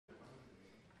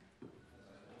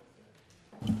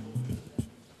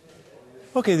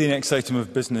Okay, the next item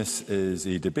of business is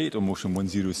a debate on motion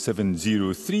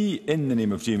 10703 in the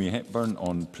name of Jamie Hepburn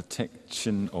on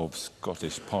protection of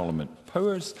Scottish Parliament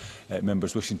powers.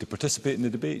 Members wishing to participate in the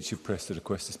debate should press the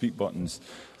request to speak buttons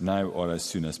now or as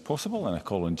soon as possible. And I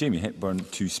call on Jamie Hepburn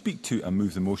to speak to and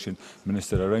move the motion.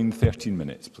 Minister, around 13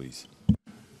 minutes, please.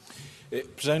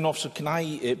 Presiding Officer, can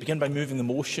I begin by moving the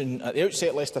motion at the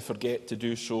outset, lest I forget to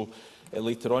do so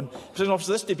later on. Presiding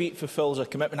Officer, this debate fulfils a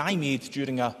commitment I made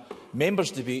during a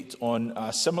members' debate on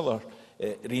a similar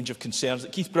range of concerns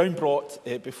that Keith Brown brought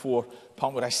before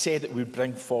Parliament, where I said that we would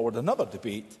bring forward another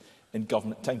debate in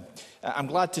government time. I'm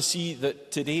glad to see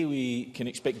that today we can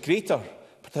expect greater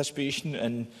participation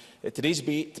in today's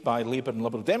debate by Labour and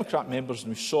Liberal Democrat members than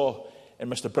we saw in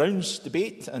Mr Brown's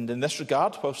debate. And in this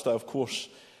regard, whilst I of course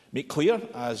make clear,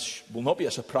 as will not be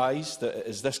a surprise, that it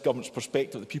is this government's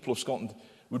perspective that the people of Scotland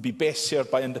would be best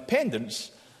served by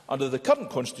independence, under the current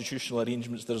constitutional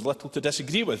arrangements, there is little to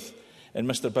disagree with in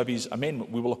Mr Bibby's amendment.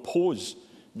 We will oppose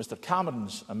Mr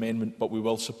Cameron's amendment, but we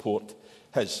will support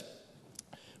his.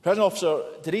 President Officer,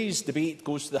 today's debate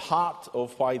goes to the heart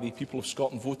of why the people of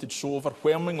Scotland voted so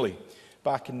overwhelmingly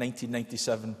back in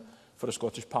 1997 for a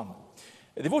Scottish Parliament.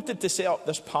 They voted to set up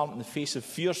this Parliament in the face of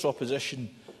fierce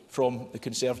opposition from the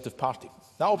Conservative Party.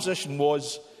 That opposition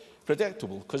was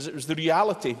predictable, because it was the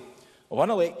reality of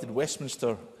unelected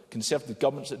Westminster Conservative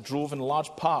governments that drove in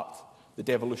large part the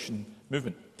devolution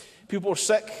movement. People were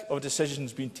sick of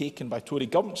decisions being taken by Tory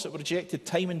governments that were rejected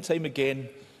time and time again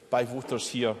by voters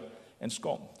here in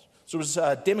Scotland. So it was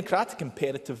a democratic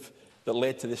imperative that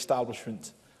led to the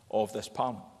establishment of this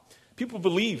Parliament. People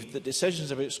believed that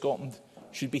decisions about Scotland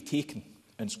should be taken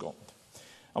in Scotland.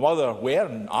 And while there were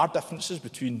and are differences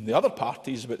between the other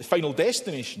parties about the final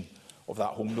destination of that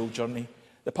home rule journey,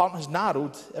 the Parliament has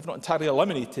narrowed, if not entirely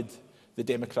eliminated, the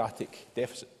democratic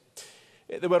deficit.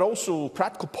 There were also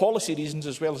practical policy reasons,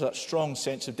 as well as that strong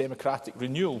sense of democratic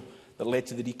renewal, that led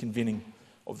to the reconvening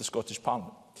of the Scottish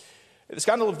Parliament. The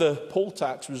scandal of the poll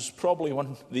tax was probably one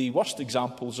of the worst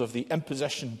examples of the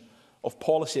imposition of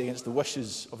policy against the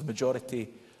wishes of the majority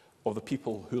of the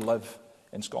people who live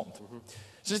in Scotland.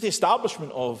 Since the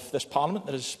establishment of this Parliament,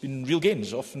 there has been real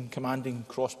gains, often commanding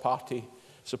cross-party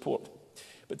support.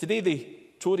 But today the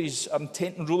Tories are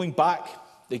intent on rolling back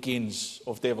the gains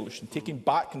of devolution, taking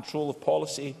back control of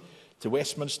policy to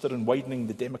Westminster and widening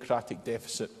the democratic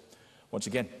deficit once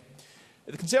again.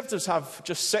 The Conservatives have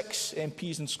just 6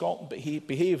 MPs in Scotland, but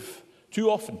behave too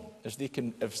often as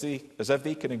if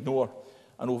they can ignore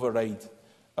and override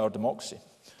our democracy.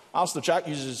 Alistair Jack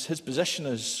uses his position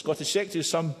as Scottish Secretary as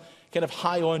some kind of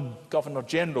high-on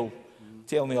Governor-General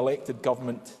telling the elected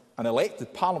government and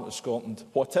elected Parliament of Scotland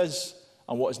what is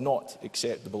and what is not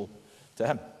acceptable to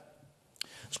him.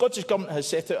 The Scottish Government has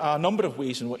set out a number of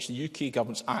ways in which the UK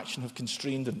Government's action have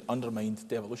constrained and undermined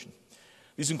devolution.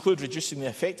 These include reducing the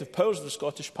effective powers of the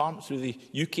Scottish Parliament through the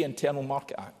UK Internal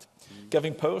Market Act,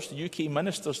 giving powers to UK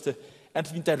ministers to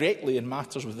intervene directly in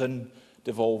matters within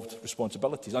devolved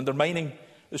responsibilities, undermining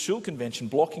the Sewell Convention,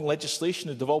 blocking legislation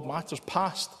in devolved matters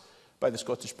passed by the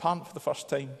Scottish Parliament for the first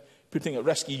time, putting at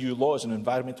risk EU laws on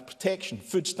environmental protection,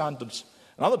 food standards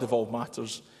and other devolved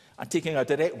matters, and taking a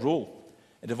direct role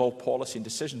in devolved policy and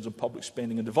decisions on public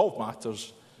spending in devolved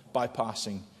matters,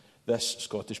 bypassing this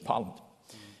Scottish Parliament.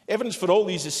 Evidence for all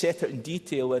these is set out in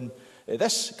detail in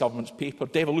this Government's paper,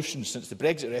 Devolution Since the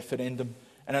Brexit Referendum,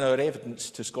 and in our evidence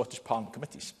to Scottish Parliament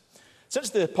committees. Since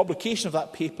the publication of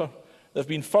that paper, there have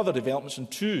been further developments on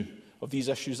 2 of these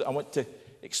issues that I want to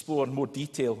explore in more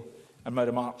detail in my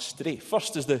remarks today.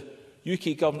 First is the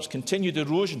UK Government's continued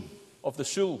erosion of the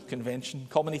Sewell Convention,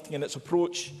 culminating in its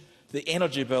approach to the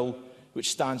energy bill,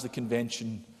 which stands the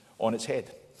Convention on its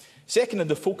head. Second, in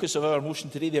the focus of our motion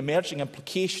today, the emerging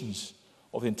implications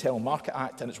of the Internal Market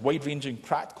Act and its wide-ranging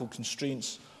practical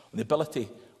constraints on the ability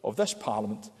of this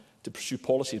Parliament to pursue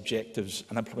policy objectives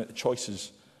and implement the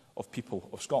choices of people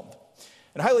of Scotland.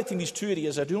 In highlighting these 2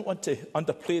 areas, I do not want to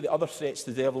underplay the other threats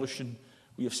to devolution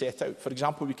we have set out. For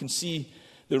example, we can see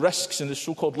the risks in the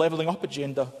so-called levelling up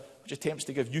agenda, which attempts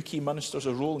to give UK ministers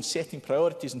a role in setting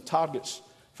priorities and targets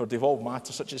for devolved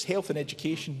matters such as health and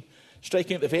education,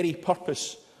 striking at the very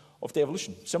purpose of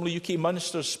devolution. Similarly, UK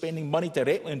ministers spending money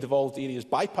directly in devolved areas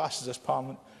bypasses this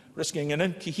Parliament, risking an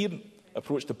incoherent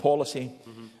approach to policy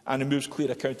and removes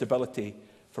clear accountability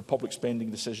for public spending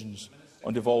decisions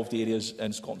on devolved areas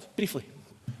in Scotland. Briefly.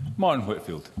 Martin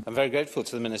Whitfield. I'm very grateful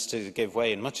to the Minister to give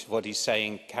way, and much of what he's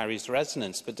saying carries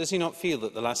resonance. But does he not feel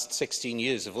that the last 16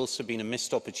 years have also been a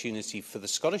missed opportunity for the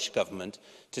Scottish Government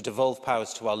to devolve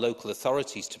powers to our local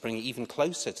authorities to bring it even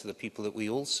closer to the people that we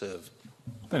all serve?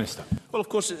 Minister. Well, of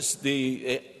course, it's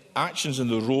the actions and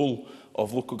the role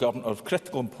of local government are of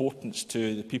critical importance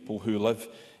to the people who live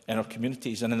in our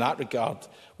communities. And in that regard,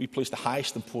 we place the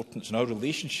highest importance in our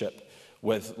relationship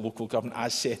with local government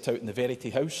as set out in the Verity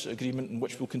House Agreement, in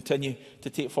which we'll continue to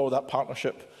take forward that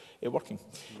partnership working.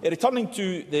 Returning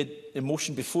to the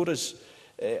motion before us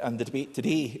and the debate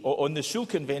today on the Sewell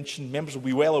Convention, members will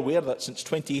be well aware that since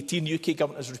 2018 the UK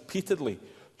Government has repeatedly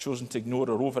chosen to ignore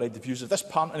or override the views of this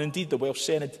Parliament and indeed the Welsh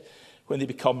Senate when they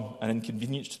become an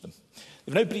inconvenience to them.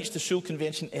 They've now breached the Sewell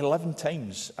Convention 11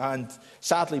 times and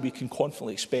sadly we can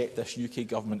confidently expect this UK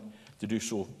Government to do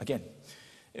so again.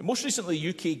 Most recently the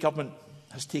UK Government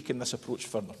has taken this approach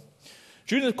further.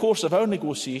 During the course of our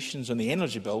negotiations on the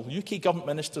Energy Bill, UK Government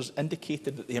ministers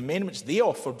indicated that the amendments they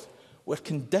offered were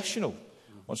conditional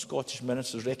on Scottish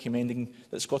ministers recommending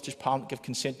that the Scottish Parliament give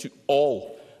consent to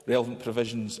all relevant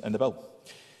provisions in the bill.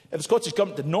 If the Scottish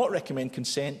Government did not recommend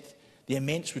consent, the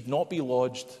amendments would not be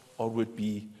lodged or would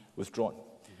be withdrawn.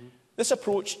 This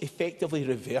approach effectively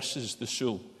reverses the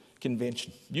Sewell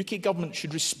Convention. The UK Government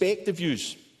should respect the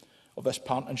views of this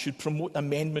Parliament and should promote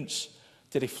amendments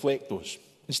to reflect those.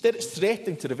 Instead, it's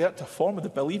threatening to revert to a form of the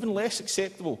bill even less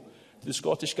acceptable to the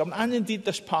Scottish Government and indeed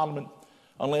this Parliament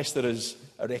unless there is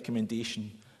a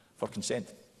recommendation for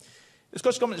consent. The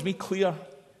Scottish Government has made clear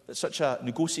that such a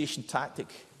negotiation tactic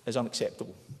is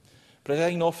unacceptable.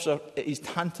 Presiding Officer, it is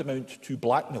tantamount to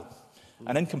blackmail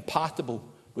and incompatible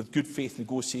with good faith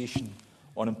negotiation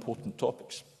on important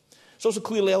topics. It's also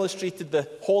clearly illustrated the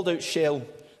holdout shell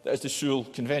that is the Sewell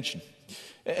Convention.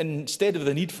 Instead of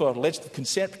the need for legislative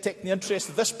consent protecting the interests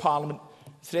of this Parliament,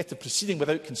 the threat of proceeding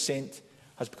without consent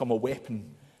has become a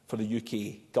weapon for the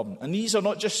UK Government. And these are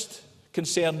not just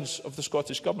concerns of the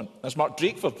Scottish Government. As Mark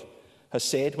Drakeford has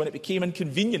said, when it became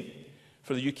inconvenient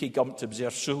for the UK Government to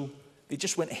observe Sewell, they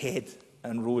just went ahead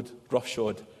and rode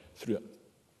roughshod through it.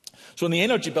 So in the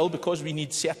Energy Bill, because we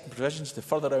need certain provisions to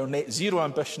further our net zero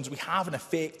ambitions, we have in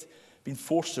effect been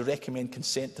forced to recommend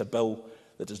consent to a bill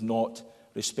that does not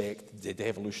respect the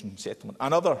devolution settlement.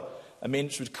 And other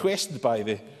amendments requested by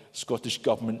the Scottish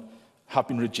Government have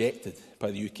been rejected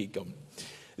by the UK Government.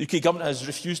 The UK Government has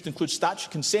refused to include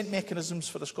statutory consent mechanisms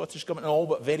for the Scottish Government in all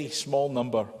but a very small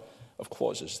number of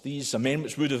clauses. These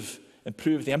amendments would have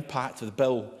improved the impact of the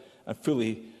bill and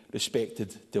fully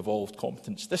respected devolved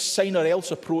competence. This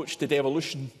sign-or-else approach to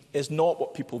devolution is not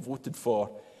what people voted for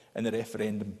in the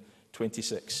referendum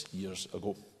 26 years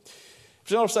ago.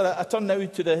 I turn now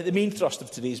to the main thrust of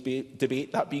today's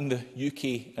debate, that being the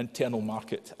UK Internal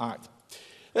Market Act.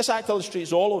 This Act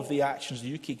illustrates all of the actions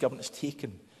the UK Government has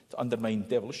taken to undermine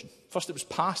devolution. First, it was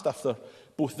passed after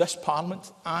both this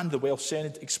Parliament and the Welsh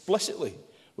Senate explicitly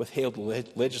withheld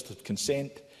legislative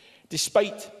consent,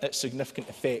 despite its significant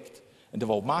effect in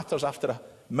devolved matters after a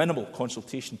minimal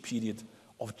consultation period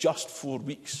of just 4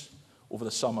 weeks over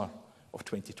the summer of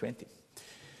 2020.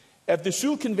 If the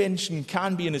Sewell Convention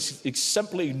can be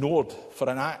simply ignored for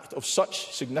an act of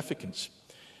such significance,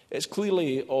 it is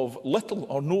clearly of little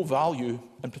or no value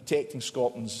in protecting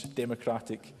Scotland's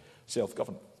democratic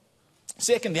self-government.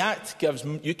 Second, the Act gives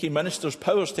UK ministers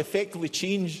powers to effectively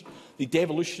change the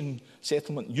devolution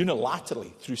settlement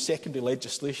unilaterally through secondary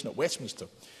legislation at Westminster.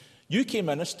 UK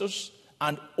ministers,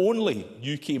 and only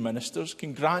UK ministers,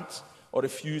 can grant or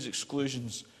refuse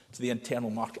exclusions to the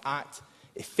Internal Market Act,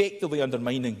 effectively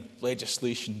undermining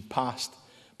legislation passed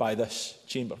by this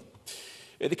chamber.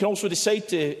 They can also decide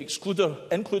to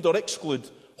include or exclude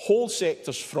whole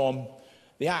sectors from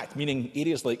the Act, meaning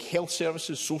areas like health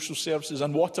services, social services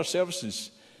and water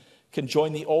services can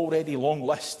join the already long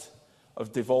list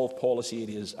of devolved policy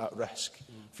areas at risk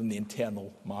from the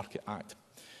Internal Market Act.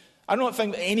 I don't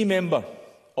think that any member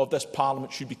of this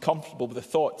Parliament should be comfortable with the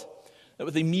thought that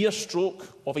with the mere stroke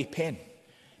of a pen,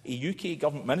 a UK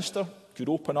Government minister could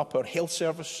open up our health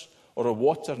service or our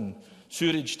water and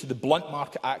sewerage to the blunt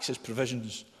market access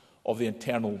provisions of the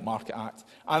Internal Market Act,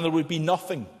 and there would be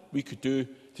nothing we could do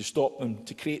to stop them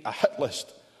to create a hit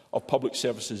list of public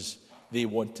services they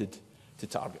wanted to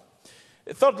target.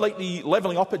 Third, like the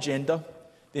levelling up agenda,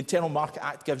 the Internal Market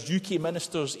Act gives UK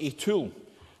ministers a tool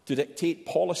to dictate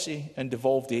policy in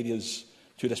devolved areas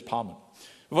to this Parliament.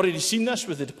 We've already seen this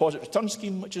with the Deposit Return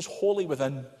Scheme, which is wholly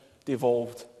within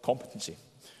devolved competency.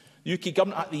 The UK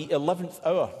Government at the 11th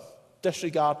hour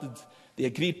disregarded the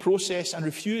agreed process and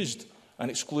refused an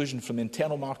exclusion from the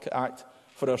Internal Market Act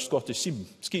for our Scottish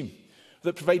scheme,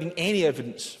 without providing any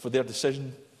evidence for their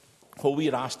decision, while we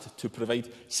are asked to provide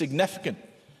significant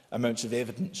amounts of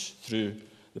evidence through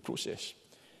the process.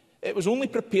 It was only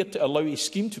prepared to allow a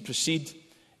scheme to proceed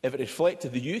if it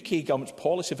reflected the UK Government's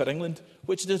policy for England,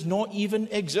 which does not even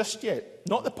exist yet,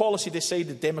 not the policy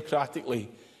decided democratically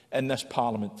in this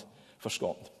Parliament for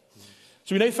Scotland.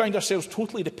 So we now find ourselves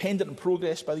totally dependent on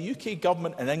progress by the UK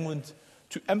Government and England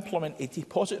to implement a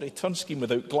deposit return scheme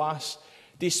without glass,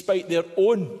 despite their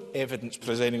own evidence,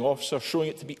 presiding officer, showing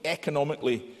it to be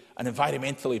economically and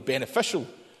environmentally beneficial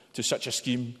to such a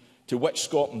scheme, to which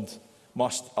Scotland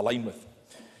must align with.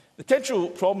 The potential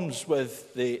problems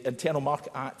with the Internal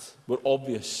Market Act were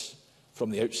obvious from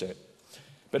the outset.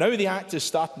 But now the Act is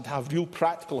starting to have real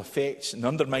practical effects in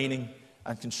undermining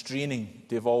and constraining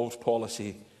devolved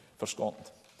policy for Scotland.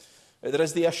 There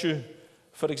is the issue,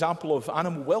 for example, of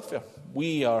animal welfare.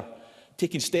 We are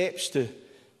taking steps to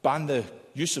ban the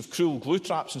use of cruel glue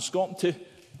traps in Scotland. To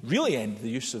really end the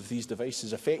use of these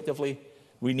devices effectively,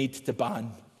 we need to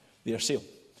ban their sale.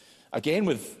 Again,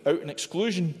 without an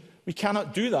exclusion, we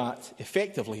cannot do that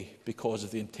effectively because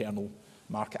of the Internal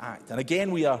Market Act. And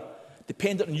again, we are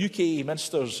dependent on UK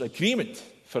ministers' agreement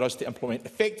for us to implement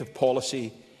effective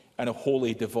policy in a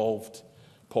wholly devolved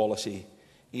policy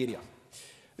area.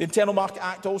 The Internal Market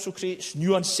Act also creates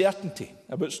new uncertainty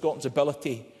about Scotland's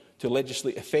ability to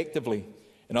legislate effectively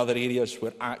in other areas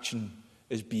where action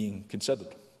is being considered.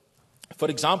 For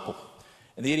example,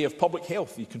 in the area of public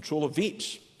health, the control of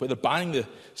vapes, whether banning the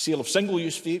sale of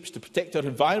single-use vapes to protect our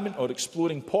environment or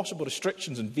exploring possible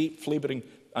restrictions on vape flavouring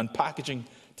and packaging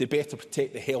to better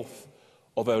protect the health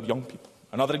of our young people.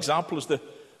 Another example is the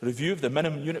review of the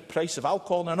minimum unit price of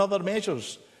alcohol and other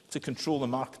measures to control the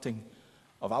marketing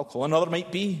of alcohol. Another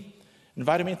might be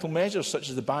environmental measures such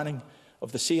as the banning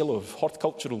of the sale of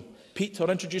horticultural peat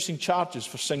or introducing charges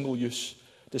for single-use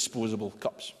disposable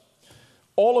cups.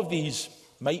 All of these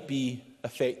might be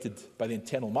affected by the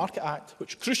Internal Market Act,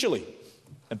 which crucially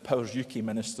empowers UK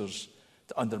ministers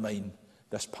to undermine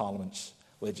this Parliament's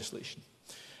legislation.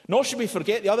 Nor should we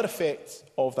forget the other effect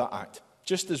of that Act.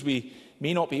 Just as we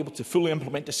may not be able to fully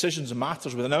implement decisions on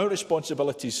matters within our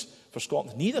responsibilities for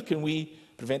Scotland, neither can we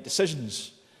prevent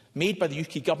decisions made by the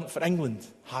UK Government for England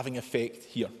having effect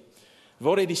here. We've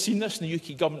already seen this in the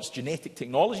UK Government's Genetic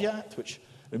Technology Act, which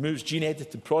removes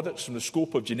gene-edited products from the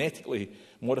scope of genetically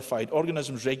modified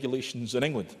organisms regulations in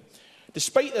England.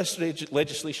 Despite this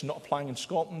legislation not applying in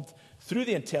Scotland, through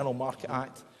the Internal Market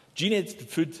Act, gene-edited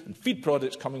food and feed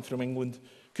products coming from England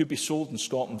could be sold in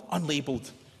Scotland unlabelled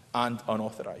and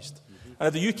unauthorised. And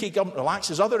if the UK Government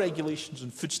relaxes other regulations on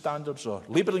food standards or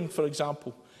labelling, for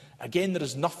example, again there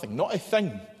is nothing, not a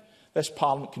thing, this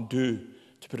Parliament can do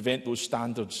to prevent those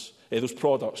standards, those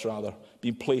products rather,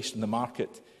 being placed in the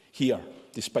market here,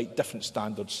 despite different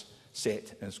standards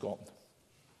set in Scotland.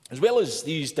 As well as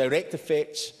these direct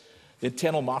effects, the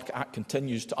Internal Market Act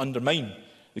continues to undermine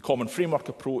the common framework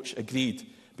approach agreed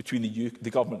between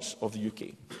the governments of the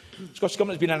UK. The Scottish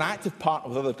Government has been an active partner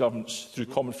with other governments through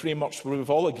common frameworks where we've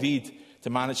all agreed to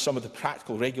manage some of the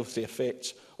practical regulatory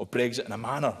effects of Brexit in a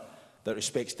manner that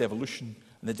respects devolution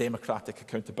and the democratic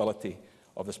accountability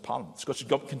of this Parliament. The Scottish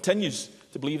Government continues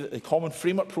to believe that the common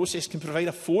framework process can provide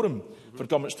a forum for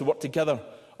governments to work together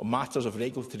on matters of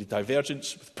regulatory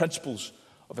divergence with principles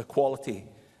of equality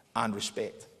and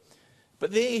respect.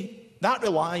 But that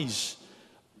relies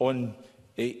on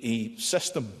a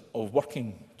system of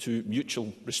working to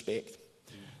mutual respect.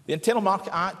 The Internal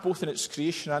Market Act, both in its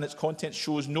creation and its content,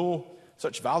 shows no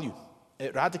such value.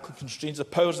 It radically constrains the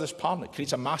powers of this Parliament. It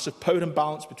creates a massive power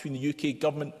imbalance between the UK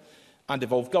Government and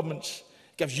devolved governments.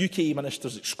 It gives UK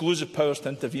ministers exclusive powers to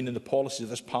intervene in the policies of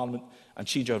this Parliament and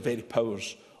change our very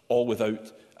powers, all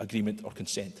without agreement or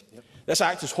consent. This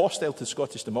Act is hostile to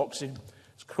Scottish democracy.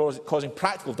 It's causing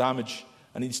practical damage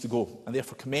and needs to go. And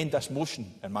therefore commend this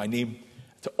motion in my name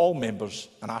to all members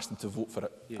and ask them to vote for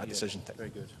it at decision time. Very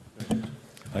good. Very good.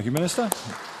 Thank you, Minister.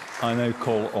 I now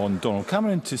call on Donald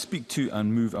Cameron to speak to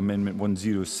and move Amendment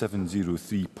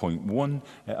 10703.1.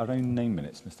 Around 9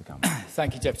 minutes, Mr Cameron.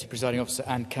 Thank you, Deputy Presiding Officer.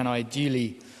 And can I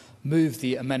duly move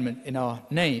the amendment in our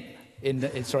name, in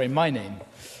my name?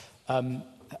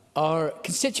 Our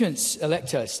constituents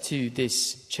elect us to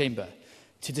this chamber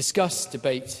to discuss,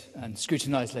 debate and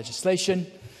scrutinise legislation.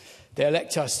 They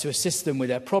elect us to assist them with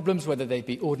their problems, whether they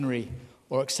be ordinary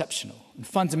or exceptional. And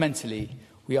fundamentally,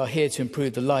 we are here to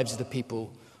improve the lives of the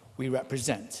people we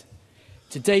represent.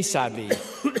 Today, sadly,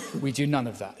 we do none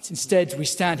of that. Instead, we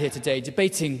stand here today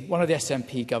debating one of the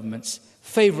SNP government's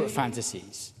favourite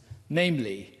fantasies,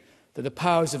 namely that the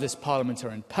powers of this Parliament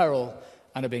are in peril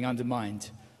and are being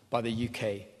undermined by the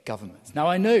UK government. Now,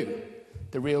 I know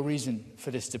the real reason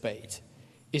for this debate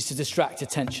is to distract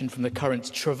attention from the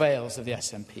current travails of the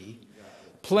SNP.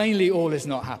 Plainly, all is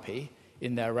not happy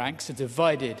in their ranks, a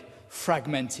divided,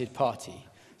 fragmented party.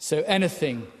 So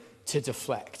anything to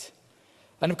deflect.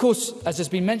 And of course, as has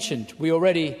been mentioned, we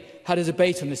already had a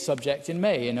debate on this subject in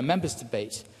May, in a members'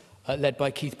 debate led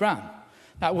by Keith Brown.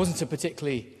 That wasn't a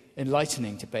particularly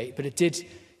enlightening debate, but it did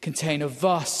contain a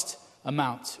vast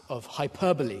amount of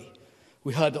hyperbole.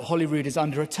 We heard that Holyrood is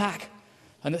under attack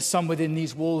and that some within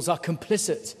these walls are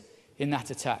complicit in that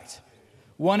attack.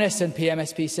 One SNP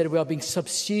MSP said we are being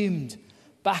subsumed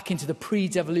back into the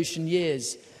pre-devolution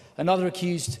years. Another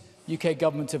accused UK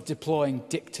government of deploying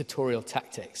dictatorial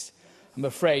tactics. I'm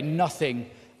afraid nothing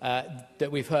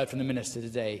that we've heard from the Minister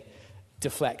today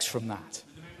deflects from that.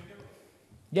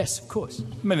 Yes, of course.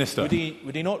 Minister. Would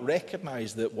he not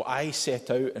recognise that what I set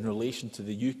out in relation to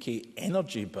the UK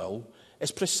energy bill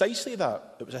is precisely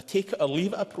that? It was a take it or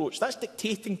leave it approach. That's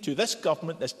dictating to this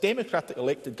government, this democratic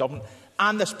elected government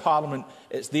and this Parliament,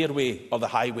 it's their way or the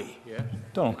highway. Yeah.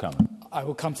 Donald Cameron. I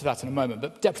will come to that in a moment.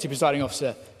 But, Deputy Presiding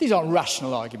Officer, these aren't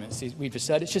rational arguments we've just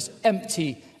said. It's just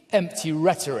empty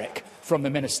rhetoric from the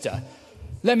Minister.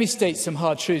 Let me state some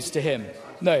hard truths to him.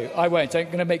 No, I won't. I'm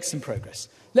going to make some progress.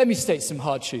 Let me state some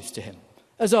hard truths to him.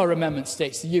 As our amendment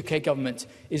states, the UK government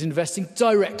is investing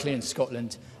directly in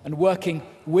Scotland and working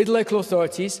with local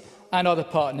authorities and other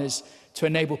partners to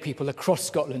enable people across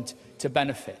Scotland to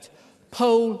benefit.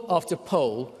 Poll after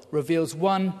poll reveals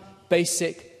one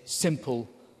basic, simple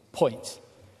point.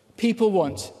 People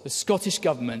want the Scottish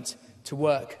Government to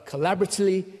work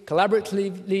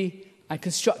collaboratively and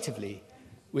constructively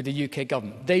with the UK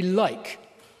Government. They like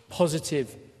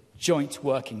positive joint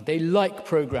working. They like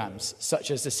programmes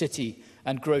such as the City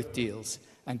and Growth Deals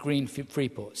and Green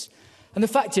Freeports. And the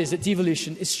fact is that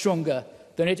devolution is stronger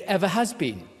than it ever has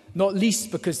been, not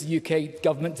least because the UK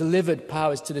Government delivered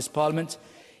powers to this Parliament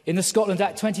in the Scotland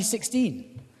Act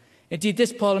 2016. Indeed,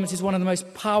 this Parliament is one of the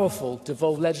most powerful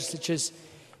devolved legislatures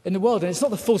in the world. And it's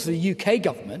not the fault of the UK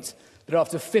Government that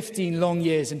after 15 long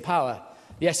years in power,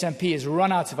 the SNP has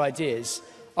run out of ideas,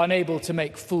 unable to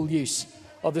make full use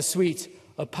of the suite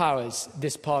of powers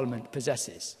this Parliament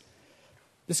possesses.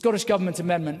 The Scottish Government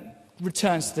amendment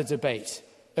returns to the debate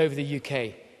over the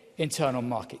UK Internal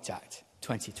Market Act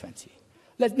 2020.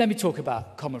 Let me talk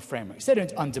about common frameworks. They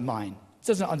don't undermine. It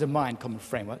doesn't undermine common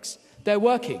frameworks. They're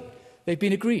working. They've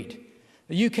been agreed.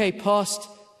 The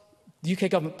UK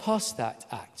government passed that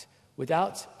act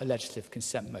without a legislative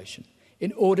consent motion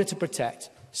in order to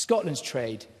protect Scotland's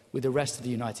trade with the rest of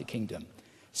the United Kingdom.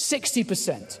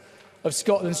 60% of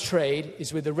Scotland's trade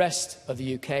is with the rest of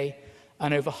the UK,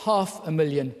 and over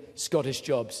 500,000 Scottish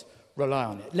jobs rely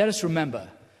on it. Let us remember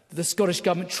that the Scottish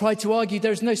Government tried to argue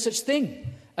there is no such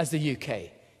thing as the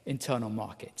UK internal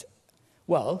market.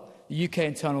 Well, the UK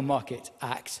Internal Market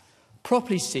Act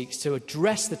properly seeks to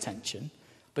address the tension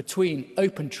between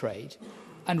open trade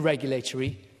and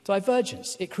regulatory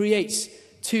divergence. It creates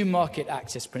two market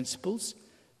access principles,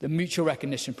 the mutual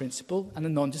recognition principle and the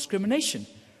non-discrimination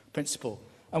principle.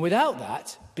 And without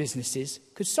that, businesses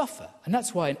could suffer. And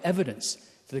that's why in evidence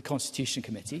to the Constitution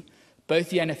Committee, both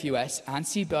the NFUS and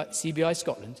CBI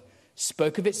Scotland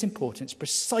spoke of its importance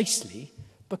precisely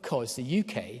because the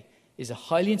UK is a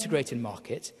highly integrated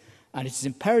market and it is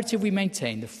imperative we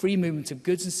maintain the free movement of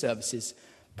goods and services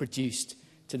produced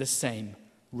to the same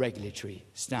regulatory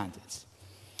standards.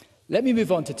 Let me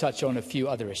move on to touch on a few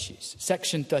other issues.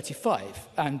 Section 35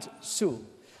 and Sewell.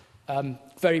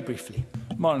 Very briefly.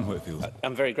 Martin Whitfield.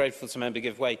 I'm very grateful to Member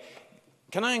Give-Way.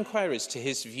 Can I inquire as to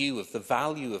his view of the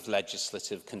value of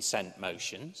legislative consent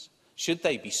motions? Should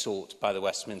they be sought by the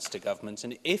Westminster Government?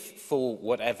 And if, for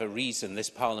whatever reason, this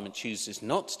Parliament chooses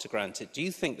not to grant it, do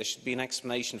you think there should be an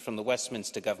explanation from the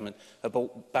Westminster Government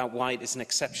about why it is an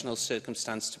exceptional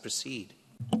circumstance to proceed?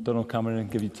 Donald Cameron,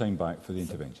 give you time back for the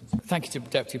interventions. Thank you,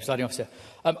 Deputy Presiding Officer.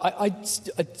 I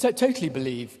totally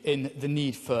believe in the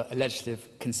need for a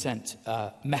legislative consent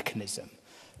mechanism.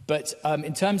 But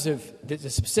in terms of the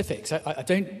specifics, I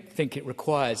don't think it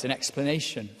requires an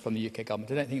explanation from the UK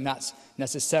government. I don't think that's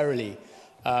necessarily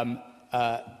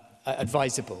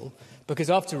advisable, because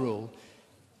after all,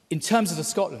 in terms of the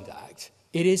Scotland Act,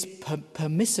 it is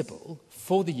permissible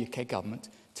for the UK government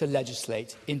to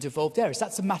legislate in devolved areas.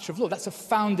 That's a matter of law. That's a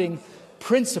founding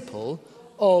principle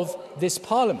of this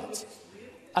Parliament.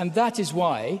 And that is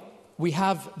why we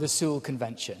have the Sewell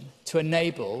Convention to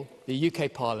enable the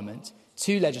UK Parliament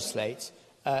to legislate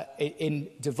in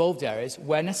devolved areas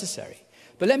where necessary.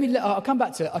 But I'll come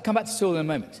back to Sewell in a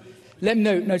moment.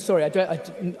 Sorry, I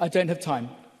don't have time.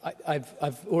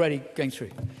 I've already going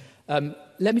through.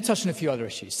 Let me touch on a few other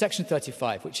issues. Section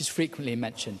 35, which is frequently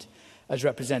mentioned as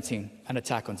representing an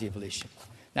attack on devolution.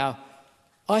 Now,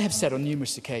 I have said on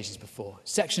numerous occasions before,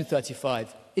 Section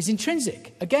 35 is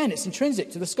intrinsic. Again, it's intrinsic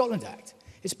to the Scotland Act.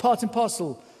 It's part and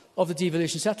parcel of the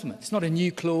devolution settlement. It's not a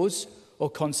new clause or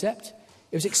concept.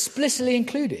 It was explicitly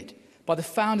included by the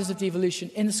founders of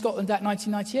devolution in the Scotland Act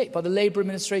 1998, by the Labour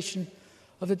administration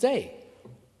of the day.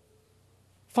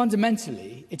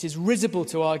 Fundamentally, it is risible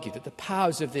to argue that the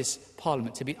powers of this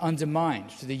Parliament have been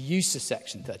undermined through the use of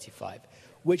Section 35,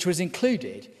 which was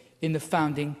included in the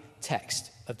founding text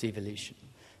of devolution.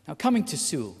 Now, coming to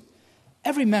Sewell,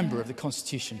 every member of the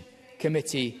Constitution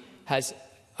Committee has...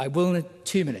 I will in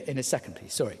 2 minutes, in a second,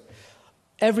 please, sorry.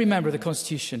 Every member of the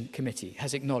Constitution Committee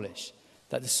has acknowledged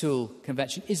that the Sewell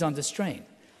Convention is under strain.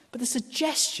 But the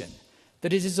suggestion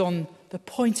that it is on the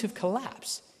point of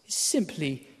collapse is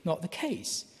simply not the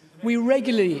case. We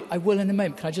regularly, I will in a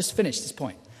moment, can I just finish this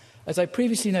point? As I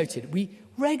previously noted, we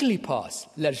regularly pass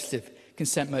legislative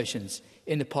consent motions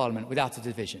in the Parliament without a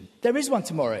division. There is one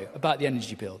tomorrow about the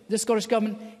energy bill. The Scottish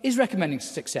Government is recommending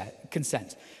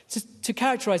consent. To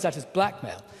characterise that as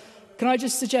blackmail, can I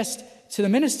just suggest to the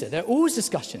Minister, there are always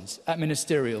discussions at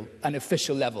ministerial and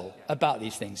official level about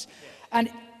these things. And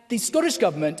the Scottish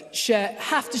Government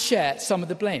have to share some of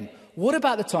the blame. What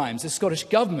about the times the Scottish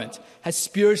Government has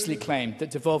spuriously claimed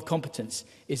that devolved competence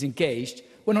is engaged,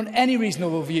 when on any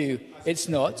reasonable view it's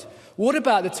not? What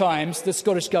about the times the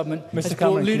Scottish Government has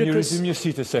brought ludicrous... Can you resume your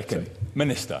seat a second? Sorry.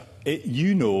 Minister,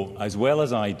 you know as well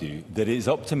as I do that it is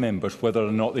up to members whether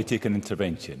or not they take an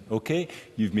intervention, OK?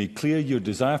 You've made clear your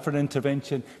desire for an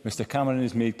intervention. Mr Cameron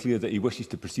has made clear that he wishes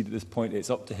to proceed at this point. It's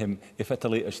up to him if at a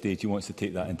later stage he wants to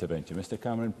take that intervention. Mr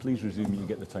Cameron, please resume. You can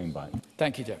get the time back.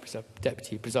 Thank you,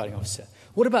 Deputy Presiding Officer.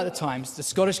 What about the times the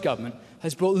Scottish Government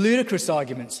has brought ludicrous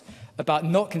arguments about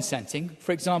not consenting,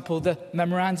 for example, the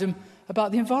memorandum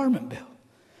about the Environment Bill?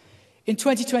 In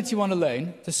 2021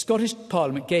 alone, the Scottish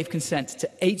Parliament gave consent to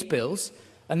 8 bills,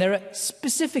 and there are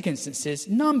specific instances,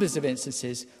 numbers of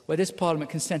instances, where this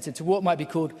Parliament consented to what might be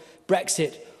called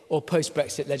Brexit or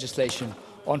post-Brexit legislation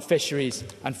on fisheries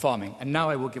and farming. And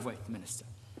now I will give way to the Minister.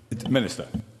 Minister.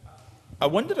 I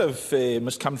wonder if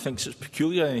Mr Cameron thinks it's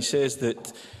peculiar, and he says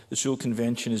that the Sewell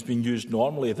Convention has been used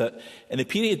normally, that in the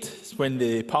period when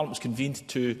the Parliament was convened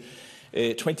to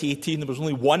 2018, there was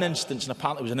only one instance, and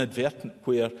apparently it was inadvertent,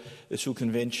 where the Sewell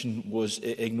Convention was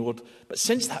ignored. But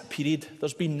since that period,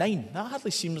 there's been 9. That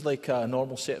hardly seems like a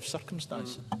normal set of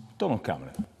circumstances. Donald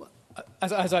Cameron.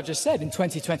 As I've just said, in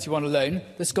 2021 alone,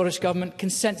 the Scottish Government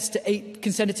consented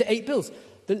to 8 bills.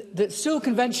 The Sewell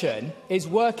Convention is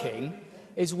working.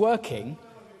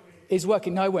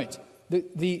 No, I won't.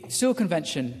 The Sewell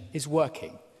Convention is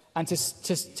working. And to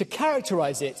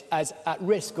characterise it as at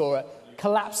risk or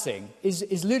collapsing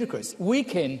is ludicrous.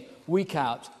 Week in, week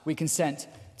out, we consent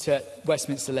to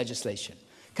Westminster legislation.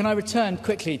 Can I return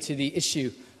quickly to the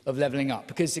issue of levelling up?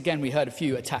 Because, again, we heard a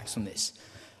few attacks on this.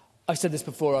 I've said this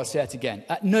before, I'll say it again.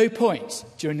 At no point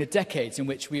during the decades in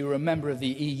which we were a member of the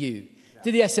EU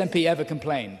did the SNP ever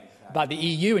complain about the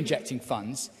EU injecting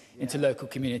funds into local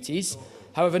communities.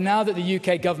 However, now that the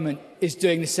UK government is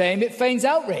doing the same, it feigns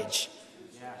outrage.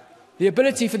 The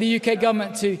ability for the UK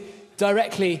government to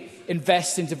directly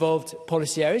invest in devolved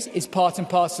policy areas is part and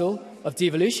parcel of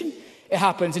devolution. It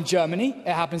happens in Germany,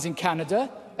 it happens in Canada,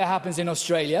 it happens in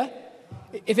Australia.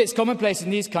 If it's commonplace in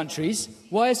these countries,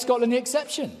 why is Scotland the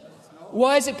exception?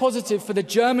 Why is it positive for the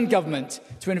German government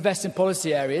to invest in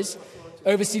policy areas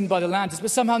overseen by the Landers,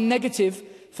 but somehow negative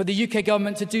for the UK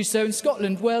government to do so in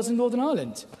Scotland, Wales and Northern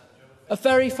Ireland? A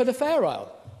ferry for the Fair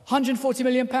Isle, £140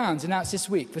 million announced this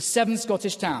week for 7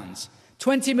 Scottish towns.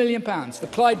 £20 million for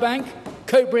Clydebank,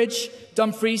 Coatbridge,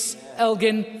 Dumfries,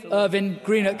 Elgin, Irvine,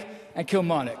 Greenock and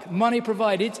Kilmarnock. Money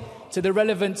provided to the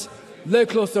relevant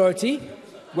local authority,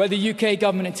 where the UK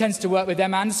government intends to work with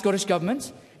them and the Scottish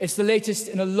government. It's the latest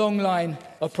in a long line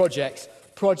of projects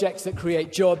that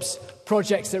create jobs,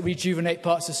 projects that rejuvenate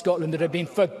parts of Scotland that have been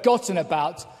forgotten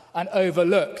about and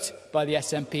overlooked by the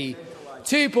SNP.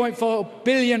 £2.4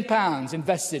 billion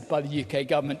invested by the UK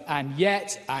government, and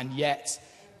yet,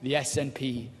 the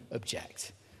SNP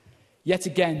object. Yet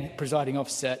again, Deputy Presiding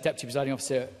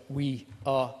Officer, we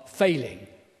are failing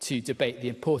to debate the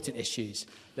important issues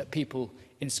that people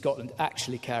in Scotland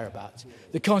actually care about.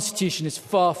 The Constitution is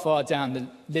far, far down the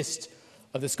list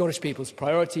of the Scottish people's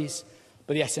priorities,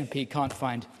 but the SNP can't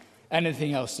find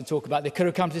anything else to talk about. They could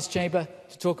have come to this chamber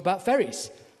to talk about ferries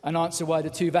and answer why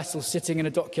the 2 vessels sitting in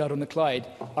a dockyard on the Clyde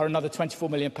are another £24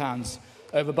 million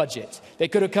over budget. They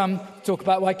could have come to talk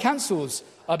about why councils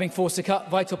are being forced to cut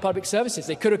vital public services.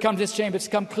 They could have come to this chamber to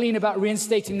come clean about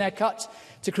reinstating their cut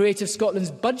to Creative Scotland's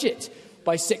budget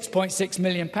by £6.6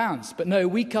 million. But no,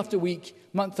 week after week,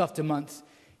 month after month,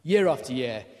 year after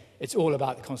year, it's all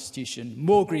about the Constitution.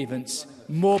 More grievance,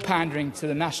 more pandering to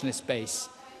the nationalist base.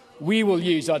 We will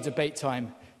use our debate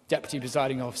time, Deputy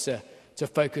Presiding Officer, to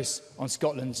focus on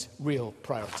Scotland's real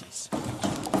priorities.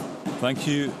 Thank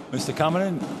you, Mr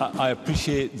Cameron. I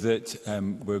appreciate that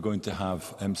we're going to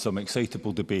have some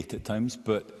excitable debate at times,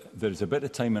 but there is a bit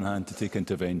of time in hand to take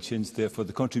interventions. Therefore,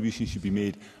 the contribution should be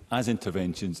made as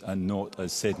interventions and not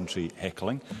as sedentary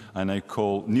heckling. I now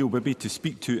call Neil Bibby to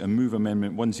speak to and move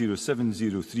Amendment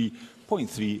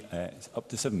 10703.3. Up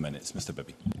to 7 minutes. Mr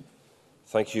Bibby.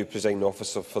 Thank you, Presiding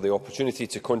Officer, for the opportunity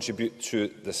to contribute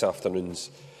to this afternoon's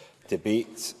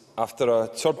debate. After a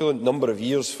turbulent number of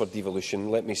years for devolution,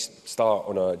 let me start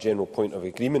on a general point of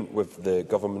agreement with the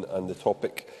Government and the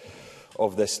topic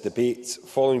of this debate.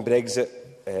 Following Brexit,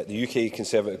 the UK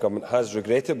Conservative Government has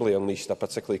regrettably unleashed a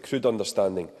particularly crude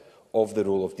understanding of the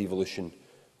role of devolution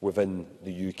within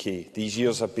the UK. These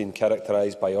years have been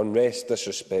characterised by unrest,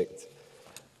 disrespect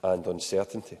and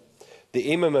uncertainty. The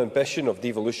aim and ambition of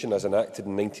devolution, as enacted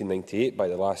in 1998 by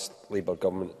the last Labour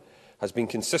Government, has been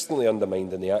consistently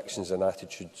undermined in the actions and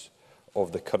attitudes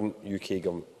of the current UK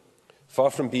Government. Far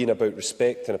from being about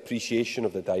respect and appreciation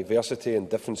of the diversity and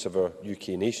difference of our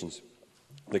UK nations,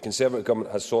 the Conservative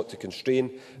Government has sought to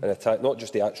constrain and attack not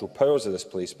just the actual powers of this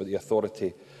place, but the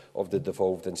authority of the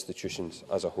devolved institutions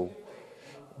as a whole.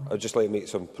 I would just like to make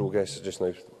some progress just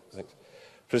now. Thanks.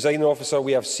 Presiding Officer,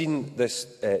 we have seen this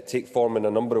take form in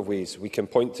a number of ways. We can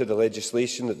point to the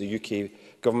legislation that the UK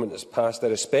Government has passed,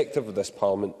 irrespective of this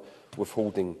Parliament,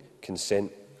 withholding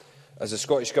consent. As the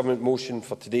Scottish Government motion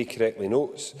for today correctly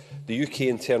notes, the UK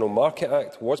Internal Market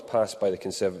Act was passed by the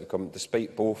Conservative Government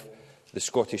despite both the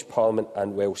Scottish Parliament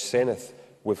and Welsh Senedd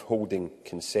withholding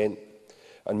consent.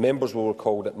 And members will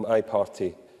recall that my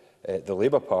party, the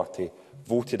Labour Party,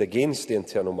 voted against the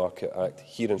Internal Market Act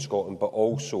here in Scotland, but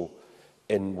also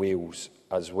in Wales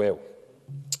as well.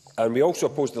 And we also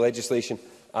opposed the legislation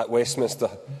at Westminster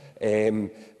to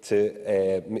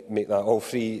make that all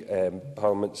three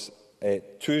parliaments,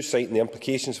 too, citing the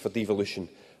implications for devolution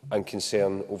and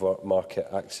concern over market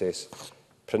access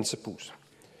principles.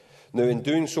 Now, in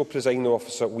doing so, Presiding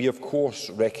Officer, we of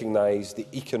course recognise the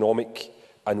economic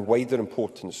and wider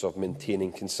importance of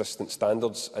maintaining consistent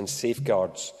standards and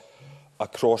safeguards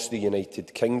across the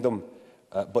United Kingdom,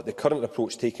 but the current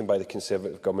approach taken by the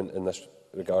Conservative Government in this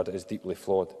regard is deeply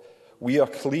flawed. We are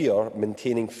clear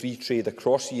maintaining free trade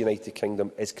across the United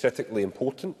Kingdom is critically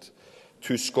important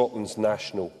to Scotland's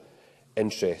national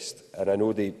interest. And I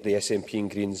know the SNP and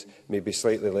Greens may be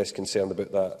slightly less concerned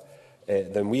about that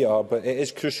than we are, but it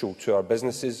is crucial to our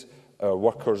businesses, our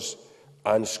workers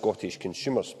and Scottish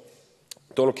consumers.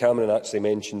 Donald Cameron actually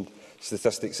mentioned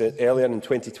statistics earlier. In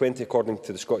 2020, according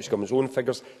to the Scottish Government's own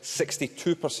figures,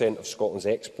 62% of Scotland's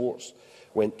exports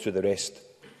went to the rest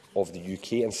of the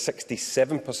UK, and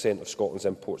 67% of Scotland's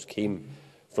imports came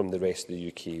from the rest of the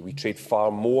UK. We trade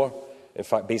far more, in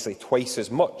fact basically twice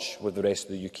as much with the rest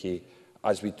of the UK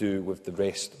as we do with the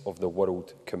rest of the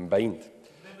world combined.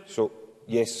 So,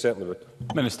 yes, certainly would.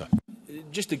 Minister.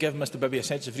 Just to give Mr Bibby a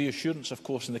sense of reassurance, of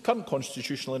course, in the current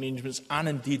constitutional arrangements and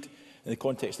indeed in the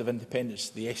context of independence,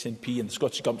 the SNP and the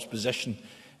Scottish Government's position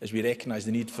as we recognise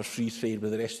the need for free trade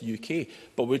with the rest of the UK.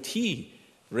 But would he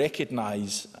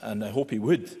recognise, and I hope he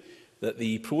would, that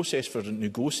the process for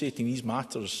negotiating these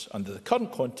matters under the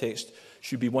current context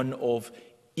should be one of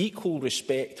equal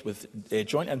respect with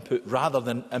joint input rather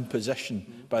than imposition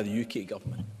by the UK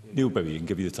Government? Neil Bibby, and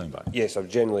give you the time back. Yes, I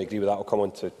generally agree with that. I'll come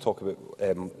on to talk about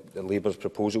Labour's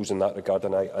proposals in that regard,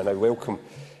 and I welcome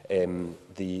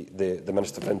the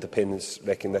Minister for Independence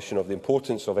recognition of the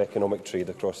importance of economic trade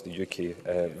across the UK.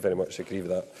 Very much agree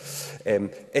with that.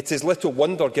 It is little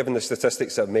wonder, given the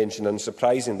statistics I've mentioned, and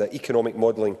surprising that economic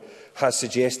modelling has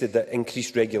suggested that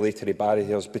increased regulatory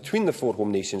barriers between the four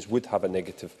home nations would have a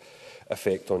negative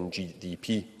effect on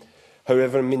GDP.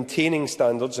 However, in maintaining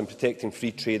standards and protecting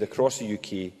free trade across the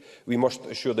UK, we must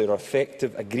assure there are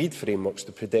effective agreed frameworks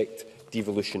to predict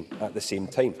devolution at the same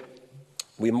time.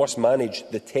 We must manage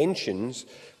the tensions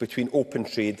between open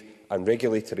trade and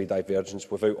regulatory divergence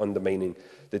without undermining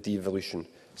the devolution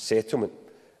settlement.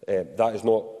 That is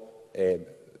not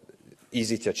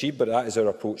easy to achieve, but that is our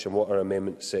approach and what our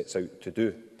amendment sets out to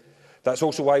do. That's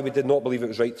also why we did not believe it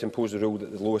was right to impose the rule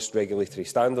that the lowest regulatory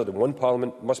standard in one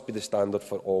parliament must be the standard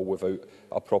for all without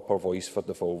a proper voice for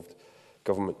devolved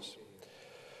governments.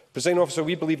 Presiding Officer,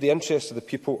 we believe the interests of the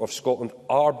people of Scotland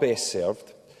are best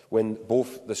served when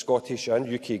both the Scottish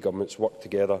and UK governments work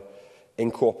together in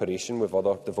cooperation with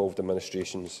other devolved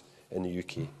administrations in the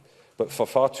UK. But for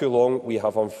far too long, we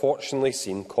have unfortunately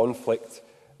seen conflict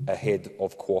ahead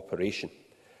of cooperation.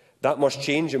 That must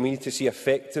change, and we need to see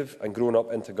effective and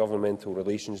grown-up intergovernmental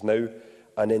relations now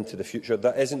and into the future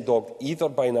that isn't dogged either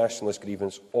by nationalist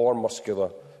grievance or muscular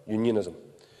unionism.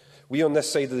 We on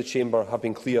this side of the chamber have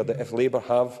been clear that if Labour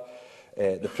have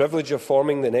the privilege of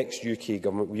forming the next UK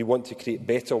Government, we want to create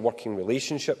better working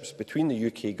relationships between the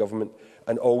UK Government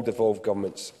and all devolved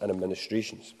governments and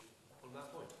administrations.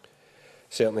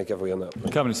 Certainly give way on that.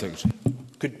 Cabinet Secretary.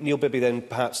 Could Neil Bibby then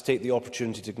perhaps take the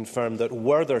opportunity to confirm that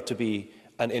were there to be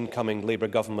an incoming Labour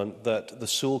government, that the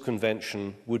Seoul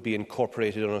Convention would be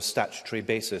incorporated on a statutory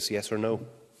basis, yes or no?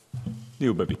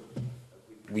 Neil Bibby.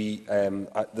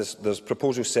 There's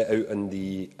proposals set out in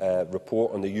the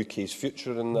report on the UK's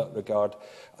future in that regard,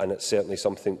 and it's certainly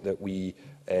something that we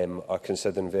are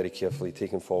considering very carefully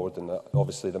taking forward, and that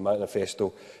obviously the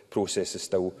manifesto process is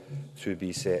still to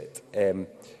be set.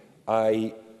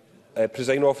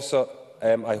 Presiding Officer,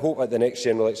 I hope at the next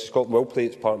general election Scotland will play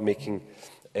its part in making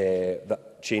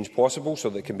that change possible, so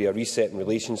that there can be a reset in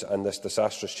relations and this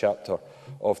disastrous chapter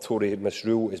of Tory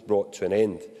misrule is brought to an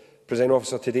end. Presiding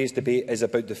Officer, today's debate is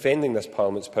about defending this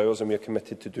Parliament's powers, and we are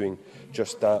committed to doing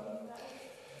just that.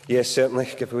 Yes, certainly.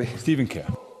 Give away. Stephen Kerr.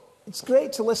 It's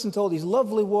great to listen to all these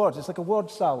lovely words. It's like a word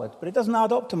salad, but it doesn't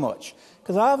add up to much.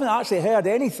 Because I haven't actually heard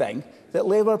anything that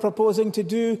Labour are proposing to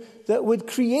do that would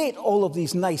create all of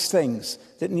these nice things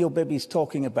that Neil Bibby's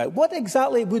talking about. What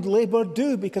exactly would Labour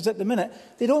do? Because at the minute,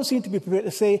 they don't seem to be prepared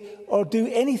to say or do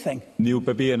anything. Neil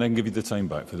Bibby, and I can give you the time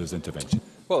back for those interventions.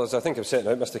 Well, as I think I've said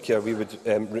out, Mr Kerr,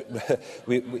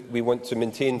 we want to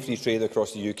maintain free trade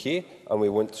across the UK, and we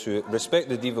want to respect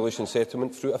the devolution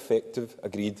settlement through effective,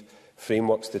 agreed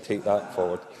frameworks to take that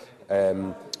forward.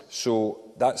 So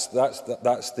that's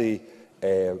the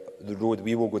road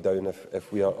we will go down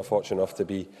if we are fortunate enough to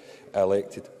be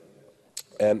elected.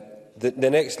 The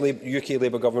next UK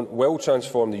Labour Government will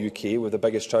transform the UK with the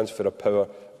biggest transfer of power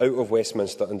out of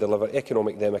Westminster and deliver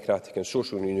economic, democratic and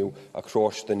social renewal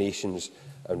across the nations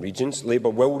and regions. Labour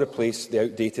will replace the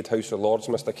outdated House of Lords,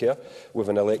 Mr Kerr, with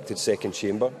an elected second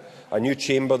chamber, a new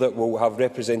chamber that will have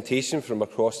representation from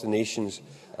across the nations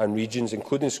and regions,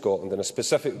 including Scotland, and a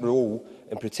specific role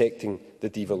in protecting the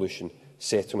devolution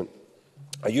settlement.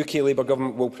 A UK Labour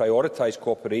Government will prioritise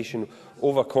cooperation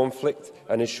over conflict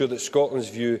and ensure that Scotland's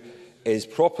view is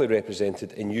properly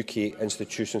represented in UK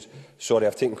institutions. Sorry,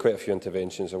 I've taken quite a few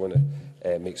interventions. I want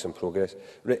to make some progress.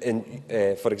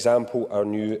 For example, our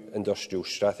new Industrial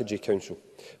Strategy Council.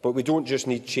 But we don't just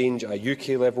need change at a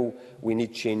UK level, we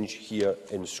need change here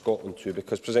in Scotland too.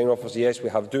 Because, Presiding Officer, yes,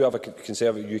 we do have a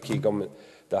Conservative UK Government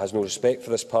that has no respect for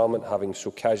this Parliament, having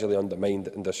so casually undermined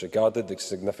and disregarded the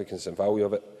significance and value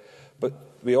of it. But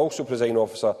we also, Presiding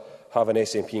Officer, have an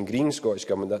SNP and Green Scottish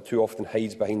Government that too often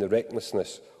hides behind the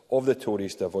recklessness of the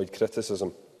Tories to avoid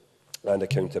criticism and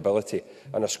accountability,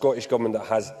 and a Scottish Government that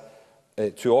has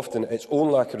too often its own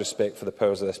lack of respect for the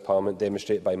powers of this Parliament,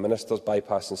 demonstrated by ministers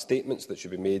bypassing statements that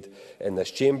should be made in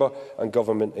this chamber and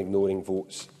government ignoring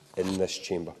votes in this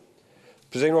chamber.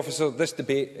 Presiding Officer, this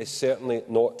debate is certainly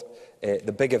not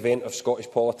the big event of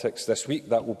Scottish politics this week.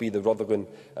 That will be the Rutherglen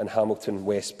and Hamilton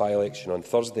West by-election on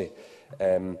Thursday.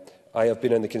 I have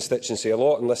been in the constituency a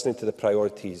lot and listening to the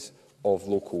priorities of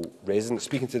local residents.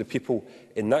 Speaking to the people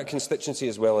in that constituency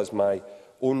as well as my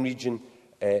own region,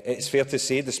 it's fair to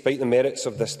say, despite the merits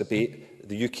of this debate,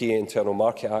 the UK Internal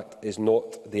Market Act is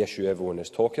not the issue everyone is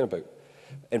talking about.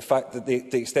 In fact, to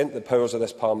the extent that powers of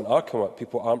this Parliament are coming up,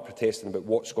 people aren't protesting about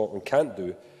what Scotland can't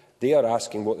do. They are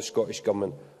asking what the Scottish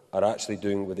Government are actually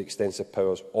doing with the extensive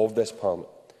powers of this Parliament.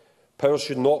 Powers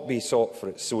should not be sought for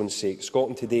its own sake.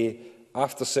 Scotland today,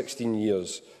 after 16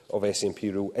 years of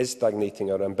SNP rule, is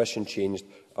stagnating, our ambition changed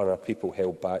and our people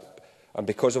held back. And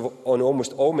because of on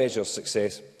almost all measures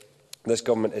success, this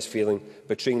Government is failing,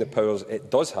 betraying the powers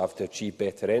it does have to achieve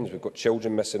better ends. We've got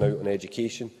children missing out on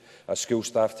education, as school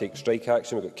staff take strike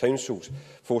action, we've got councils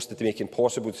forced to make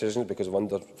impossible decisions because of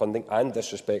underfunding and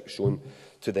disrespect shown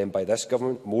to them by this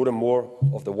Government. More and more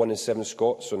of the 1 in 7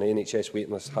 Scots on the NHS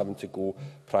waiting list having to go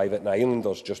private, and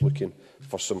islanders just looking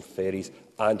for some ferries.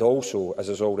 And also, as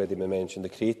has already been mentioned, the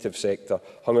creative sector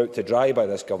hung out to dry by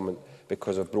this Government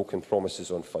because of broken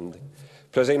promises on funding.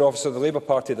 Presiding Officer, the Labour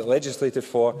Party that legislated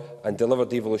for and delivered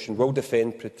devolution will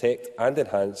defend, protect and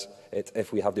enhance it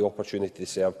if we have the opportunity to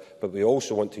serve, but we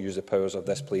also want to use the powers of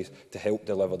this place to help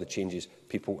deliver the changes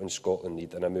people in Scotland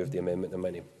need. And I move the amendment in my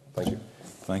name. Thank you.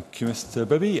 Thank you, Mr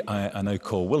Bibby. I now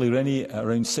call Willie Rennie.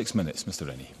 Around 6 minutes, Mr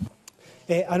Rennie.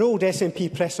 An old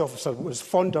SNP press officer was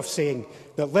fond of saying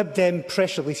that Lib Dem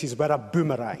press releases were a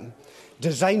boomerang,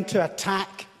 designed to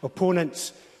attack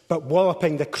opponents but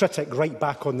walloping the critic right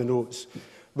back on the nose.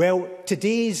 Well,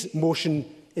 today's motion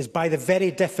is by the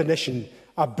very definition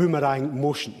a boomerang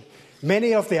motion.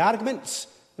 Many of the arguments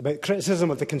about criticism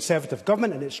of the Conservative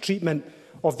Government and its treatment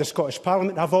of the Scottish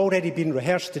Parliament have already been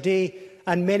rehearsed today,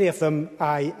 and many of them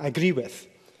I agree with.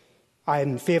 I am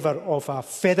in favour of a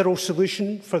federal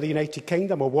solution for the United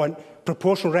Kingdom. I want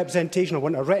proportional representation. I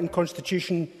want a written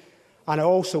constitution. And I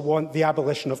also want the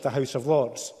abolition of the House of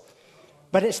Lords.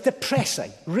 But it's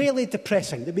depressing, really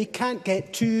depressing, that we can't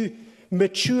get two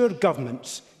mature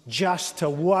governments just to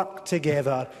work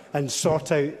together and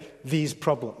sort out these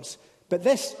problems. But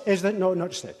this is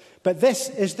this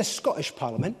is the Scottish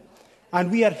Parliament,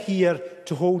 and we are here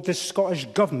to hold the Scottish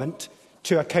Government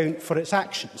to account for its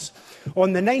actions.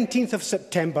 On the 19th of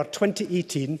September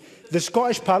 2018, the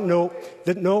Scottish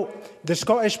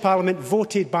Parliament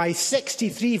voted by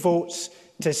 63 votes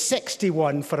to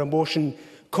 61 for a motion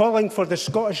calling for the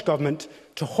Scottish Government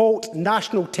to halt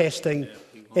national testing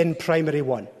in Primary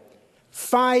 1.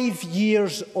 5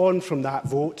 years on from that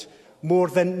vote, more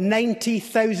than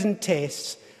 90,000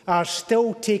 tests are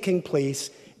still taking place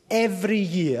every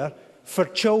year for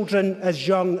children as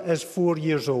young as 4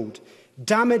 years old,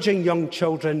 damaging young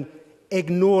children,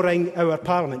 ignoring our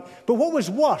Parliament. But what was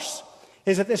worse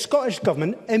is that the Scottish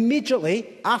Government,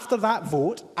 immediately after that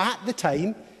vote, at the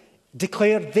time,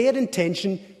 declared their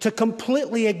intention to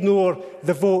completely ignore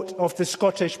the vote of the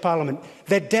Scottish Parliament,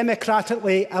 the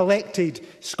democratically elected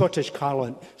Scottish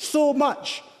Parliament. So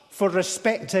much for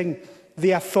respecting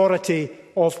the authority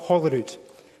of Holyrood.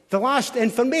 The last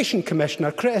Information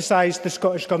Commissioner criticised the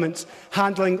Scottish Government's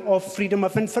handling of freedom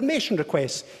of information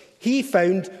requests. He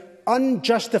found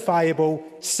unjustifiable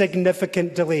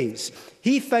significant delays.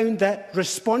 He found that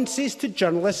responses to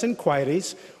journalists'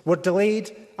 inquiries were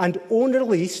delayed and only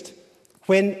released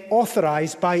when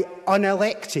authorised by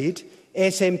unelected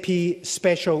SNP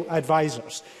special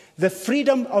advisers. The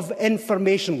freedom of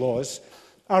information laws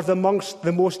are amongst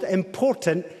the most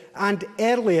important and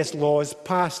earliest laws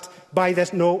passed by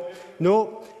this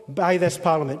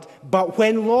Parliament. But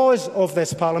when laws of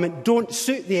this Parliament don't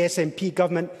suit the SNP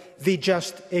government, they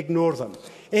just ignore them.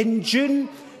 In June,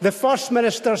 the First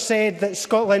Minister said that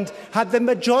Scotland had the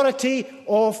majority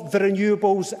of the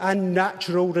renewables and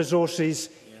natural resources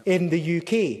in the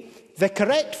UK. The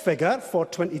correct figure for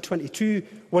 2022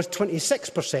 was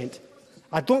 26%.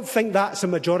 I don't think that's a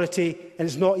majority, and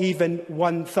it's not even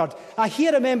 1/3. I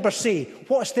hear a member say,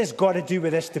 what's this got to do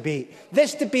with this debate?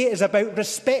 This debate is about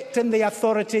respecting the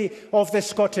authority of the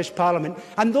Scottish Parliament,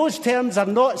 and those terms are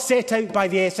not set out by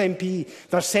the SNP,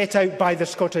 they're set out by the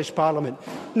Scottish Parliament.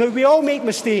 Now, we all make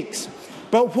mistakes,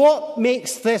 but what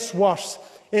makes this worse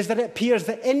is that it appears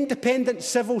that independent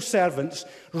civil servants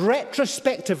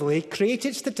retrospectively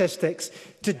created statistics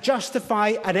to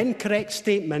justify an incorrect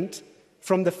statement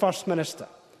from the First Minister.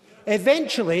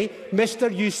 Eventually, Mr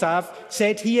Yousaf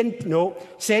said he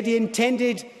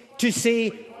intended to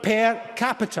say per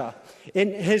capita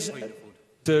in his...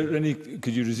 Mr Rennie,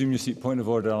 could you resume your seat? Point of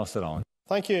order, Alistair Allen.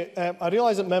 Thank you. I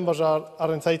realise that members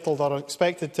are entitled or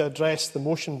expected to address the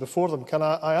motion before them. Can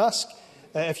I ask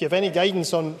if you have any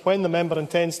guidance on when the member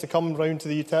intends to come round to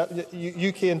the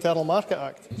UK Internal Market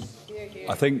Act?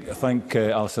 I thank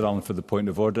Alistair Allen for the point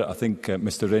of order. I think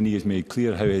Mr Rennie has made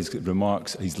clear how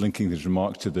he's linking his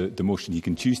remarks to the motion. He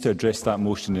can choose to address that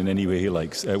motion in any way he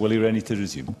likes. Willie Rennie to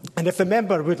resume. And if the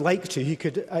member would like to, he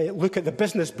could look at the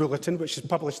Business Bulletin, which is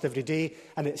published every day,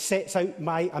 and it sets out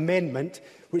my amendment,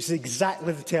 which is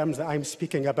exactly the terms that I'm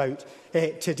speaking about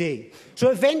today. So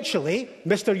eventually,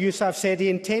 Mr Yousaf said he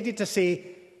intended to say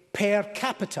per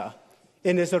capita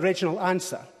in his original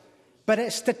answer. But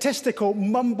it's statistical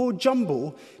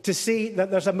mumbo-jumbo to say that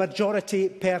there's a majority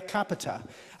per capita.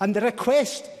 And the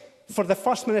request for the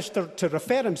First Minister to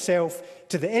refer himself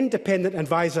to the independent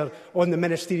adviser on the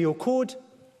Ministerial Code,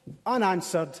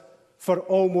 unanswered for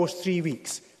almost 3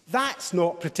 weeks. That's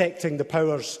not protecting the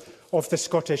powers of the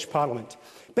Scottish Parliament.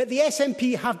 But the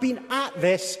SNP have been at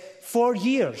this for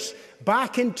years.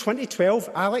 Back in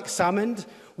 2012, Alex Salmond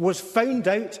was found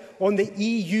out on the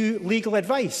EU legal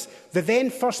advice. The then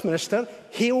First Minister,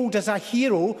 hailed as a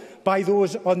hero by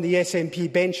those on the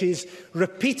SNP benches,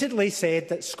 repeatedly said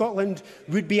that Scotland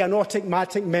would be an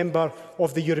automatic member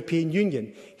of the European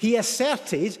Union. He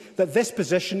asserted that this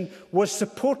position was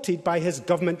supported by his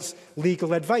government's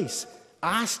legal advice.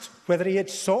 Asked whether he had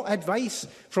sought advice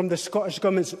from the Scottish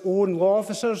Government's own law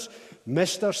officers,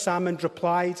 Mr Salmond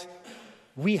replied,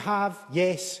 "We have,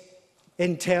 yes,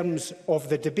 in terms of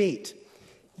the debate."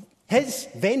 His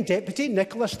then-Deputy,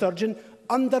 Nicola Sturgeon,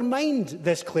 undermined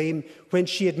this claim when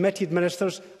she admitted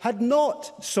ministers had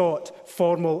not sought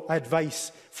formal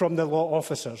advice from the law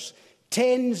officers.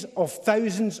 Tens of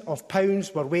thousands of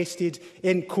pounds were wasted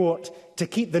in court to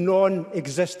keep the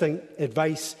non-existing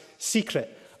advice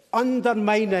secret,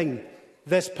 undermining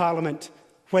this Parliament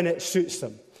when it suits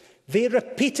them. They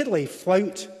repeatedly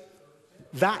flout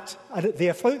that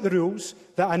they flout the rules,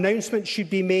 that announcements should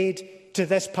be made to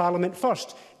this Parliament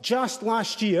first. Just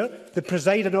last year, the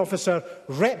presiding officer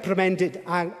reprimanded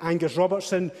Angus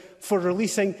Robertson for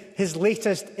releasing his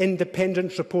latest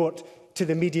independence report to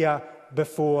the media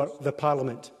before the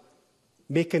Parliament,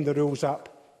 making the rules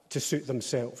up to suit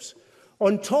themselves.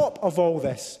 On top of all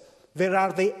this, there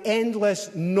are the endless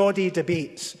noddy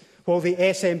debates while the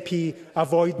SNP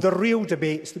avoid the real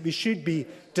debates that we should be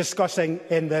discussing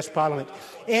in this Parliament.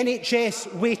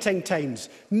 NHS waiting times,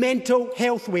 mental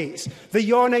health waits, the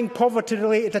yawning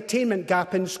poverty-related attainment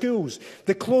gap in schools,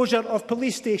 the closure of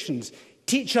police stations,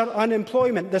 teacher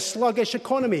unemployment, the sluggish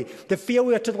economy, the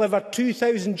failure to deliver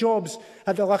 2,000 jobs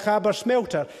at the Lochaber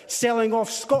smelter, selling off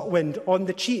Scotland on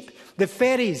the cheap, the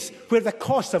ferries where the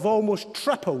costs have almost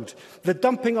tripled, the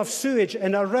dumping of sewage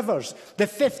in our rivers, the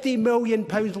 £50 million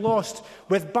lost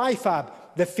with BIFAB,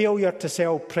 the failure to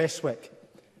sell Prestwick.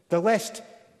 The list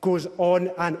goes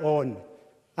on,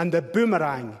 and the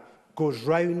boomerang goes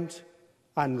round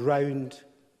and round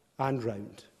and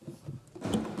round.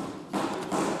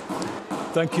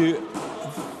 Thank you,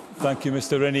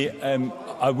 Mr. Rennie.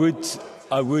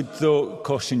 I would, though,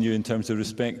 caution you in terms of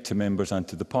respect to members and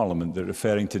to the Parliament that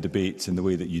referring to debates in the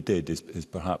way that you did is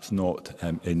perhaps not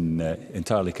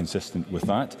entirely consistent with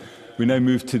that. We now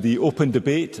move to the open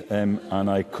debate, and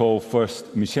I call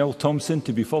first Michelle Thompson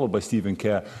to be followed by Stephen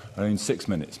Kerr. Around 6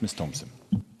 minutes. Ms Thompson.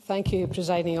 Thank you,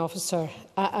 Presiding Officer.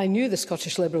 I knew the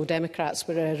Scottish Liberal Democrats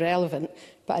were irrelevant,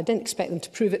 but I didn't expect them to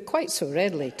prove it quite so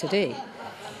readily today.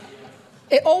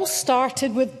 It all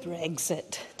started with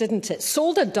Brexit, didn't it?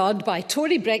 Sold a dud by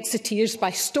Tory Brexiteers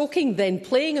by stoking, then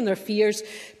playing on their fears.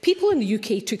 People in the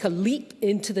UK took a leap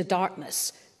into the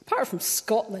darkness, apart from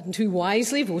Scotland, who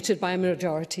wisely voted by a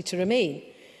majority to remain.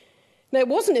 Now, it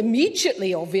wasn't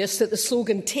immediately obvious that the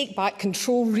slogan "Take Back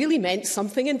Control" really meant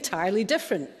something entirely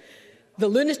different. The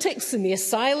lunatics in the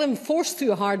asylum forced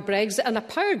through a hard Brexit and a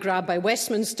power grab by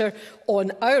Westminster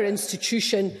on our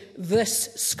institution, this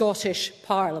Scottish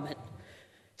Parliament.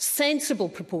 Sensible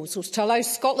proposals to allow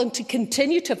Scotland to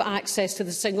continue to have access to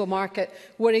the single market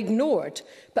were ignored,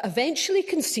 but eventually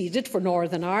conceded for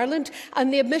Northern Ireland,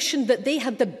 and the admission that they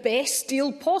had the best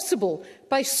deal possible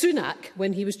by Sunak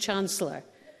when he was Chancellor.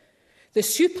 The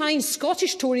supine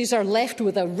Scottish Tories are left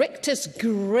with a rictus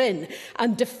grin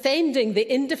and defending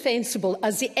the indefensible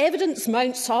as the evidence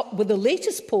mounts up with the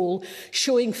latest poll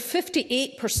showing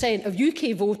 58% of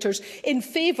UK voters in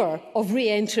favour of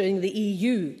re-entering the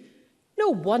EU. No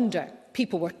wonder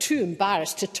people were too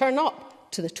embarrassed to turn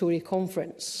up to the Tory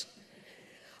conference.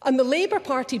 And the Labour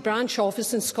Party branch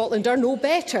office in Scotland are no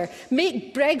better.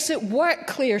 Make Brexit work,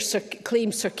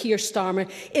 claims Sir Keir Starmer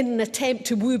in an attempt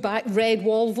to woo back red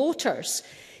wall voters.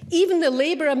 Even the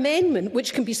Labour amendment,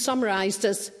 which can be summarised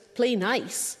as play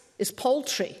nice, is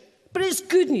paltry. But it's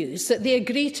good news that they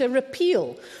agree to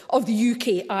repeal of the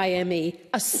UK IMA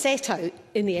as set out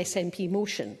in the SNP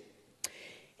motion.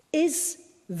 Is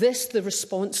this the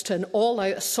response to an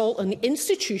all-out assault on the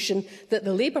institution that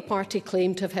the Labour Party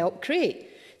claimed to have helped create?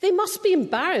 They must be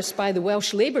embarrassed by the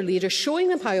Welsh Labour leader showing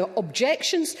them how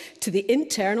objections to the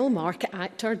Internal Market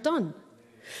Act are done.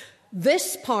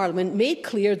 This Parliament made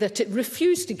clear that it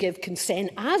refused to give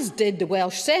consent, as did the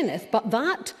Welsh Senedd, but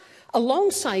that,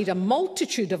 alongside a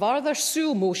multitude of other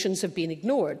SUAL motions, have been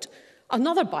ignored.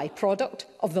 Another byproduct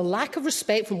of the lack of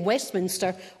respect from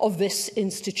Westminster of this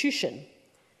institution.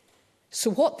 So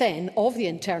what then of the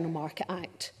Internal Market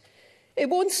Act? It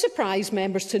won't surprise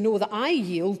members to know that I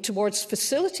yield towards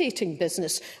facilitating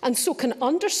business and so can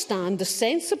understand the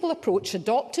sensible approach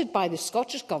adopted by the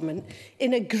Scottish Government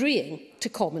in agreeing to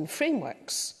common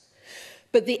frameworks.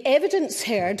 But the evidence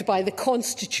heard by the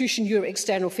Constitution, Europe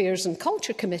External Affairs and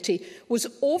Culture Committee was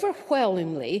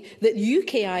overwhelmingly that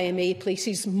UK IMA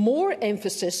places more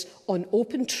emphasis on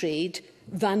open trade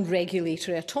than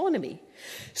regulatory autonomy.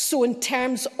 So in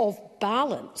terms of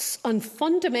balance and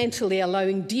fundamentally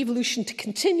allowing devolution to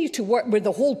continue to work where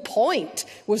the whole point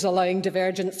was allowing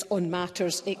divergence on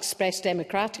matters expressed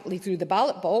democratically through the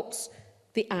ballot box,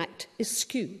 the Act is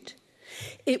skewed.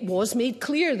 It was made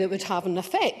clear that it would have an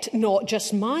effect, not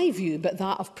just my view, but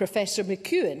that of Professor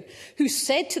McEwen, who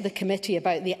said to the committee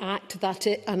about the Act that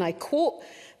it, and I quote,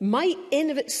 might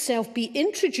in of itself be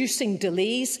introducing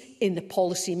delays in the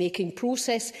policy-making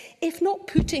process, if not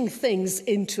putting things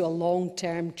into a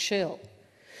long-term chill.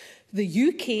 The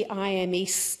UK IMA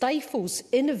stifles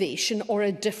innovation or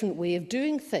a different way of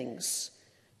doing things.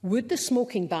 Would the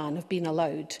smoking ban have been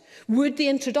allowed? Would the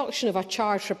introduction of a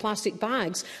charge for plastic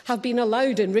bags have been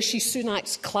allowed in Rishi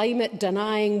Sunak's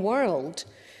climate-denying world?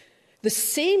 The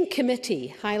same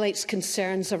committee highlights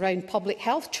concerns around public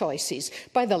health choices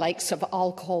by the likes of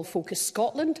Alcohol Focus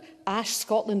Scotland, ASH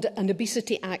Scotland and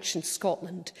Obesity Action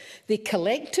Scotland. They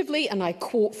collectively, and I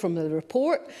quote from the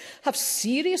report, have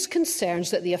serious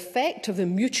concerns that the effect of the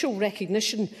mutual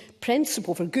recognition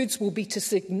principle for goods will be to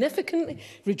significantly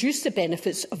reduce the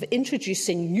benefits of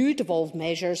introducing new devolved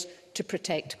measures to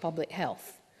protect public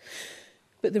health.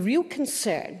 But the real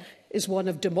concern is one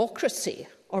of democracy,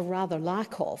 or rather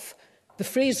lack of. The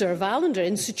Fraser of Allender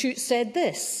Institute said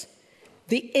this: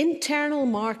 "The Internal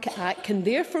Market Act can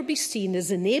therefore be seen as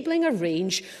enabling a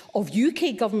range of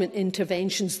UK government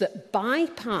interventions that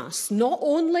bypass not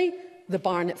only the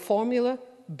Barnett formula,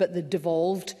 but the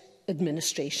devolved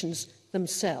administrations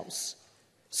themselves."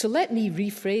 So let me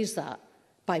rephrase that: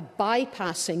 by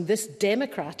bypassing this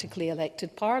democratically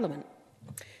elected Parliament.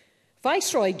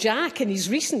 Viceroy Jack, in his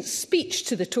recent speech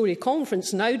to the Tory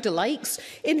conference, now delights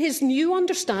in his new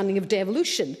understanding of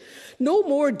devolution. No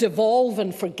more devolve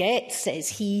and forget,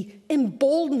 says he,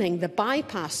 emboldening the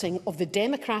bypassing of the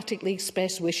democratically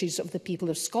expressed wishes of the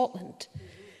people of Scotland.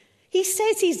 He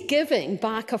says he's giving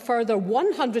back a further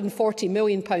 £140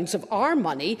 million of our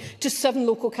money to 7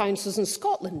 local councils in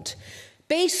Scotland.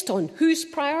 Based on whose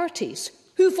priorities?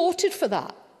 Who voted for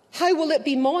that? How will it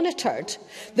be monitored?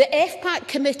 The FPAC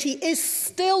committee is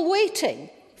still waiting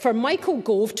for Michael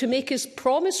Gove to make his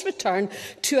promised return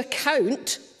to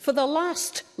account for the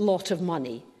last lot of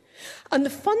money. And the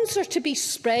funds are to be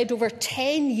spread over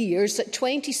 10 years at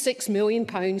 £26 million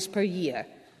per year.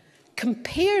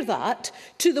 Compare that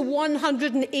to the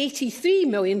 £183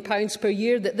 million per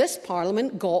year that this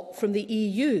Parliament got from the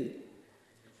EU.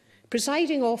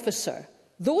 Presiding Officer,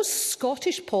 those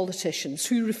Scottish politicians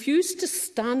who refused to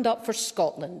stand up for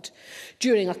Scotland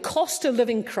during a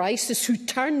cost-of-living crisis, who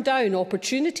turned down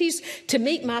opportunities to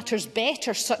make matters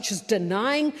better, such as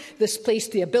denying this place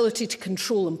the ability to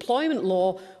control employment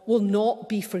law, will not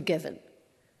be forgiven.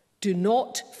 Do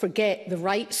not forget the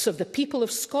rights of the people of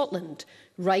Scotland,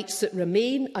 rights that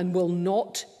remain and will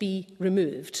not be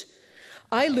removed.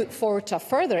 I look forward to a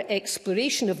further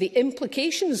exploration of the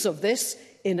implications of this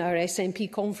in our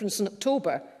SNP conference in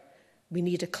October. We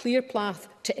need a clear path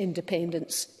to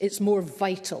independence. It's more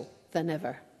vital than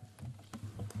ever.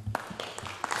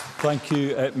 Thank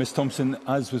you, Ms Thompson.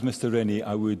 As with Mr Rennie,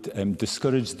 I would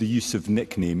discourage the use of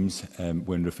nicknames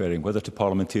when referring whether to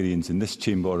parliamentarians in this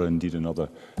chamber or indeed in other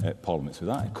parliaments. With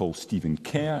that, I call Stephen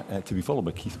Kerr to be followed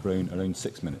by Keith Brown. Around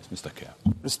 6 minutes. Mr Kerr.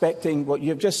 Respecting what you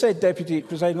have just said, Deputy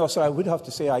Presiding Officer, I would have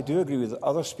to say I do agree with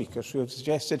other speakers who have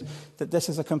suggested that this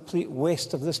is a complete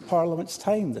waste of this Parliament's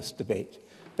time, this debate.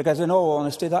 Because in all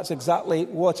honesty, that's exactly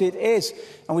what it is.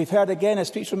 And we've heard again a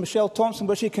speech from Michelle Thompson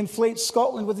where she conflates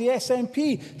Scotland with the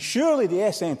SNP. Surely the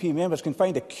SNP members can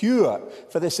find a cure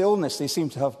for this illness they seem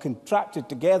to have contracted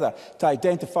together to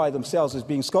identify themselves as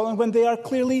being Scotland when they are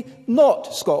clearly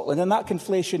not Scotland. And that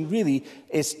conflation really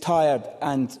is tired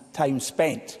and time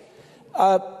spent.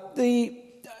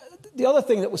 The other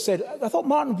thing that was said, I thought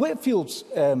Martin Whitfield's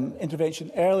intervention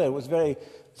earlier was very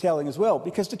telling as well,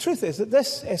 because the truth is that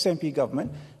this SNP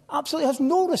government absolutely has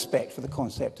no respect for the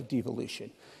concept of devolution.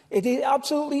 It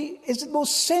absolutely is the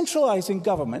most centralising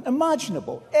government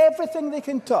imaginable. Everything they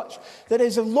can touch that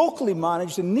is locally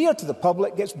managed and near to the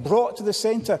public gets brought to the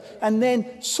centre and then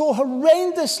so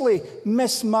horrendously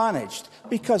mismanaged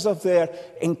because of their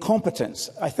incompetence.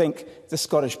 I think the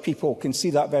Scottish people can see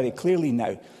that very clearly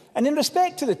now. And in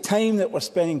respect to the time that we're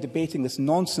spending debating this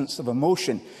nonsense of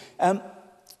emotion,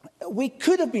 we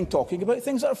could have been talking about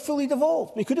things that are fully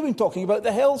devolved. We could have been talking about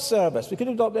the health service. We could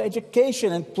have talked about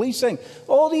education and policing.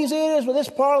 All these areas where this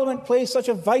Parliament plays such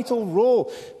a vital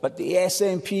role. But the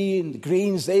SNP and the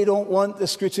Greens, they don't want the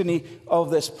scrutiny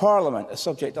of this Parliament, a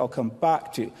subject I'll come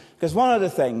back to. Because one of the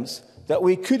things that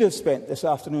we could have spent this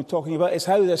afternoon talking about is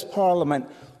how this Parliament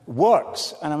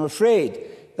works. And I'm afraid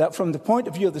that from the point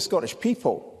of view of the Scottish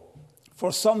people,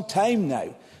 for some time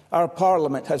now, our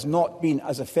Parliament has not been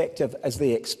as effective as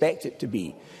they expect it to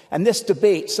be. And this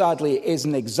debate, sadly, is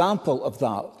an example of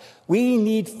that. We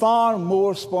need far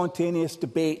more spontaneous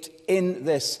debate in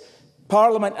this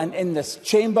Parliament and in this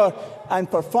chamber. And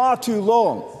for far too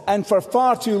long,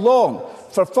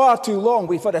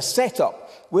 we've had a set-up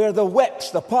where the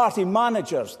whips, the party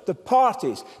managers, the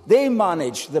parties, they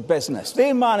manage the business,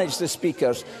 they manage the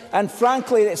speakers. And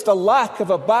frankly, it's the lack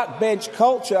of a backbench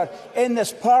culture in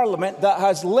this Parliament that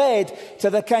has led to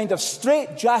the kind of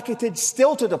straight-jacketed,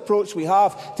 stilted approach we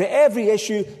have to every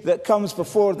issue that comes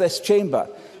before this chamber.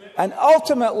 And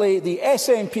ultimately, the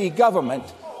SNP government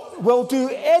will do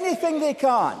anything they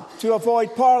can to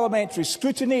avoid parliamentary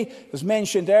scrutiny. As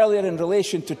mentioned earlier in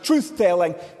relation to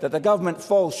truth-telling, that the government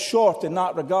falls short in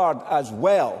that regard as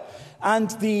well.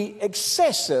 And the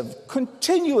excessive,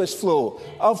 continuous flow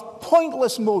of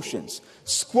pointless motions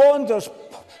squanders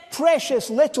precious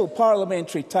little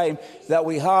parliamentary time that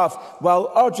we have,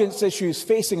 while urgent issues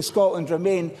facing Scotland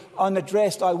remain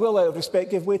unaddressed. I will, out of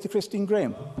respect, give way to Christine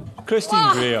Graham.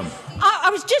 Christine Graham. I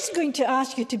was just going to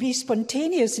ask you to be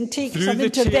spontaneous and take Through some the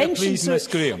intervention. chair, please, Ms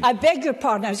Graham. I beg your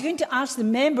pardon. I was going to ask the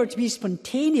member to be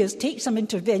spontaneous, take some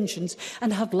interventions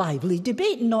and have lively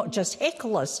debate, and not just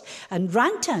heckle us and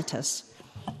rant at us.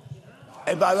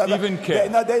 Stephen Kerr.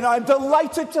 I'm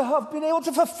delighted to have been able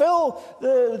to fulfil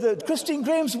Christine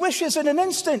Graham's wishes in an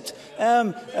instant.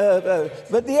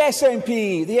 But the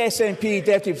SNP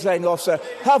Deputy Presiding Officer,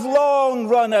 have long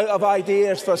run out of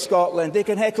ideas for Scotland. They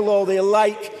can heckle all they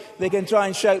like. They can try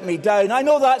and shout me down. I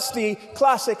know that's the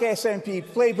classic SNP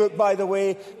playbook, by the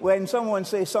way. When someone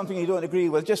says something you don't agree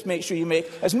with, just make sure you make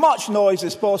as much noise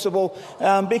as possible.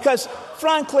 Because,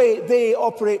 frankly, they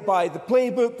operate by the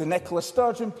playbook, the Nicola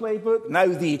Sturgeon playbook, now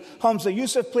the Humza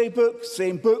Yousaf playbook,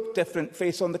 same book, different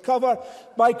face on the cover,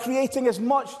 by creating as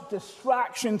much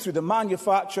distraction through the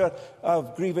manufacture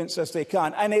of grievance as they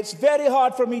can. And it's very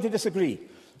hard for me to disagree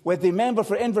with the member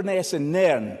for Inverness and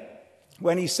Nairn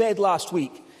when he said last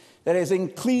week that it is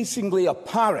increasingly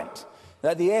apparent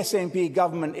that the SNP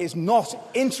government is not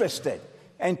interested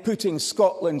in putting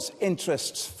Scotland's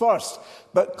interests first.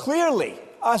 But clearly,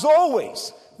 as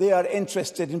always, they are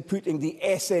interested in putting the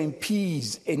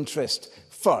SNP's interest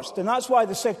first. And that's why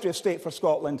the Secretary of State for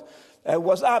Scotland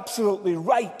was absolutely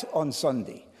right on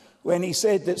Sunday when he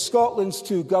said that Scotland's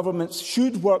two governments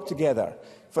should work together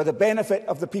for the benefit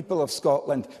of the people of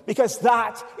Scotland, because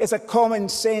that is a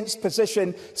common-sense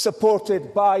position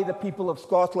supported by the people of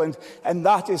Scotland, and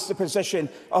that is the position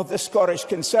of the Scottish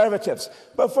Conservatives.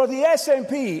 But for the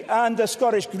SNP and the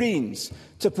Scottish Greens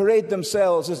to parade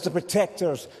themselves as the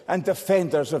protectors and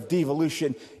defenders of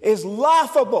devolution is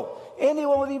laughable.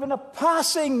 Anyone with even a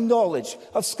passing knowledge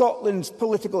of Scotland's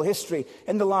political history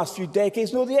in the last few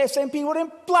decades know the SNP were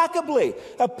implacably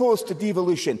opposed to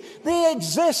devolution. They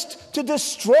exist to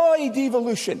destroy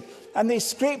devolution, and they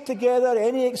scrape together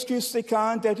any excuse they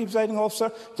can, Deputy Presiding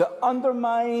Officer, to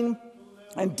undermine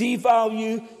and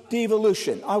devalue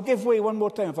devolution. I'll give way one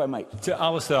more time, if I might. To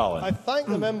Alistair Allen. I thank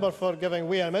the member for giving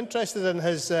way. I'm interested in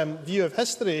his view of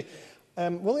history.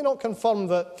 Will he not confirm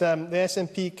that the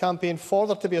SNP campaigned for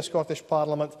there to be a Scottish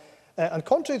Parliament? And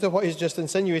contrary to what he's just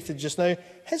insinuated just now,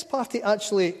 his party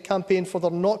actually campaigned for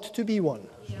there not to be one.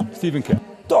 Stephen Kerr.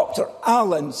 Dr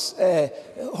Allen's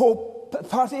whole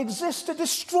party exists to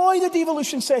destroy the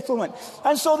devolution settlement.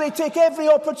 And so they take every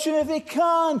opportunity they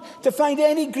can to find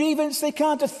any grievance they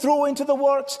can to throw into the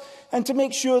works and to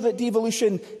make sure that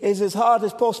devolution is as hard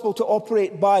as possible to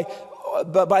operate by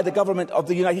the government of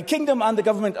the United Kingdom and the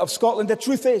government of Scotland. The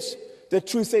truth is,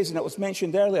 and it was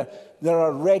mentioned earlier, there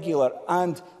are regular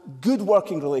and good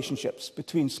working relationships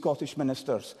between Scottish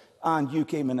ministers and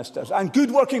UK ministers, and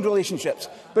good working relationships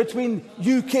between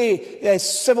UK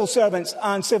civil servants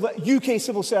and UK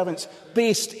civil servants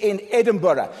based in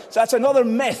Edinburgh. So that's another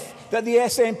myth that the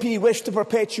SNP wish to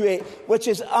perpetuate, which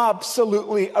is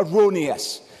absolutely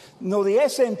erroneous. No, the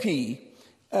SNP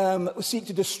seek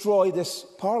to destroy this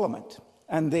Parliament.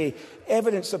 And the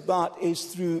evidence of that is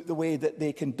through the way that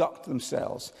they conduct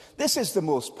themselves. This is the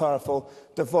most powerful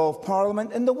devolved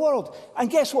Parliament in the world.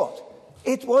 And guess what?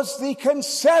 It was the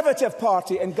Conservative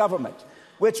Party in government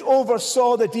which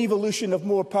oversaw the devolution of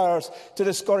more powers to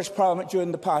the Scottish Parliament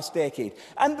during the past decade.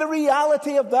 And the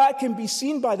reality of that can be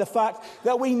seen by the fact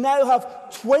that we now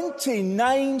have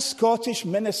 29 Scottish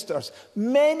ministers,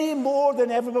 many more than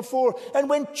ever before. And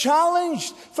when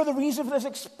challenged for the reason for this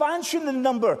expansion in the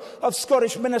number of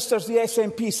Scottish ministers, the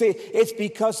SNP say it's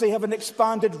because they have an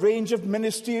expanded range of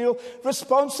ministerial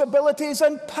responsibilities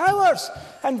and powers.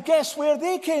 And guess where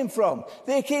they came from?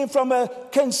 They came from a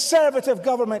Conservative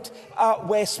government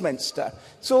at Westminster.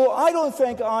 So I don't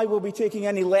think I will be taking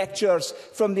any lectures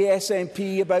from the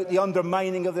SNP about the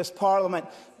undermining of this Parliament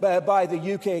by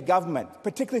the UK government,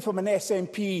 particularly from an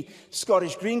SNP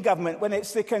Scottish Green government, when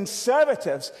it's the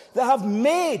Conservatives that have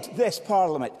made this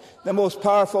Parliament the most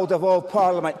powerful devolved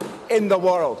Parliament in the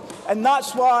world. And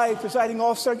that's why, Presiding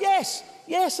Officer, yes,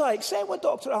 Yes, I accept what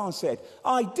Dr Allen said.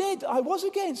 I was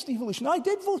against devolution. I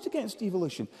did vote against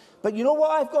devolution. But you know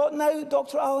what I've got now,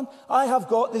 Dr Allen? I have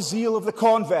got the zeal of the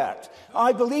convert.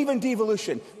 I believe in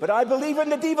devolution, but I believe in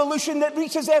the devolution that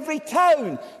reaches every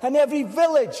town and every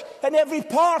village and every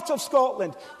part of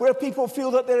Scotland where people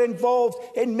feel that they're involved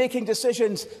in making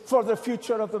decisions for the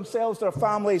future of themselves, their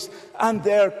families and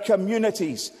their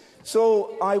communities.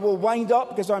 So I will wind up,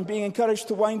 because I'm being encouraged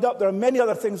to wind up. There are many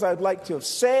other things I would like to have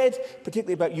said,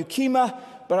 particularly about UKIMA,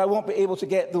 but I won't be able to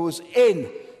get those in.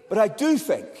 But I do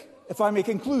think, if I may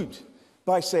conclude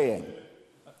by saying,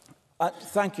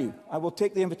 thank you. I will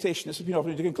take the invitation. This has been an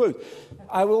opportunity to conclude.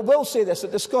 I will say this,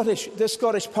 that the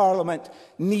Scottish Parliament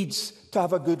needs to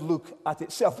have a good look at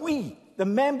itself. We, the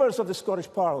members of the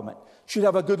Scottish Parliament, should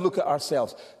have a good look at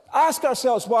ourselves. Ask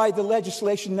ourselves why the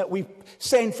legislation that we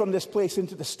send from this place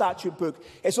into the statute book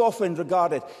is often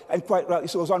regarded, and quite rightly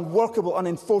so, as unworkable,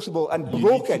 unenforceable and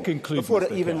broken before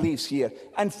it even leaves here.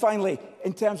 And finally,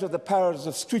 in terms of the powers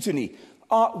of scrutiny,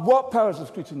 what powers of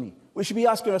scrutiny? We should be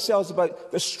asking ourselves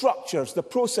about the structures, the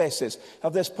processes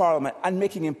of this Parliament, and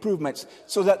making improvements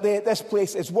so that this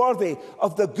place is worthy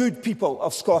of the good people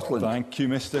of Scotland. Thank you,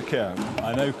 Mr Kerr.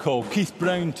 I now call Keith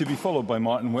Brown to be followed by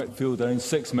Martin Whitfield. Around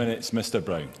 6 minutes, Mr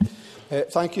Brown.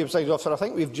 Thank you, President Officer. I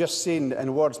think we've just seen,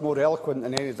 in words more eloquent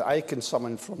than any that I can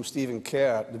summon from Stephen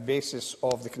Kerr, the basis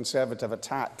of the Conservative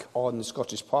attack on the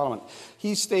Scottish Parliament.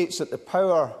 He states that the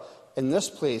power in this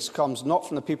place comes not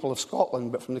from the people of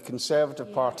Scotland, but from the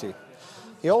Conservative Party.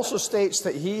 He also states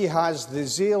that he has the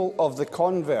zeal of the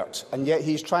convert, and yet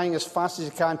he's trying as fast as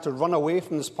he can to run away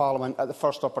from this Parliament at the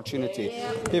first opportunity.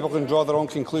 People can draw their own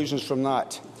conclusions from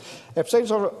that.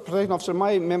 Presiding Officer,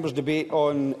 my members' debate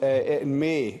in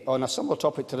May on a similar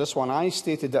topic to this one, I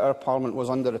stated that our Parliament was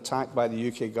under attack by the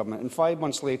UK Government, and 5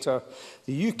 months later,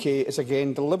 the UK is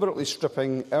again deliberately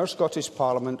stripping our Scottish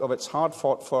Parliament of its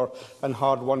hard-fought-for and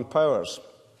hard-won powers.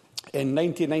 In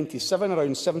 1997,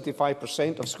 around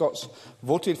 75% of Scots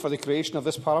voted for the creation of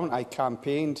this Parliament. I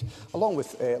campaigned, along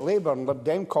with Labour and Lib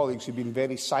Dem colleagues who have been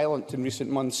very silent in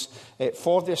recent months,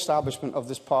 for the establishment of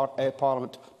this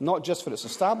Parliament, not just for its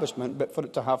establishment, but for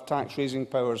it to have tax-raising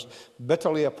powers,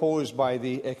 bitterly opposed by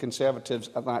the Conservatives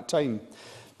at that time.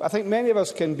 But I think many of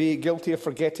us can be guilty of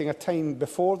forgetting a time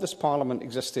before this Parliament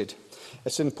existed.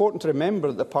 It's important to remember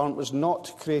that the Parliament was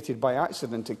not created by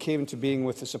accident. It came into being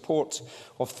with the support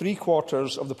of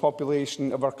 3/4 of the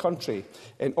population of our country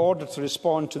in order to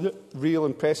respond to the real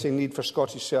and pressing need for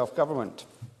Scottish self-government.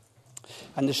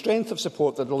 And the strength of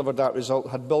support that delivered that result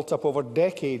had built up over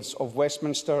decades of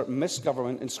Westminster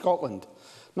misgovernment in Scotland,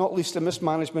 not least the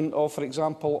mismanagement of, for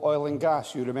example, oil and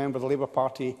gas. You remember the Labour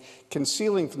Party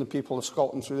concealing from the people of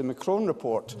Scotland through the Macron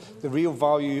report the real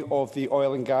value of the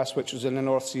oil and gas which was in the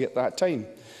North Sea at that time.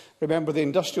 Remember the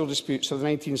industrial disputes of the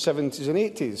 1970s and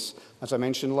 80s, as I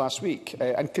mentioned last week,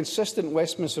 and consistent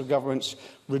Westminster governments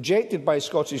rejected by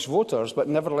Scottish voters, but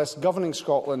nevertheless governing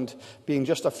Scotland being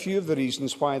just a few of the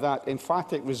reasons why that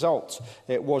emphatic result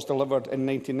was delivered in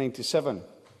 1997.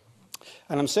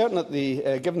 And I'm certain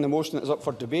that, given the motion that is up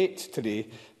for debate today,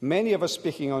 many of us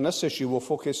speaking on this issue will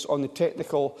focus on the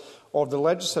technical or the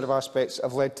legislative aspects that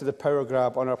have led to the power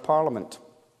grab on our Parliament.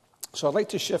 So I'd like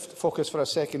to shift focus for a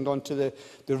second onto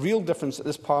the real difference that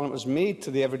this Parliament has made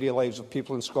to the everyday lives of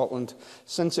people in Scotland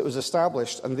since it was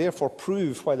established, and therefore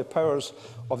prove why the powers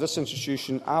of this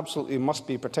institution absolutely must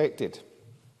be protected.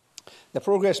 The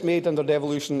progress made under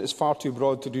devolution is far too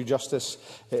broad to do justice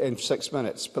in 6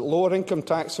 minutes. But lower income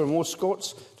tax for most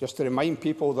Scots, just to remind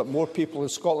people that more people in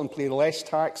Scotland pay less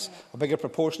tax, a bigger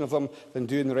proportion of them, than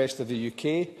do in the rest of the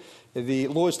UK. The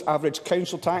lowest average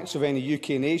council tax of any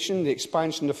UK nation, the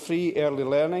expansion of free early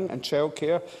learning and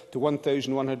childcare to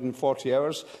 1,140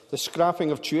 hours, the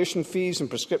scrapping of tuition fees and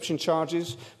prescription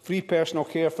charges, free personal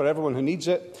care for everyone who needs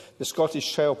it, the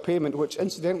Scottish Child Payment, which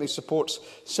incidentally supports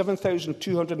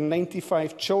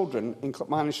 7,295 children in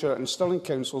Clackmannanshire and Stirling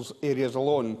Council's areas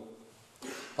alone,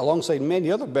 alongside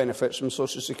many other benefits from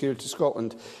Social Security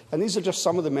Scotland. And these are just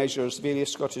some of the measures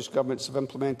various Scottish governments have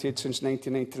implemented since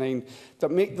 1999 that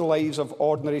make the lives of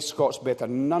ordinary Scots better,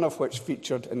 none of which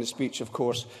featured in the speech, of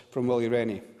course, from Willie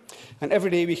Rennie. And every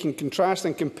day we can contrast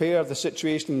and compare the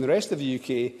situation in the rest of the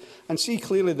UK and see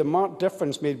clearly the marked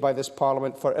difference made by this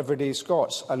Parliament for everyday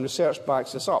Scots, and research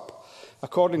backs this up.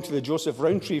 According to the Joseph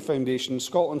Rowntree Foundation,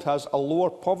 Scotland has a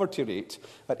lower poverty rate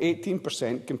at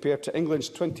 18% compared to England's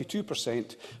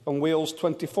 22% and Wales'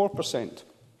 24%.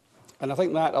 And I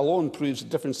think that alone proves the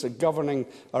difference that governing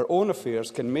our own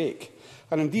affairs can make.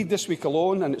 And indeed, this week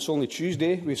alone, and it's only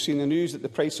Tuesday, we've seen the news that the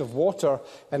price of water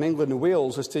in England and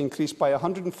Wales is to increase by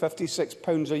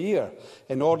 £156 a year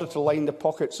in order to line the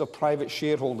pockets of private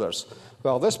shareholders,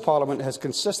 while this Parliament has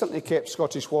consistently kept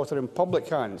Scottish Water in public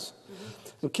hands.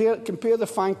 And compare the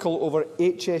fankle over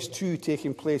HS2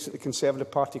 taking place at the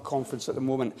Conservative Party conference at the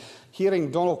moment.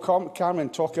 Hearing Donald Cameron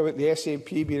talk about the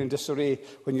SNP being in disarray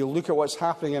when you look at what's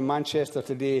happening in Manchester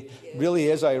today really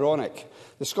is ironic.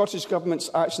 The Scottish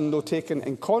Government's action, though, taken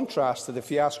in contrast to the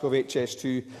fiasco of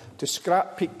HS2 to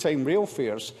scrap peak time rail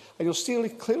fares, and you'll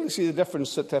clearly see the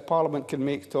difference that Parliament can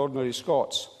make to ordinary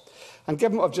Scots. And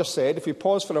given what I've just said, if we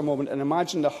pause for a moment and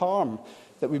imagine the harm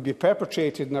that would be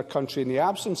perpetrated in our country in the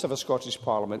absence of a Scottish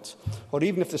Parliament, or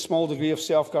even if the small degree of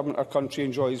self-government our country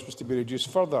enjoys was to be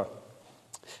reduced further.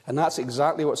 And that's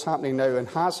exactly what's happening now and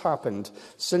has happened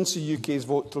since the UK's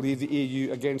vote to leave the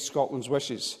EU against Scotland's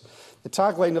wishes. The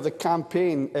tagline of the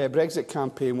Brexit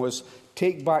campaign was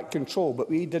 "Take back control," but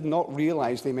we did not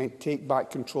realise they meant take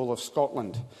back control of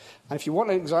Scotland. And if you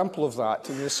want an example of that,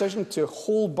 the decision to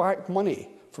hold back money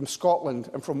from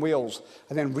Scotland and from Wales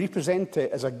and then represent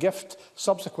it as a gift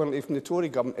subsequently from the Tory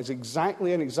government is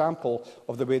exactly an example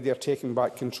of the way they are taking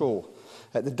back control.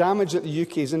 The damage that the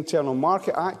UK's Internal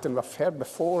Market Act, and we've heard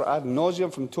before ad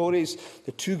nauseum from Tories,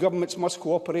 the two governments must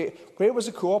cooperate. Where was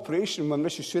the cooperation when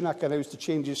Rishi Sunak announced the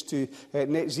changes to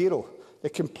net zero? The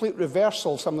complete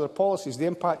reversal of some of their policies, the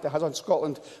impact it has on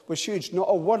Scotland was huge. Not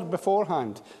a word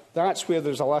beforehand. That's where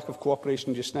there's a lack of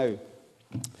cooperation just now.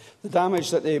 The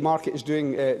damage that the market is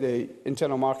doing, the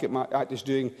Internal Market Act is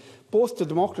doing, both to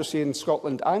democracy in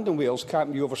Scotland and in Wales,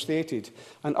 can't be overstated.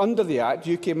 And under the Act,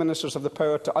 UK ministers have the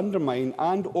power to undermine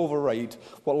and override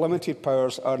what limited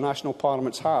powers our national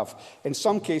parliaments have, in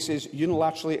some cases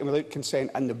unilaterally and without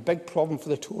consent. And the big problem for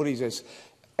the Tories is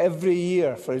every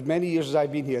year, for as many years as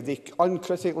I've been here, they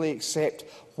uncritically accept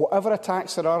whatever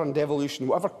attacks there are on devolution,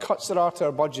 whatever cuts there are to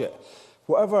our budget,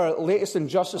 whatever latest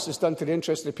injustice is done to the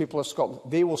interests of the people of Scotland,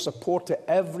 they will support it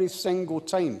every single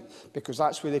time, because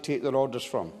that's where they take their orders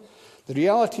from. The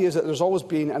reality is that there's always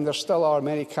been, and there still are,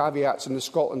 many caveats in the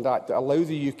Scotland Act that allow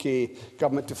the UK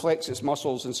government to flex its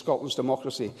muscles in Scotland's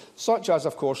democracy, such as,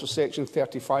 of course, the Section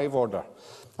 35 order.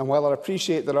 And while I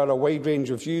appreciate there are a wide range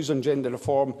of views on gender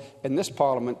reform in this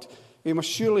Parliament, we must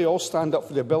surely all stand up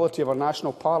for the ability of our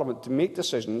national parliament to make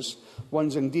decisions,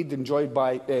 ones indeed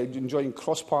enjoying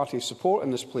cross-party support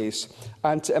in this place,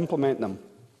 and to implement them,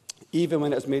 even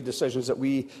when it has made decisions that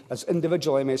we, as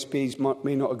individual MSPs,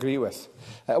 may not agree with.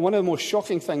 One of the most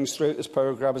shocking things throughout this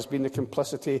power grab has been the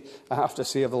complicity, I have to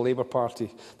say, of the Labour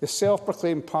Party, the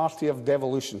self-proclaimed party of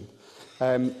devolution.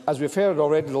 As we've heard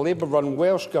already, the Labour-run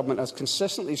Welsh Government has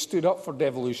consistently stood up for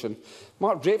devolution.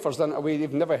 Mark Drakeford's done it in a way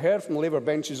they've never heard from the Labour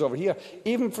benches over here,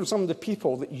 even from some of the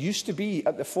people that used to be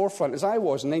at the forefront, as I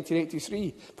was in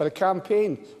 1983, for a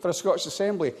campaign for a Scottish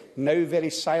Assembly, now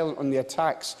very silent on the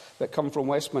attacks that come from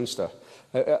Westminster.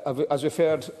 As we've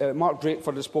heard, Mark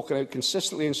Drakeford has spoken out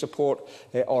consistently in support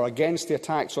or against the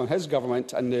attacks on his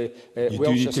government and the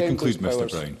Welsh Assembly's powers. Mr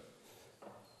Brown.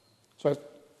 Sorry?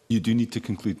 You do need to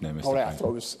conclude now, Mr. All right, Brown. I thought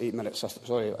it was 8 minutes.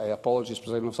 Sorry, apologies,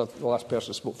 President Officer. The last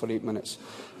person spoke for 8 minutes.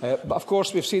 But of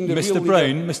course, we've seen the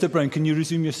Mr. Brown, can you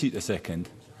resume your seat a second?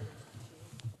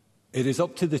 It is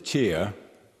up to the Chair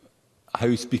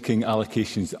how speaking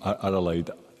allocations are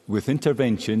allowed. With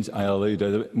interventions, I allowed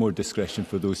a bit more discretion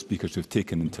for those speakers who have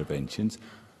taken interventions.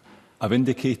 I've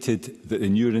indicated that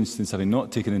in your instance, having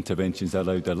not taken interventions, I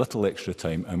allowed a little extra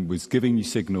time and was giving you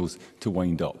signals to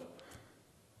wind up.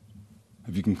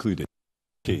 Have you concluded?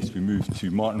 Case, we move to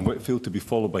Martin Whitfield to be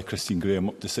followed by Christine Graham,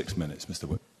 up to 6 minutes. Mr.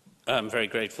 Whitfield. I'm very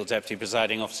grateful, Deputy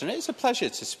Presiding Officer. And it's a pleasure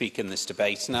to speak in this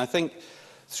debate. And I think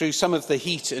through some of the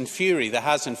heat and fury, there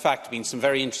has in fact been some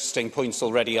very interesting points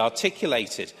already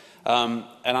articulated. And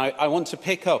I want to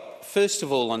pick up, first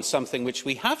of all, on something which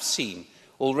we have seen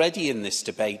already in this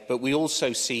debate, but we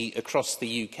also see across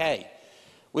the UK,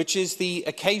 which is the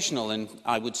occasional, and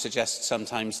I would suggest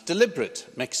sometimes deliberate,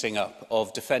 mixing up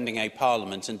of defending a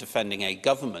parliament and defending a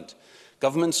government.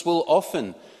 Governments will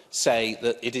often say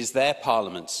that it is their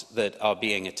parliaments that are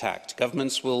being attacked.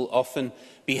 Governments will often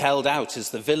be held out as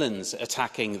the villains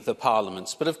attacking the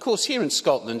parliaments. But of course, here in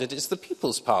Scotland, it is the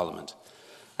People's Parliament.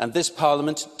 And this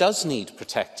parliament does need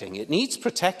protecting. It needs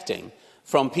protecting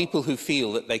from people who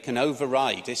feel that they can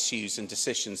override issues and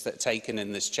decisions that are taken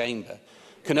in this chamber,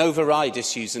 can override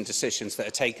issues and decisions that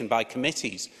are taken by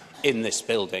committees in this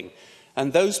building.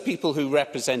 And those people who are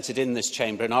represented in this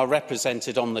chamber and are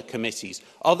represented on the committees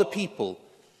are the people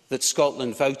that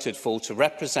Scotland voted for to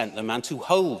represent them and to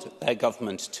hold their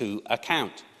government to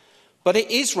account. But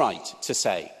it is right to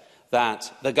say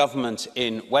that the government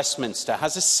in Westminster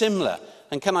has a similar,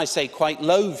 and can I say quite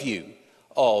low view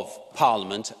of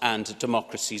Parliament and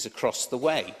democracies across the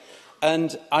way.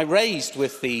 And I raised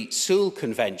with the Sewell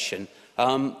Convention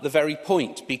the very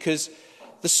point, because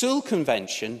the Sewell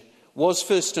Convention was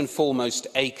first and foremost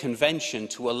a convention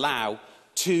to allow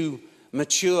two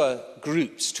mature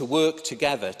groups to work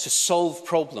together to solve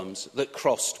problems that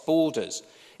crossed borders.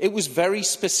 It was very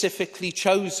specifically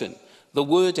chosen, the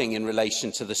wording in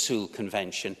relation to the Sewell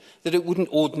Convention, that it wouldn't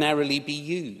ordinarily be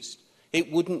used.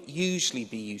 It wouldn't usually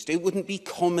be used. It wouldn't be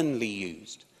commonly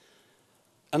used.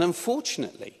 And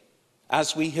unfortunately,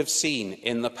 as we have seen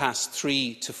in the past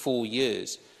 3 to 4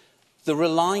 years, the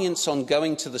reliance on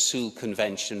going to the Sewell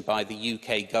Convention by the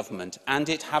UK government and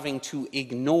it having to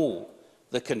ignore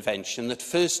the convention, that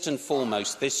first and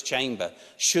foremost this chamber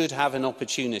should have an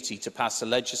opportunity to pass a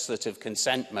legislative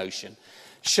consent motion,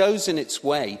 shows in its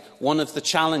way one of the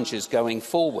challenges going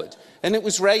forward. And it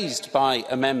was raised by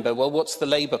a member, well, what's the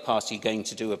Labour Party going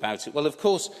to do about it? Well, of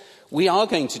course, we are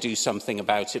going to do something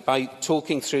about it by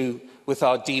talking through with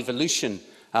our Devolution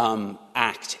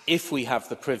Act, if we have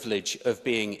the privilege of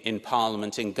being in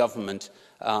Parliament, in government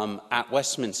at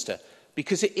Westminster,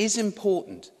 because it is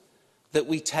important that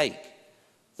we take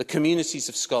the communities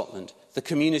of Scotland, the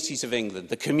communities of England,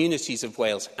 the communities of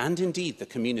Wales, and indeed the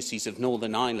communities of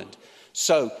Northern Ireland.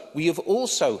 So we have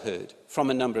also heard from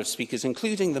a number of speakers,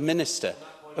 including the Minister,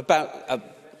 about...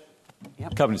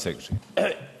 Cabinet Secretary.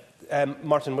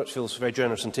 Martin Whitfield's very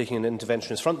generous in taking an intervention.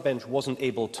 His front bench wasn't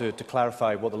able to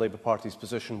clarify what the Labour Party's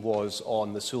position was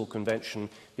on the Sewell Convention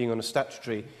being on a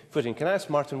statutory footing. Can I ask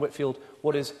Martin Whitfield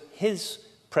what is his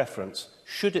preference?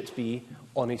 Should it be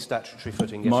on a statutory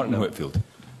footing? Yes Martin or no? Whitfield.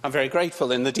 I'm very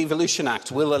grateful. And the Devolution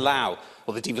Act will allow,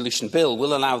 or the Devolution Bill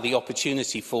will allow the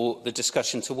opportunity for the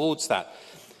discussion towards that.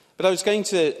 But I was going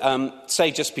to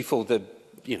say just before the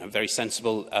very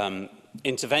sensible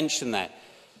intervention there,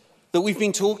 that we've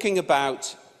been talking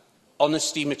about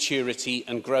honesty, maturity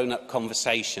and grown-up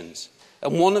conversations.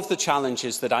 And one of the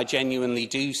challenges that I genuinely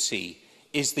do see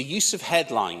is the use of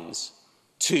headlines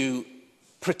to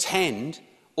pretend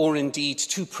or indeed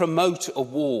to promote a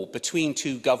war between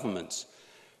two governments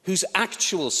whose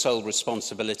actual sole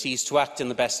responsibility is to act in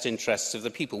the best interests of the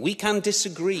people. We can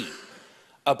disagree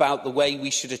about the way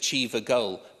we should achieve a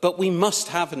goal, but we must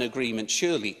have an agreement,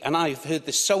 surely. And I've heard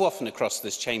this so often across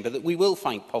this chamber, that we will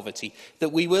fight poverty,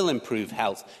 that we will improve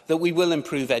health, that we will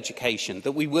improve education,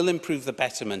 that we will improve the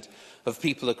betterment of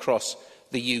people across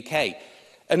the UK.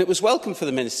 And it was welcome for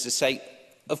the Minister to say,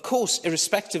 of course,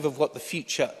 irrespective of what the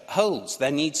future holds,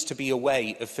 there needs to be a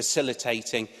way of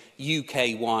facilitating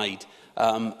UK-wide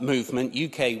movement,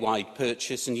 UK-wide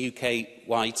purchase and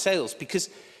UK-wide sales, because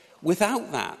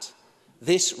without that,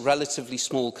 this relatively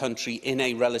small country in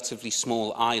a relatively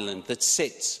small island that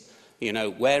sits,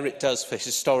 where it does for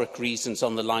historic reasons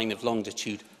on the line of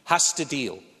longitude, has to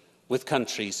deal with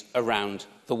countries around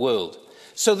the world.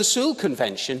 So the Sewell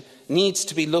Convention needs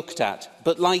to be looked at,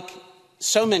 but like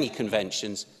so many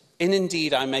conventions, and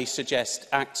indeed I may suggest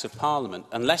acts of Parliament,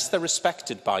 unless they're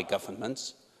respected by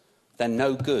governments, then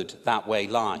no good that way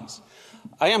lies.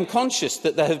 I am conscious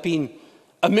that there have been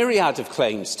a myriad of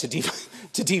claims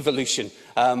to devolution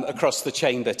across the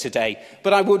chamber today.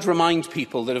 But I would remind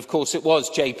people that, of course, it was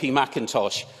JP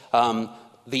McIntosh,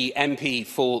 the MP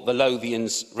for the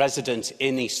Lothians, resident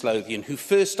in East Lothian, who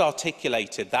first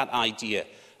articulated that idea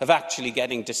of actually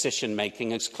getting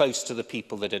decision-making as close to the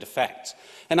people that it affects.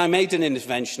 And I made an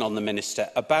intervention on the Minister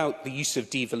about the use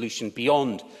of devolution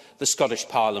beyond the Scottish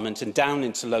Parliament and down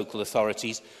into local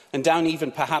authorities, and down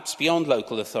even perhaps beyond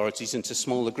local authorities into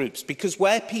smaller groups. Because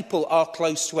where people are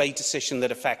close to a decision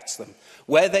that affects them,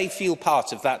 where they feel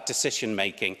part of that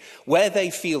decision-making, where they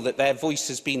feel that their voice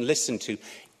has been listened to,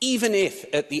 even if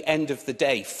at the end of the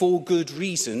day, for good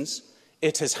reasons,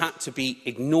 it has had to be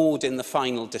ignored in the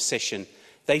final decision,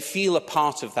 they feel a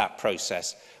part of that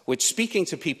process, which, speaking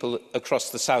to people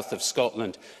across the south of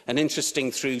Scotland and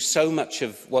interesting through so much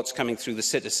of what's coming through the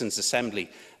Citizens' Assembly,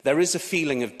 there is a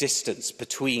feeling of distance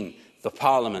between the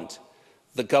Parliament,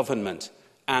 the government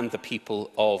and the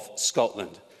people of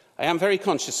Scotland. I am very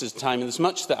conscious of time, and there's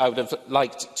much that I would have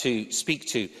liked to speak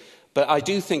to, but I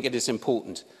do think it is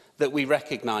important that we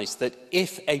recognise that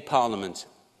if a Parliament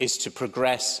is to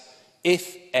progress,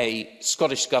 if a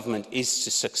Scottish Government is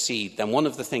to succeed, then one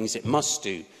of the things it must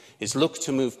do is look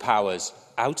to move powers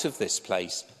out of this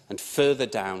place and further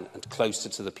down and closer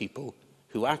to the people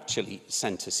who actually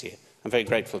sent us here. I'm very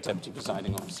grateful, Deputy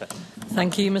Presiding Officer.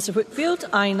 Thank you, Mr Whitfield.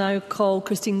 I now call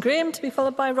Christine Graham to be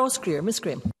followed by Ross Greer. Ms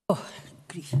Graham. Oh,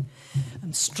 grief.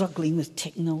 I'm struggling with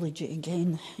technology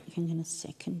again. Hang on a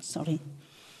second, sorry.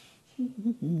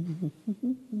 Your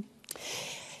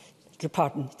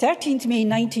pardon. 13th May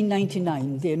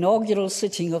 1999, the inaugural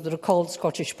sitting of the recalled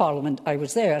Scottish Parliament. I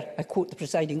was there. I quote the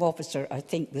presiding officer. I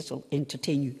think this will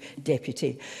entertain you,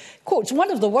 Deputy. Quotes,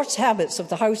 one of the worst habits of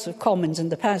the House of Commons in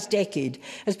the past decade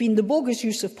has been the bogus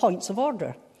use of points of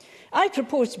order. I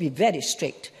propose to be very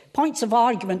strict. Points of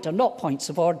argument are not points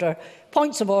of order.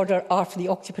 Points of order are for the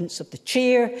occupants of the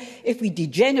chair. If we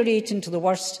degenerate into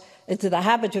the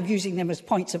habit of using them as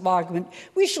points of argument,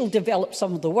 we shall develop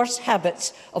some of the worst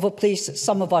habits of a place that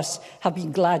some of us have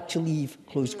been glad to leave,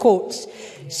 close quotes.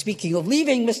 Speaking of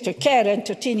leaving, Mr Kerr,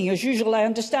 entertaining as usual, I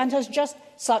understand, has just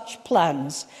such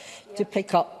plans to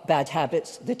pick up bad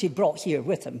habits that he brought here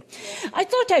with him. I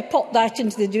thought I'd pop that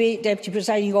into the debate, Deputy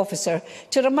Presiding Officer,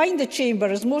 to remind the Chamber,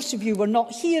 as most of you were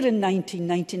not here in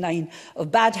 1999,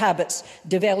 of bad habits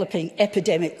developing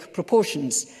epidemic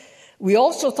proportions. We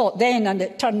also thought then, and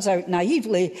it turns out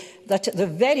naively, that at the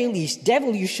very least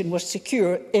devolution was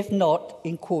secure, if not,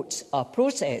 in quotes, a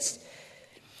process.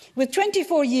 With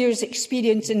 24 years'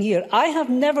 experience in here, I have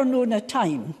never known a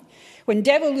time when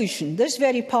devolution, this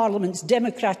very Parliament's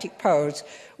democratic powers,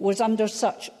 was under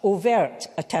such overt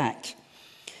attack.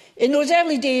 In those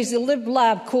early days, the Lib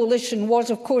Lab coalition was,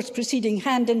 of course, proceeding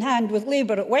hand in hand with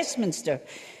Labour at Westminster.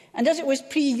 And as it was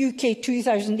pre-UK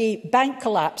 2008 bank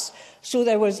collapse, so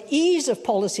there was ease of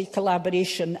policy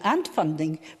collaboration and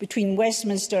funding between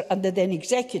Westminster and the then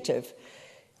executive.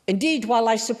 Indeed, while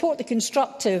I support the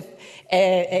constructive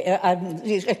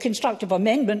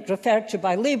amendment referred to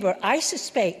by Labour, I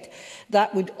suspect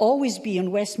that would always be,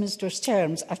 in Westminster's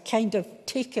terms, a kind of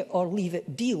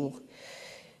take-it-or-leave-it deal.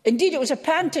 Indeed, it was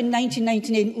apparent in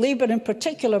 1998, Labour in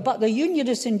particular, but the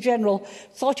Unionists in general,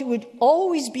 thought it would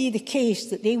always be the case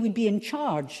that they would be in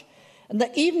charge, and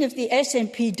that even if the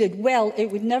SNP did well, it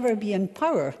would never be in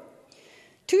power.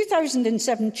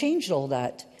 2007 changed all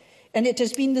that. And it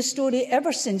has been the story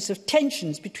ever since of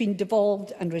tensions between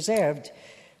devolved and reserved,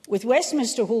 with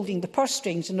Westminster holding the purse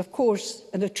strings and, of course,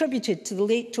 and attributed to the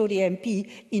late Tory MP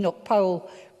Enoch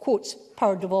Powell, quotes,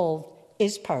 power devolved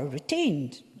is power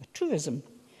retained, a truism.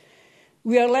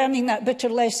 We are learning that bitter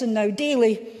lesson now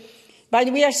daily. By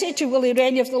the way, I say to Willie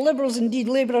Rennie, if the Liberals, indeed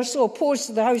Labour, are so opposed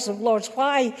to the House of Lords,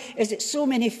 why is it so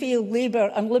many failed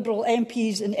Labour and Liberal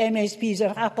MPs and MSPs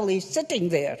are happily sitting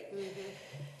there?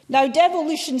 Now,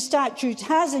 devolution statute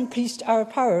has increased our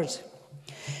powers.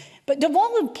 But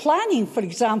devolvement planning, for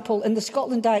example, in the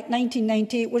Scotland Act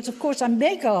 1998 was, of course, a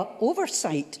mega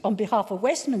oversight on behalf of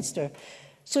Westminster.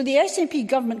 So the SNP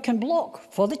government can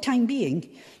block, for the time being,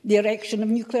 the erection of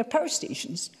nuclear power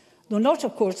stations, though not,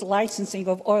 of course, the licensing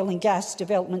of oil and gas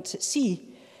developments at sea.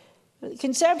 But the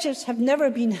Conservatives have never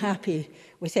been happy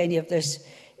with any of this.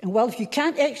 And while if you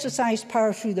can't exercise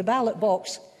power through the ballot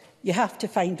box, you have to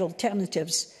find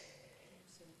alternatives.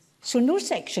 So no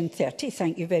Section 30,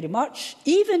 thank you very much,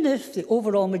 even if the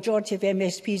overall majority of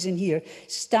MSPs in here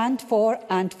stand for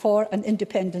an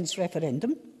independence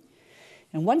referendum.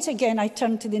 And once again, I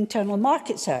turn to the Internal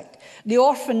Markets Act, the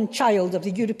orphan child of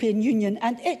the European Union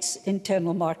and its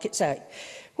Internal Markets Act,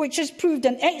 which has proved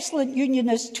an excellent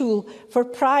unionist tool for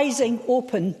prizing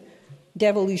open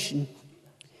devolution.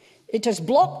 It has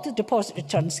blocked the deposit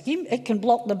return scheme. It can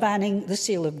block the banning the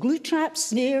sale of glue traps,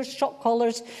 snares, shock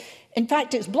collars. In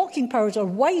fact, its blocking powers are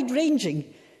wide-ranging,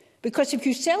 because if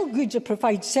you sell goods or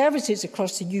provide services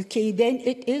across the UK, then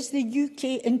it is the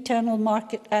UK Internal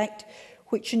Market Act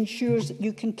which ensures that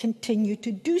you can continue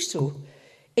to do so.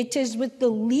 It is with the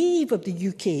leave of the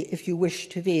UK, if you wish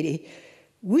to vary.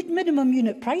 Would minimum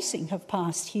unit pricing have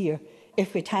passed here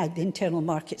if it had the Internal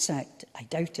Markets Act? I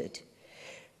doubt it.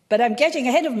 But I'm getting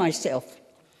ahead of myself.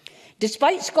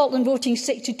 Despite Scotland voting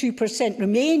 62%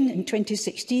 Remain in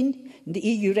 2016, in the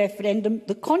EU referendum,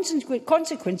 the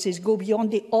consequences go beyond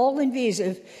the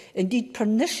all-invasive, indeed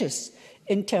pernicious,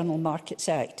 Internal Markets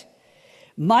Act.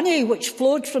 Money which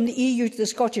flowed from the EU to the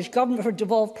Scottish Government for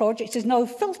devolved projects is now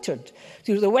filtered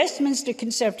through the Westminster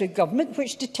Conservative Government,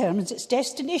 which determines its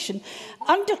destination.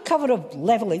 Under cover of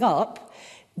levelling up,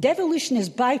 devolution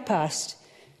is bypassed,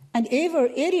 and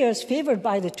areas favoured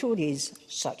by the Tories,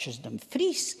 such as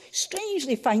Dumfries,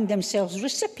 strangely find themselves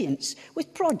recipients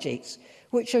with projects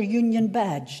which are union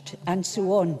badged, and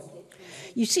so on.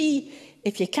 You see,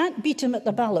 if you can't beat them at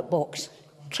the ballot box,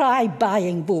 try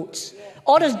buying votes.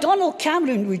 Or as Donald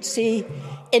Cameron would say,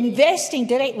 investing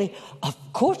directly. Of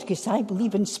course, because I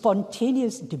believe in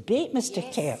spontaneous debate, Mr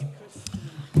Kerr.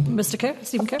 Mr Kerr,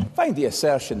 Stephen Kerr. I find the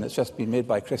assertion that's just been made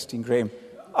by Christine Graham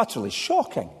utterly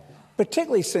shocking,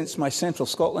 particularly since my central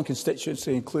Scotland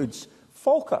constituency includes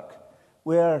Falkirk,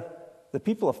 where the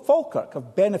people of Falkirk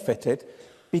have benefited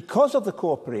because of the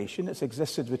cooperation that's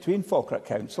existed between Falkirk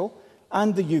Council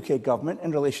and the UK Government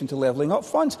in relation to levelling up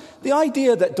funds. The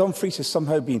idea that Dumfries has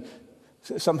somehow been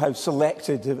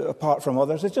selected apart from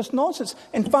others is just nonsense.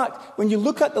 In fact, when you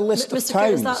look at the list of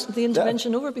towns... Mr Kerr, is that the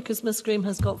intervention over? Because Ms Graham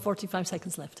has got 45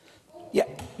 seconds left. Yeah,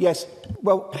 yes.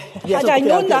 Well, yes, had I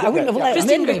known that, I wouldn't have let him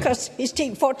in Graham, because he's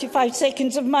taken 45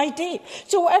 seconds of my day.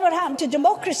 So whatever happened to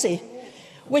democracy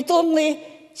with only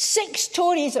 6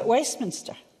 Tories at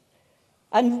Westminster?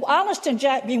 And Alistair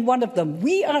Jack being one of them.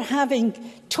 We are having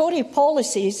Tory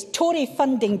policies, Tory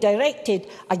funding directed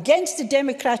against the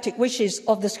democratic wishes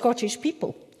of the Scottish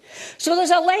people. So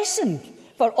there's a lesson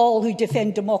for all who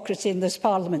defend democracy in this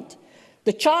Parliament.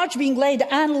 The charge being led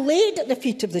and laid at the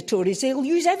feet of the Tories, they'll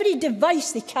use every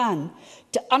device they can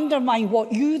to undermine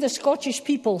what you, the Scottish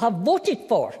people, have voted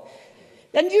for.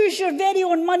 And use your very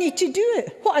own money to do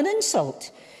it. What an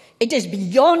insult. It is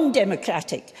beyond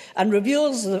democratic and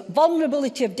reveals the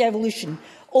vulnerability of devolution.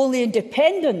 Only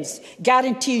independence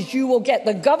guarantees you will get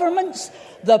the governments,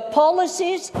 the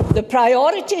policies, the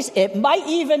priorities. It might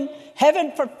even,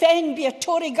 heaven forfend, be a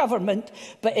Tory government,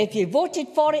 but if you voted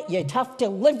for it, you'd have to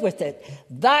live with it.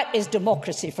 That is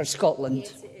democracy for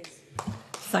Scotland.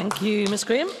 Thank you, Ms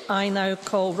Graham. I now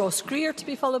call Ross Greer to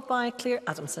be followed by Claire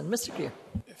Adamson. Mr Greer.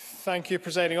 Thank you,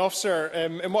 Presiding Officer.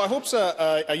 In what I hope is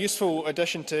a useful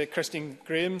addition to Christine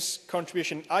Graham's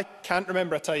contribution, I can't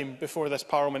remember a time before this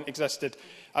Parliament existed.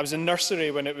 I was in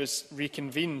nursery when it was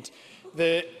reconvened.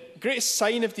 The greatest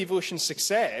sign of devolution's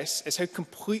success is how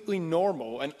completely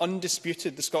normal and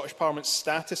undisputed the Scottish Parliament's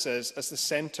status is as the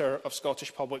centre of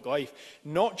Scottish public life,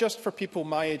 not just for people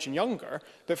my age and younger,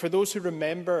 but for those who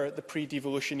remember the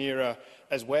pre-devolution era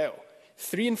as well.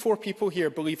 3 in 4 people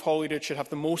here believe Holyrood should have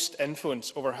the most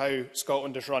influence over how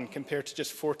Scotland is run, compared to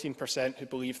just 14% who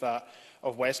believe that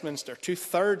of Westminster.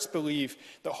 2/3 believe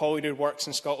that Holyrood works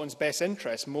in Scotland's best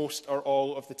interest most or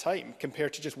all of the time,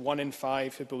 compared to just 1 in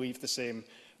 5 who believe the same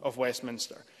of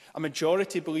Westminster. A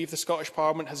majority believe the Scottish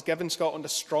Parliament has given Scotland a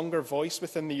stronger voice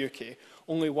within the UK.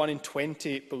 Only 1 in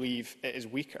 20 believe it is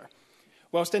weaker.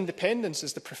 Whilst independence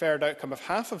is the preferred outcome of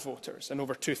half of voters and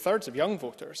over 2/3 of young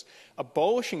voters,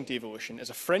 abolishing devolution is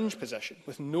a fringe position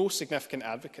with no significant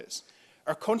advocates.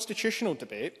 Our constitutional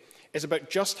debate is about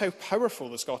just how powerful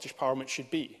the Scottish Parliament should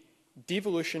be,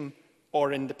 devolution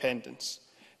or independence.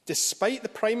 Despite the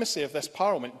primacy of this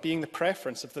Parliament being the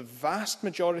preference of the vast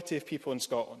majority of people in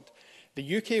Scotland, the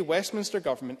UK Westminster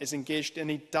Government is engaged in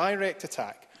a direct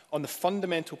attack on the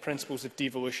fundamental principles of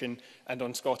devolution and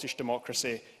on Scottish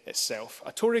democracy itself.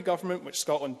 A Tory government, which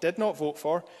Scotland did not vote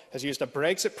for, has used a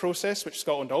Brexit process, which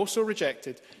Scotland also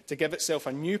rejected, to give itself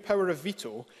a new power of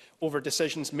veto over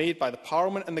decisions made by the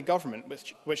Parliament and the government,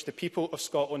 which the people of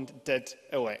Scotland did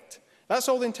elect. That's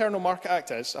all the Internal Market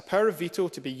Act is, a power of veto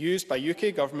to be used by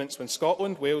UK governments when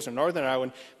Scotland, Wales or Northern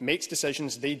Ireland makes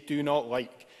decisions they do not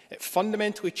like. It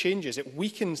fundamentally changes, it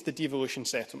weakens the devolution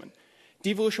settlement.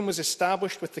 Devolution was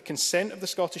established with the consent of the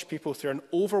Scottish people through an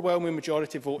overwhelming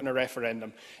majority vote in a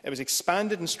referendum. It was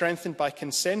expanded and strengthened by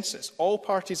consensus. All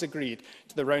parties agreed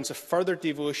to the rounds of further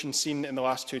devolution seen in the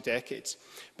last 2 decades.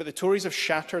 But the Tories have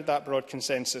shattered that broad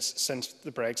consensus since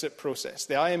the Brexit process.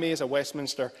 The IMA is a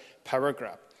Westminster power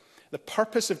grab. The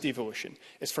purpose of devolution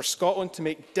is for Scotland to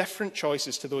make different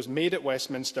choices to those made at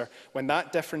Westminster when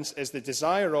that difference is the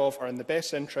desire of or in the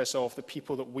best interests of the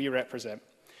people that we represent.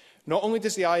 Not only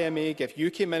does the IMA give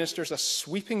UK ministers a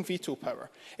sweeping veto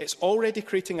power, it's already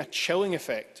creating a chilling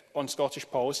effect on Scottish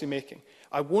policy making.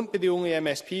 I won't be the only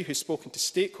MSP who's spoken to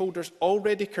stakeholders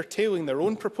already curtailing their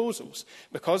own proposals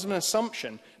because of an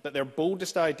assumption that their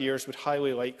boldest ideas would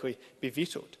highly likely be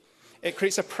vetoed. It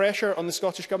creates a pressure on the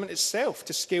Scottish Government itself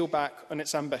to scale back on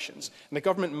its ambitions, and the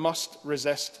Government must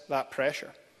resist that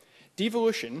pressure.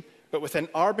 Devolution, but within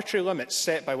arbitrary limits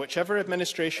set by whichever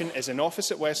administration is in office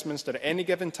at Westminster at any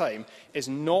given time, is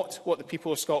not what the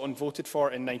people of Scotland voted for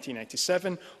in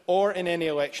 1997 or in any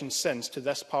election since to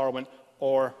this Parliament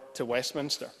or to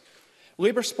Westminster.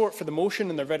 Labour support for the motion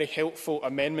and their very helpful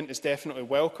amendment is definitely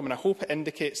welcome, and I hope it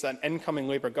indicates that an incoming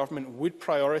Labour government would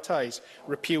prioritise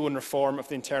repeal and reform of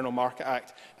the Internal Market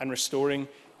Act and restoring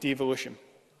devolution.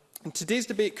 And today's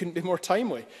debate couldn't be more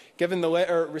timely, given the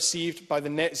letter received by the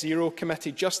Net Zero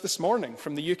Committee just this morning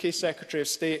from the UK Secretary of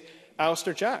State,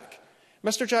 Alistair Jack.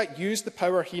 Mr Jack used the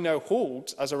power he now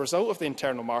holds as a result of the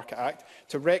Internal Market Act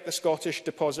to wreck the Scottish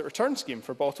Deposit Return Scheme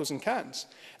for bottles and cans.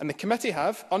 And the committee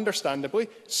have, understandably,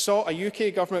 sought a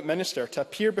UK Government minister to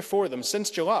appear before them since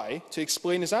July to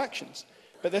explain his actions.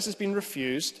 But this has been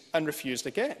refused and refused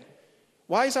again.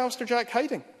 Why is Alistair Jack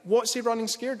hiding? What's he running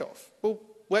scared of? Well,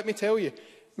 let me tell you.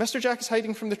 Mr Jack is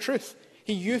hiding from the truth.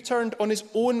 He U-turned on his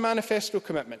own manifesto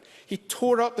commitment. He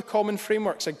tore up the common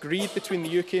frameworks agreed between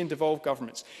the UK and devolved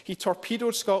governments. He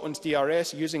torpedoed Scotland's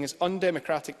DRS using his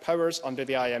undemocratic powers under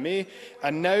the IMA,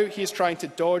 and now he is trying to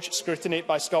dodge scrutiny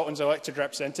by Scotland's elected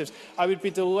representatives. I would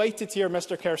be delighted to hear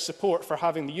Mr Kerr's support for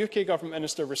having the UK Government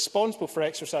Minister responsible for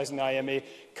exercising the IMA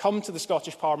come to the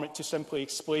Scottish Parliament to simply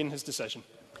explain his decision.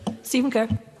 Stephen Kerr.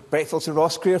 Grateful to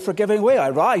Ross Greer for giving way. I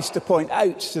rise to point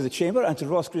out to the Chamber, and to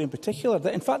Ross Greer in particular,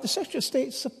 that in fact the Secretary of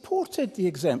State supported the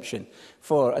exemption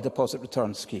for a deposit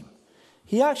return scheme.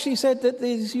 He actually said that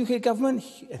the UK Government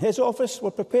and his office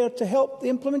were prepared to help the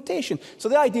implementation. So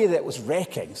the idea that it was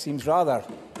wrecking seems rather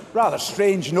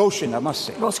strange notion, I must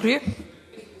say. Ross Greer.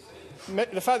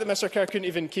 The fact that Mr Kerr couldn't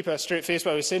even keep a straight face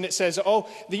while he was saying it says it all.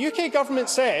 The UK Government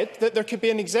said that there could be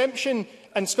an exemption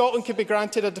and Scotland could be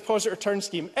granted a deposit return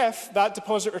scheme if that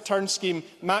deposit return scheme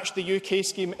matched the UK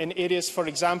scheme in areas, for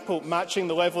example, matching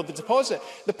the level of the deposit.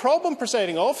 The problem,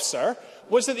 Presiding Officer,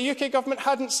 was that the UK Government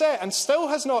hadn't set, and still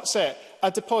has not set, a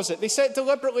deposit. They set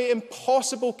deliberately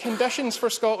impossible conditions for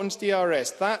Scotland's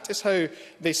DRS. That is how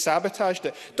they sabotaged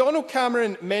it. Donald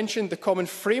Cameron mentioned the common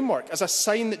framework as a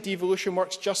sign that devolution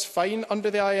works just fine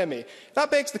under the IMA. That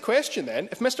begs the question then,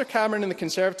 if Mr Cameron and the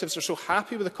Conservatives are so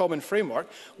happy with the common framework,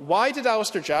 why did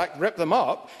Alistair Jack rip them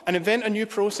up and invent a new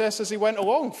process as he went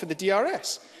along for the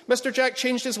DRS? Mr Jack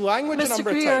changed his language a number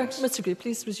of times. Mr Greer,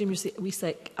 please resume your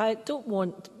recess. I don't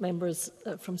want members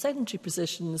from sedentary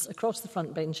positions across the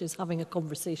front benches having a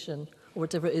conversation or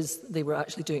whatever it is they were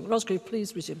actually doing. Ross Greer,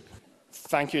 please resume.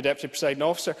 Thank you, Deputy Presiding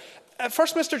Officer. At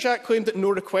first, Mr Jack claimed that no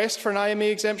request for an IMA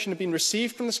exemption had been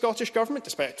received from the Scottish Government,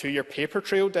 despite a 2-year paper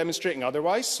trail demonstrating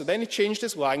otherwise. So then he changed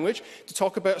his language to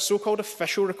talk about a so-called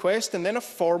official request and then a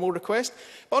formal request.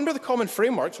 But under the common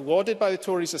frameworks lauded by the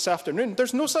Tories this afternoon,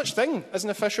 there's no such thing as an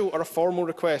official or a formal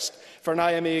request for an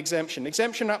IMA exemption.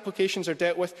 Exemption applications are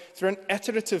dealt with through an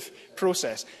iterative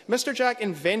process. Mr Jack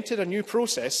invented a new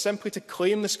process simply to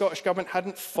claim the Scottish Government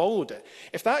hadn't followed it.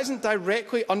 If that isn't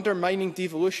directly undermining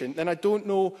devolution, then I don't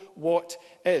know what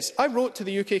is. I wrote to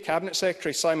the UK Cabinet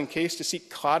Secretary Simon Case to seek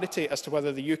clarity as to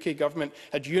whether the UK Government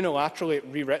had unilaterally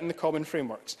rewritten the common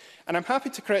frameworks. And I'm happy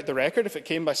to correct the record if it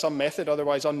came by some method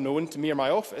otherwise unknown to me or my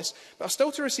office, but I've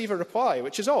still to receive a reply,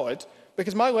 which is odd,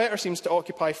 because my letter seems to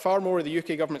occupy far more of the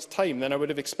UK Government's time than I would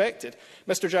have expected.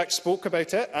 Mr Jack spoke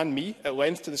about it, and me, at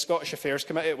length to the Scottish Affairs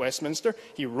Committee at Westminster.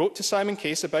 He wrote to Simon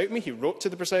Case about me, he wrote to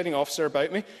the Presiding Officer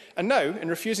about me, and now, in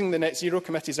refusing the Net Zero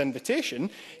Committee's invitation,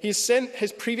 he has sent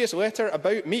his previous letter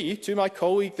about me to my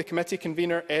colleague, the committee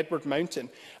convener, Edward Mountain.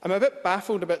 I'm a bit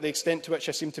baffled about the extent to which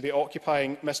I seem to be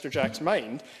occupying Mr Jack's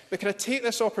mind, but can I take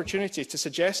this opportunity to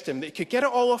suggest to him that he could get it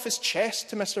all off his chest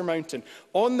to Mr Mountain,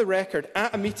 on the record,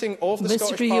 at a meeting of the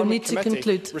Scottish Parliament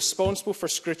Committee responsible for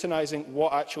scrutinising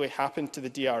what actually happened to the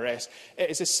DRS. It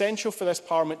is essential for this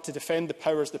Parliament to defend the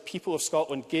powers the people of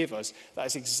Scotland gave us. That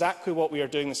is exactly what we are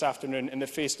doing this afternoon in the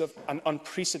face of an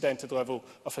unprecedented level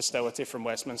of hostility from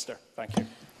Westminster. Thank you.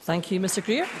 Thank you, Mr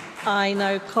Greer. I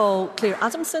now call Claire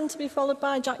Adamson to be followed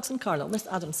by Jackson Carnell. Ms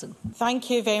Adamson. Thank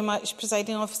you very much,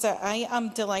 Presiding Officer. I am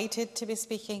delighted to be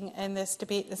speaking in this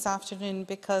debate this afternoon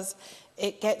because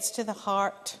it gets to the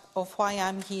heart of why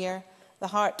I'm here, the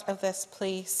heart of this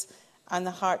place and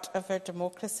the heart of our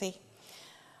democracy.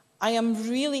 I am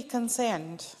really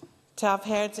concerned to have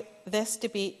heard this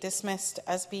debate dismissed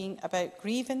as being about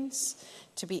grievance,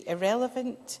 to be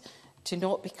irrelevant, to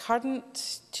not be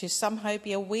current, to somehow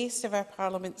be a waste of our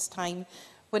Parliament's time,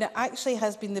 when it actually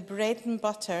has been the bread and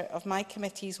butter of my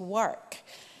committee's work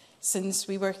since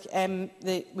we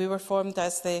were formed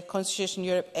as the Constitution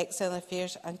Europe, External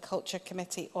Affairs and Culture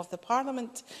Committee of the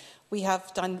Parliament. We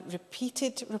have done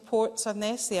repeated reports on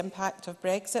this, the impact of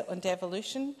Brexit on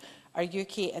devolution, our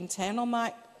UK Internal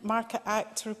Market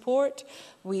Act report.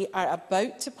 We are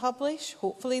about to publish,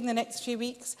 hopefully in the next few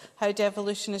weeks, how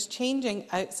devolution is changing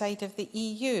outside of the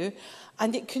EU,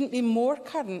 and it couldn't be more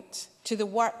current to the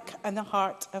work and the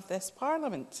heart of this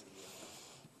Parliament.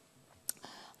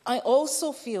 I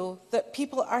also feel that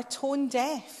people are tone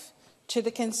deaf to the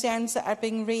concerns that are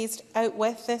being raised out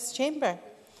with this chamber.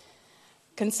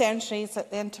 Concerns raised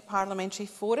at the Interparliamentary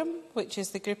Forum, which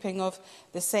is the grouping of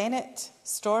the Senate,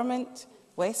 Stormont,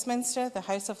 Westminster, the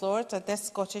House of Lords and this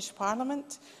Scottish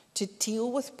Parliament to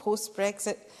deal with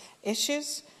post-Brexit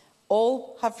issues,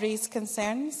 all have raised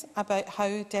concerns about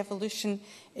how devolution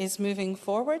is moving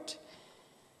forward.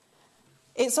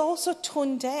 It's also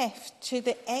tone deaf to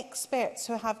the experts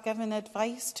who have given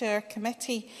advice to our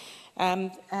committee.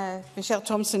 Michelle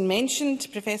Thompson mentioned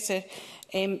Professor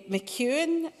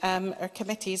McEwen. Our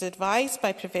committee is advised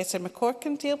by Professor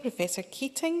McCorkindale, Professor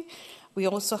Keating. We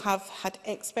also have had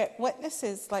expert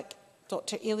witnesses like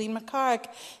Dr Aileen McCarg,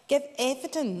 give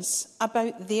evidence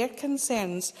about their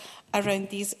concerns around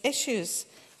these issues.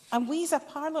 And we as a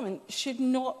Parliament should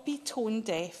not be tone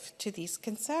deaf to these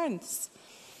concerns.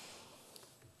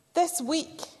 This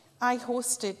week, I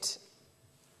hosted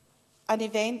an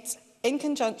event in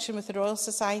conjunction with the Royal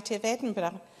Society of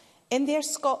Edinburgh in their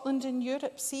Scotland and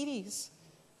Europe series,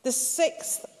 the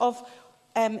 6th of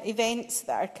events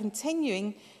that are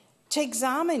continuing to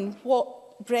examine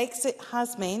what Brexit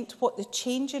has meant, what the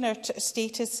change in our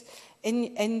status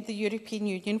in the European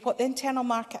Union, what the Internal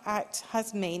Market Act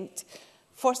has meant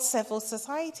for civil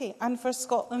society and for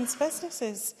Scotland's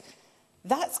businesses.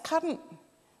 That's current.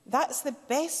 That's the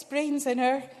best brains in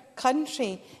our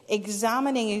country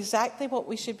examining exactly what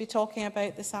we should be talking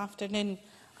about this afternoon,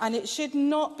 and it should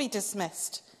not be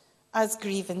dismissed as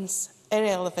grievance,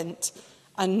 irrelevant,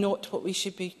 and not what we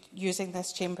should be using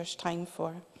this Chamber's time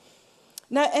for.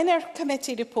 Now, in our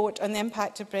committee report on the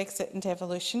impact of Brexit and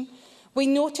devolution, we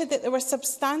noted that there were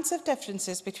substantive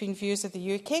differences between views of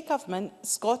the UK Government,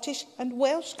 Scottish and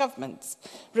Welsh governments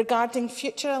regarding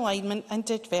future alignment and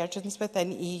divergence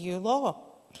within EU law.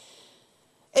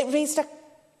 It raised a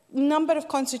number of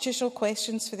constitutional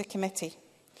questions for the committee.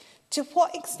 To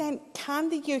what extent can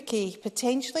the UK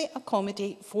potentially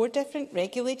accommodate 4 different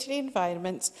regulatory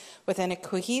environments within a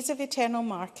cohesive internal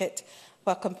market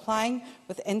while complying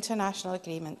with international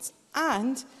agreements?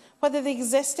 And whether the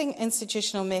existing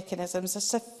institutional mechanisms are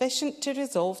sufficient to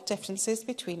resolve differences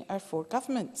between our 4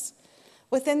 governments.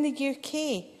 Within the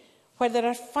UK, where there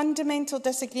are fundamental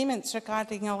disagreements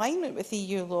regarding alignment with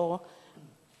EU law,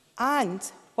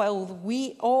 and while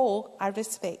we all are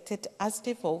respected as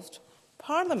devolved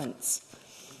parliaments.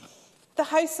 The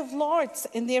House of Lords,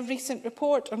 in their recent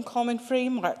report on common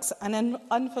frameworks and an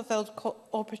unfulfilled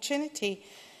opportunity,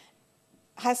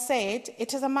 has said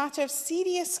it is a matter of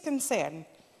serious concern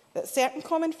that certain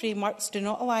common frameworks do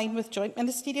not align with Joint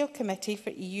Ministerial Committee for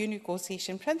EU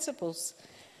negotiation principles.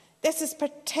 This is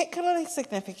particularly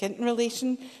significant in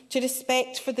relation to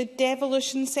respect for the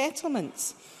devolution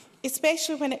settlements,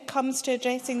 especially when it comes to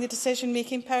addressing the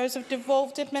decision-making powers of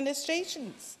devolved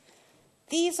administrations.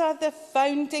 These are the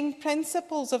founding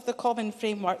principles of the Common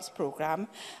Frameworks Programme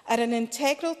and are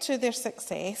integral to their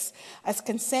success as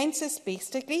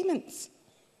consensus-based agreements.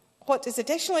 What is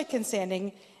additionally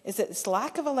concerning is that this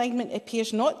lack of alignment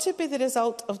appears not to be the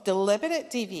result of deliberate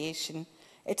deviation.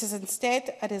 It is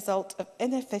instead a result of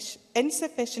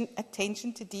insufficient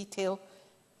attention to detail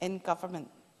in government.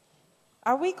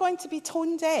 Are we going to be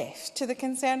tone deaf to the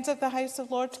concerns of the House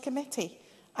of Lords Committee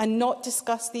and not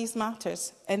discuss these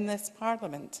matters in this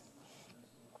Parliament?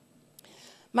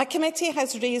 My committee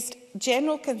has raised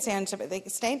general concerns about the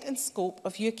extent and scope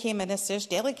of UK ministers'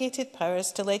 delegated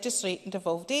powers to legislate in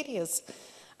devolved areas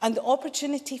and the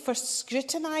opportunity for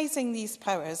scrutinising these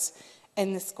powers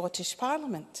in the Scottish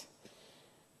Parliament.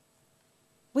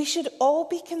 We should all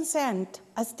be concerned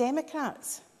as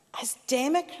Democrats,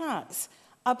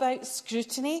 about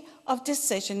scrutiny of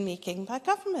decision-making by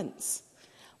governments.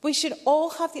 We should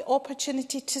all have the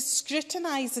opportunity to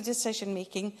scrutinise the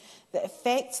decision-making that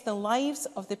affects the lives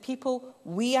of the people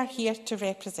we are here to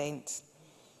represent.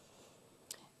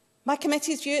 My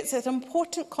committee's view is an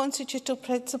important constitutional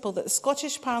principle that the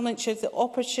Scottish Parliament should have the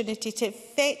opportunity to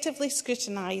effectively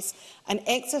scrutinise and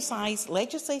exercise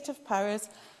legislative powers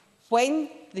when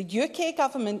the UK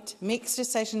Government makes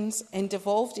decisions in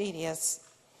devolved areas.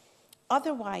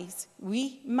 Otherwise,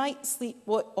 we might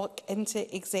sleepwalk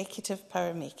into executive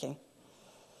power-making.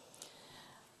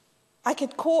 I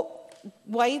could quote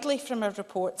widely from our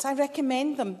reports. I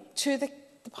recommend them to the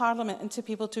Parliament and to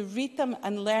people to read them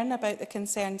and learn about the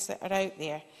concerns that are out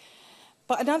there.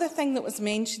 But another thing that was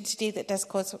mentioned today that does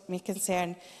cause me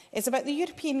concern is about the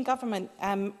European Government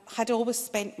had always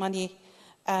spent money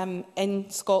in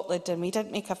Scotland, and we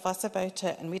didn't make a fuss about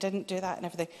it, and we didn't do that and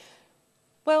everything.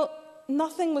 Well,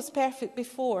 nothing was perfect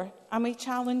before, and we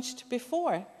challenged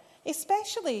before,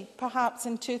 especially perhaps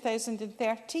in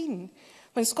 2013,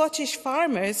 when Scottish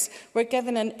farmers were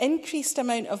given an increased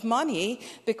amount of money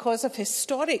because of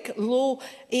historic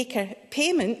low-acre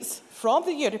payments from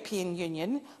the European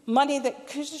Union, money that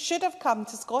should have come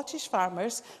to Scottish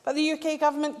farmers, but the UK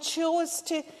Government chose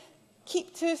to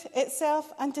keep to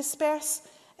itself and disperse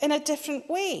in a different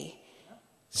way.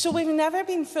 So we've never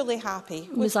been fully happy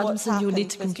with what's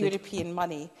happened with European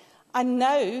money. And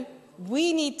now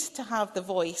we need to have the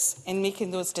voice in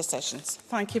making those decisions.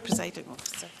 Thank you, Presiding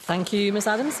Officer. Thank you, Ms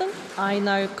Adamson. I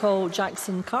now call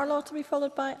Jackson Carlaw to be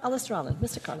followed by Alistair Allen.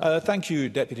 Mr Carlaw. Thank you,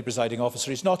 Deputy Presiding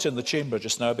Officer. He's not in the chamber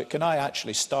just now, but can I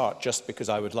actually start, just because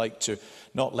I would like to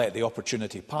not let the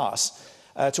opportunity pass,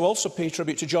 to also pay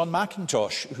tribute to John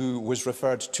McIntosh, who was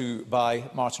referred to by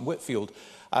Martin Whitfield.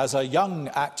 As a young,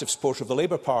 active supporter of the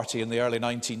Labour Party in the early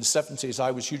 1970s,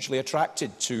 I was hugely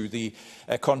attracted to the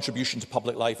contribution to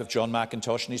public life of John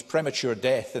McIntosh, and his premature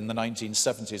death in the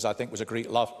 1970s, I think, was a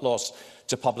great loss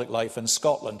to public life in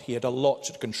Scotland. He had a lot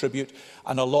to contribute,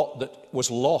 and a lot that was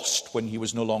lost when he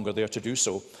was no longer there to do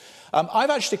so. I've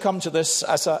actually come to this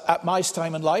at my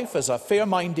time in life as a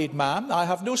fair-minded man. I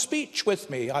have no speech with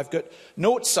me. I've got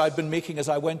notes I've been making as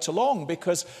I went along,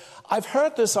 because I've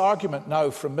heard this argument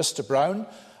now from Mr Brown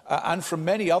and from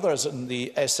many others in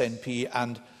the SNP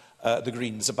and the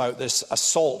Greens about this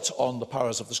assault on the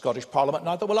powers of the Scottish Parliament. And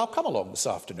I thought, well, I'll come along this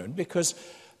afternoon because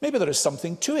maybe there is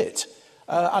something to it.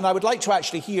 And I would like to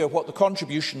actually hear what the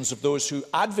contributions of those who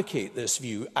advocate this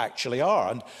view actually are.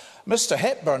 And Mr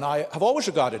Hepburn, I have always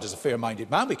regarded as a fair-minded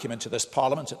man. We came into this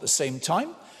Parliament at the same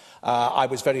time. I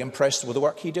was very impressed with the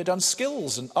work he did on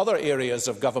skills and other areas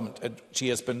of government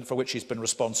for which he's been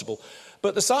responsible.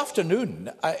 But this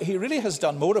afternoon, he really has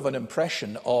done more of an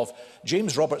impression of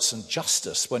James Robertson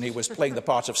Justice when he was playing the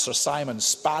part of Sir Simon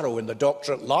Sparrow in the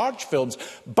Doctor at Large films,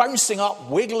 bouncing up,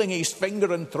 wiggling his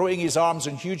finger and throwing his arms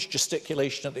in huge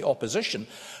gesticulation at the opposition.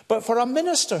 But for a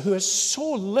minister who has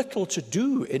so little to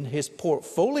do in his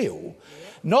portfolio,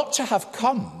 not to have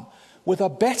come with a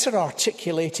better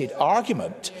articulated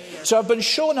argument, to have been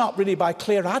shown up really by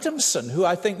Claire Adamson, who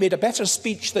I think made a better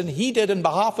speech than he did on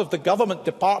behalf of the government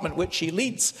department which he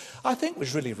leads, I think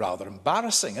was really rather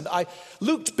embarrassing. And I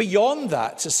looked beyond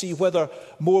that to see whether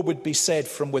more would be said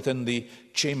from within the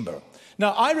chamber.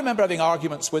 Now, I remember having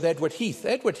arguments with Edward Heath.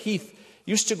 Edward Heath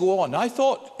used to go on, I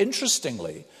thought,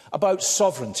 interestingly, about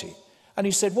sovereignty. And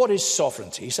he said, what is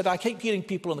sovereignty? He said, I keep hearing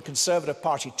people in the Conservative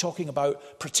Party talking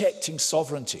about protecting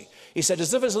sovereignty. He said,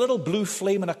 as if there's a little blue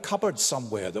flame in a cupboard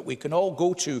somewhere that we can all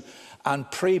go to and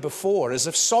pray before, as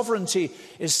if sovereignty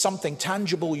is something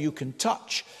tangible you can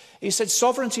touch. He said,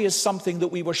 sovereignty is something that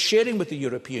we were sharing with the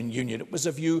European Union. It was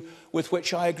a view with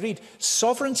which I agreed.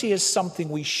 Sovereignty is something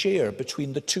we share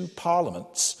between the two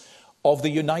parliaments of the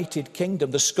United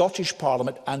Kingdom, the Scottish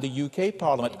Parliament and the UK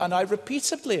Parliament. And I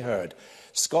repeatedly heard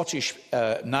Scottish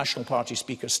National Party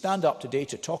speakers stand up today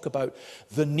to talk about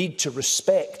the need to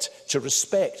respect,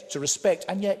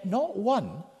 and yet not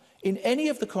one in any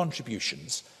of the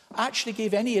contributions actually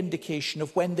gave any indication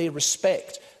of when they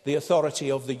respect the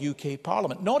authority of the UK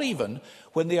Parliament, not even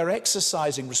when they are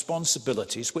exercising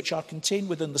responsibilities which are contained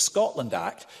within the Scotland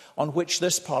Act on which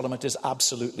this Parliament is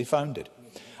absolutely founded.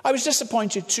 I was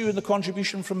disappointed too in the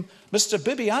contribution from Mr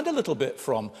Bibby and a little bit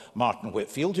from Martin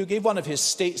Whitfield, who gave one of his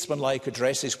statesmanlike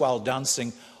addresses while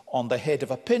dancing on the head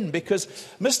of a pin, because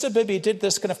Mr Bibby did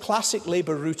this kind of classic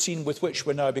Labour routine with which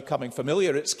we're now becoming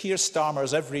familiar. It's Keir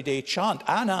Starmer's everyday chant,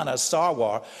 Anna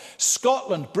Sarwar,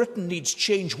 Scotland, Britain needs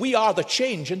change, we are the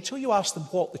change, until you ask them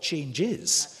what the change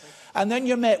is. And then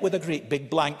you're met with a great big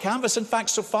blank canvas. In fact,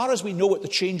 so far as we know what the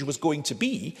change was going to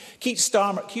be, Keir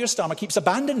Starmer keeps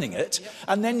abandoning it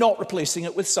and then not replacing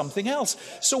it with something else.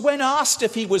 So when asked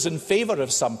if he was in favour of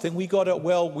something, we got it,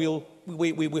 well,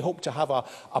 we hope to have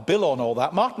a bill on all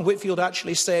that. Martin Whitfield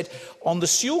actually said on the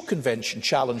Sewell Convention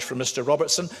challenge from Mr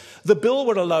Robertson, the bill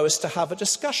would allow us to have a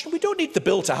discussion. We don't need the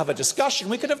bill to have a discussion.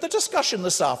 We could have the discussion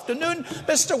this afternoon.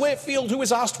 Mr Whitfield, who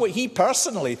was asked what he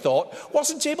personally thought,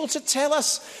 wasn't able to tell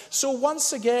us. So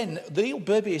once again, Neil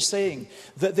Bibby is saying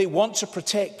that they want to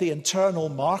protect the internal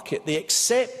market. They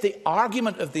accept the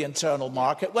argument of the internal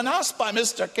market. When asked by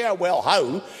Mr Kerr, well,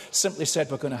 how? Simply said,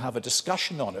 we're going to have a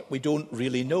discussion on it. We don't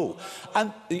really know.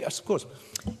 And, yes, of course.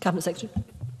 Cabinet Secretary.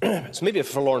 It's maybe a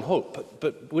forlorn hope,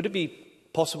 but would it be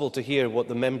possible to hear what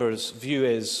the member's view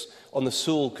is on the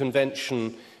Sewell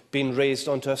Convention being raised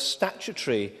onto a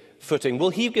statutory footing?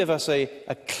 Will he give us a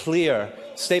clear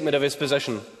statement of his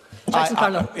position?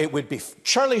 It would be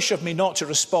churlish of me not to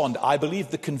respond. I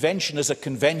believe the convention is a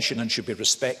convention and should be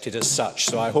respected as such.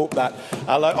 So I hope that...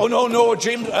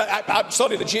 James, I'm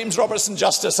sorry, the James Robertson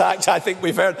Justice Act, I think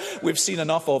we've seen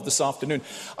enough of this afternoon.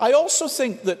 I also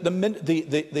think that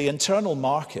the internal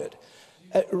market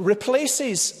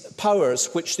replaces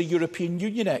powers which the European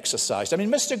Union exercised. I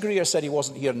mean, Mr Greer said he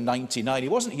wasn't here in 1999. He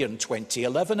wasn't here in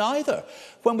 2011 either,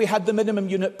 when we had the minimum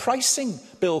unit pricing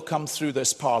bill come through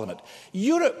this Parliament.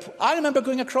 Europe, I remember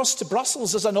going across to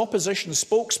Brussels as an opposition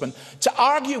spokesman to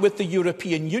argue with the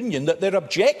European Union that their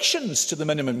objections to the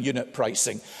minimum unit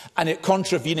pricing and it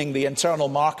contravening the internal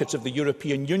market of the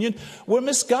European Union were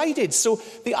misguided. So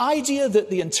the idea that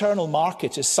the internal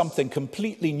market is something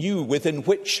completely new within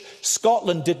which Scotland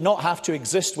Scotland did not have to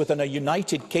exist within a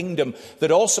united kingdom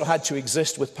that also had to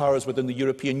exist with powers within the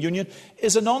European Union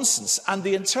is a nonsense. And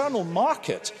the internal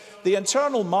market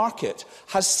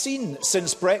has seen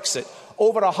since Brexit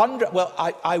over 100. Well,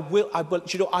 I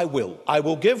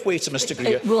will give way to Mr.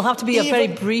 Greer. It will have to be a very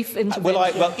brief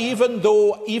intervention. Even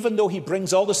though he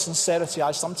brings all the sincerity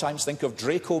I sometimes think of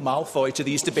Draco Malfoy to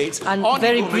these debates. And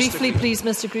very briefly, please,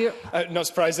 Mr. Greer. Not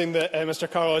surprising that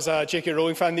Mr. Carlow is a J.K.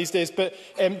 Rowling fan these days, but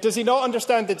does he not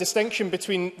understand the distinction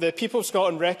between the people of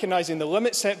Scotland recognising the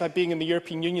limits set by being in the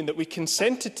European Union that we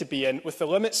consented to be in, with the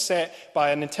limits set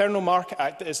by an Internal Market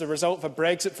Act that is the result of a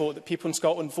Brexit vote that people in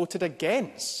Scotland voted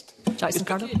against?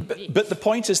 But the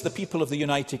point is the people of the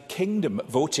United Kingdom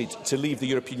voted to leave the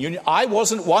European Union. I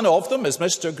wasn't one of them, as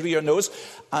Mr. Greer knows,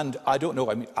 and I don't know,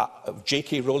 a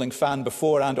J.K. Rowling fan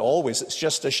before and always. It's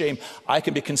just a shame. I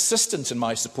can be consistent in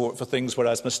my support for things,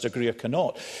 whereas Mr. Greer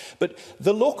cannot. But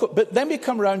then we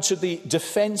come round to the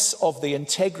defence of the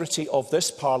integrity of this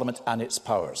Parliament and its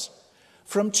powers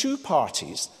from two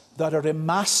parties that are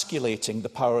emasculating the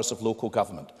powers of local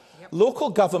government. Local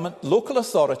government, local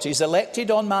authorities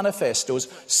elected on manifestos,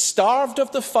 starved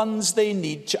of the funds they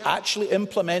need to actually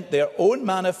implement their own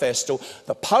manifesto,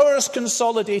 the powers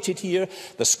consolidated here,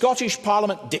 the Scottish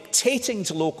Parliament dictating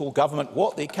to local government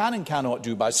what they can and cannot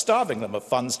do by starving them of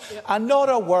funds, and not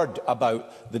a word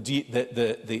about the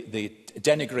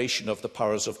denigration of the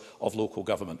powers of local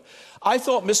government. I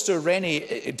thought Mr.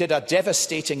 Rennie did a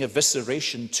devastating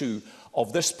evisceration too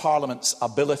of this Parliament's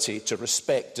ability to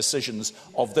respect decisions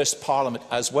of this Parliament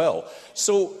as well.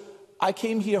 So I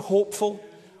came here hopeful.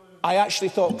 I actually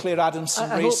thought Claire Adamson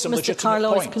raised some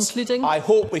legitimate points. I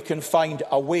hope we can find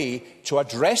a way to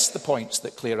address the points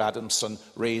that Claire Adamson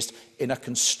raised in a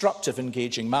constructive,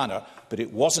 engaging manner, but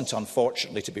it wasn't,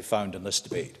 unfortunately, to be found in this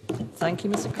debate. Thank you,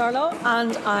 Mr. Carlow.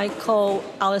 And I call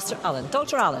Alistair Allen.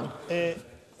 Dr. Allen.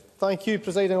 Thank you,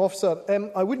 Presiding Officer.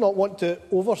 I would not want to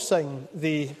oversing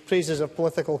the praises of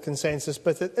political consensus,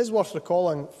 but it is worth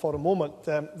recalling for a moment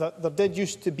that there did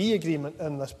used to be agreement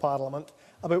in this Parliament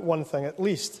about one thing at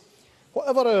least.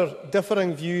 Whatever our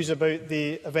differing views about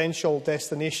the eventual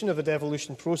destination of the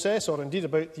devolution process, or indeed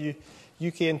about the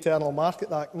UK Internal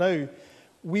Market Act now,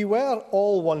 we were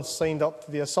all once signed up to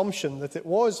the assumption that it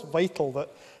was vital that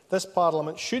this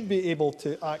Parliament should be able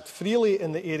to act freely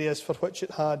in the areas for which it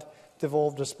had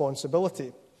devolved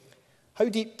responsibility. How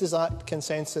deep does that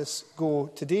consensus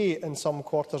go today in some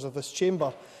quarters of this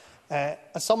chamber?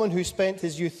 As someone who spent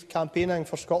his youth campaigning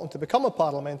for Scotland to become a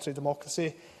parliamentary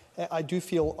democracy, I do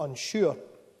feel unsure.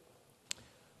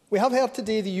 We have heard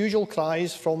today the usual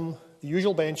cries from the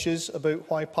usual benches about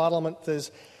why Parliament is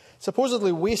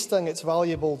supposedly wasting its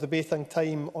valuable debating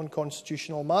time on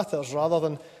constitutional matters rather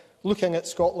than looking at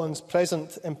Scotland's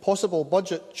present impossible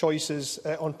budget choices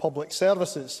on public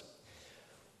services.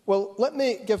 Well, let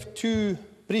me give two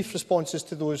brief responses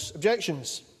to those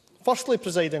objections. Firstly,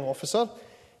 Presiding Officer,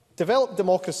 developed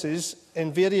democracies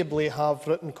invariably have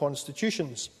written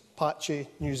constitutions, patchy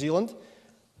New Zealand.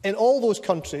 In all those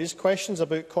countries, questions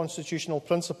about constitutional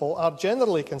principle are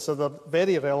generally considered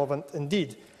very relevant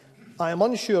indeed. I am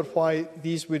unsure why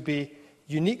these would be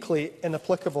uniquely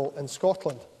inapplicable in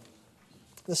Scotland.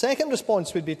 The second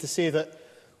response would be to say that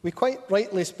we quite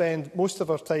rightly spend most of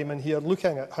our time in here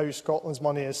looking at how Scotland's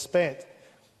money is spent.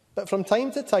 But from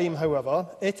time to time, however,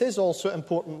 it is also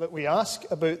important that we ask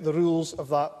about the rules of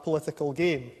that political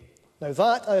game. Now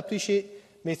that, I appreciate,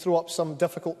 may throw up some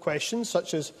difficult questions,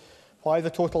 such as why the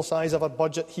total size of our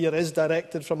budget here is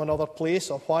directed from another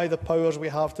place, or why the powers we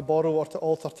have to borrow or to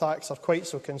alter tax are quite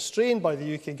so constrained by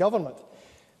the UK Government.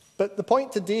 But the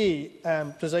point today,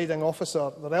 Presiding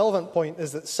Officer, the relevant point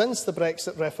is that since the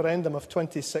Brexit referendum of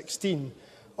 2016,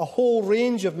 a whole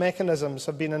range of mechanisms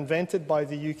have been invented by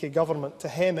the UK Government to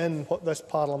hem in what this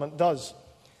Parliament does.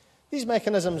 These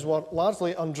mechanisms were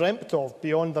largely undreamt of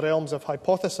beyond the realms of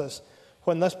hypothesis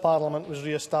when this Parliament was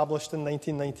re-established in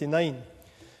 1999.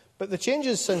 But the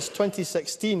changes since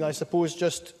 2016, I suppose,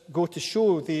 just go to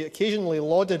show the occasionally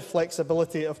lauded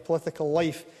flexibility of political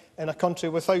life in a country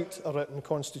without a written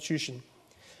constitution.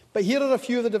 But here are a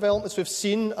few of the developments we've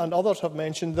seen, and others have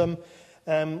mentioned them.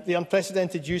 The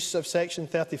unprecedented use of Section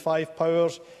 35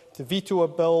 powers to veto a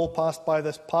bill passed by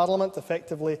this Parliament,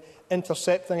 effectively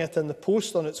intercepting it in the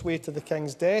post on its way to the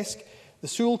King's desk. The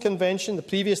Sewell Convention, the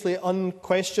previously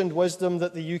unquestioned wisdom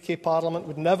that the UK Parliament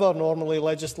would never normally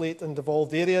legislate in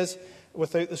devolved areas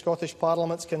without the Scottish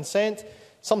Parliament's consent,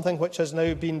 something which has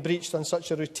now been breached on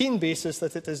such a routine basis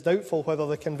that it is doubtful whether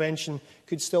the Convention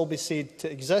could still be said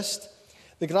to exist.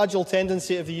 The gradual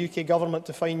tendency of the UK Government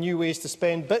to find new ways to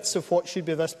spend bits of what should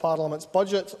be this Parliament's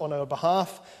budget on our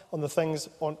behalf, on the things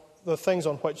the things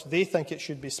on which they think it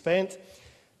should be spent,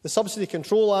 the Subsidy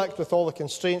Control Act with all the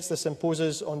constraints this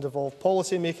imposes on devolved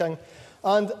policy making,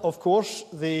 and, of course,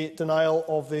 the denial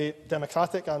of the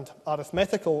democratic and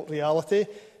arithmetical reality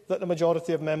that the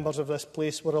majority of members of this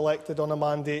place were elected on a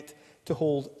mandate to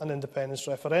hold an independence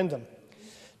referendum.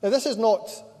 Now, this is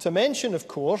not to mention, of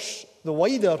course, the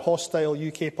wider hostile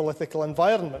UK political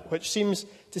environment, which seems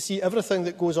to see everything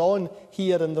that goes on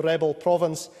here in the rebel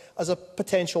province as a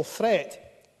potential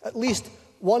threat. At least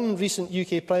one recent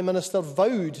UK Prime Minister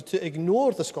vowed to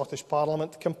ignore the Scottish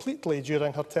Parliament completely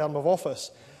during her term of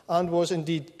office, and was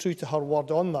indeed true to her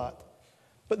word on that.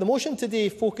 But the motion today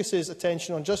focuses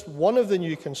attention on just one of the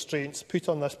new constraints put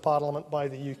on this Parliament by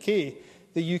the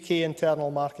UK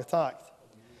Internal Market Act.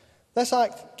 This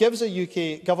Act gives a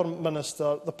UK Government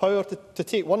Minister the power to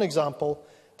take one example,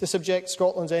 to subject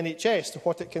Scotland's NHS to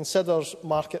what it considers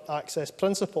market access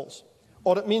principles.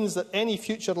 Or it means that any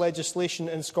future legislation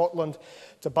in Scotland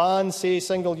to ban, say,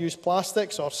 single-use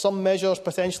plastics, or some measures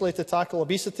potentially to tackle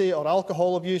obesity or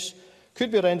alcohol abuse,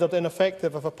 could be rendered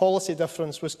ineffective if a policy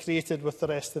difference was created with the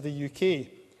rest of the UK.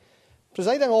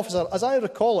 Presiding Officer, as I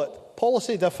recall it,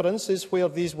 policy differences, where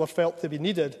these were felt to be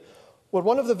needed, were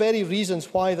one of the very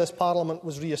reasons why this Parliament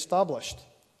was re-established.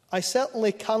 I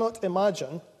certainly cannot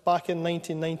imagine, back in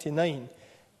 1999,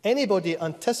 anybody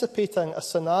anticipating a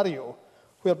scenario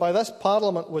whereby this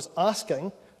Parliament was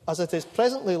asking, as it is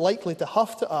presently likely to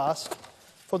have to ask,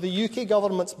 for the UK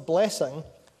Government's blessing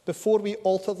before we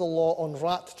alter the law on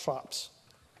rat traps.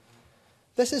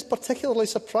 This is particularly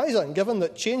surprising, given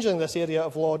that changing this area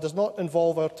of law does not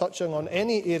involve our touching on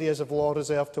any areas of law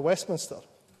reserved to Westminster.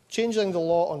 Changing the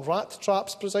law on rat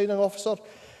traps, Presiding Officer,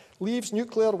 leaves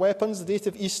nuclear weapons, the date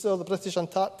of Easter, the British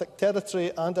Antarctic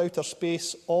Territory and outer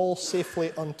space all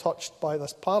safely untouched by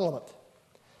this Parliament.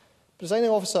 Presiding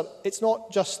Officer, it's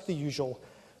not just the usual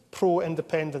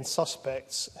pro-independence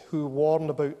suspects who warn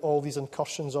about all these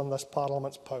incursions on this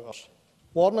Parliament's powers.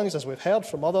 Warnings, as we've heard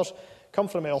from others, come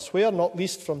from elsewhere, not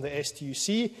least from the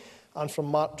STUC and from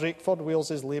Mark Drakeford,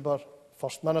 Wales's Labour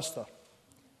First Minister.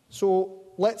 So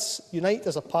let's unite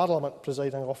as a Parliament,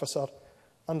 Presiding Officer,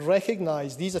 and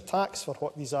recognise these attacks for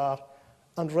what these are,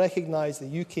 and recognise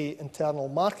the UK Internal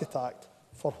Market Act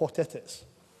for what it is.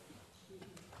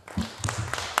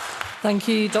 Thank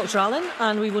you, Dr Allen.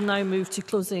 And we will now move to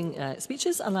closing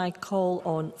speeches. And I call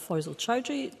on Faisal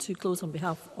Chowdhury to close on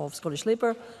behalf of Scottish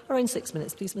Labour. Around 6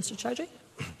 minutes, please, Mr Chowdhury.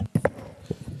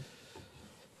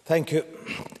 Thank you,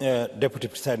 Deputy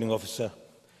Presiding Officer.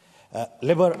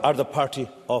 Labour are the party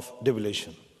of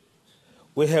devolution.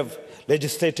 We have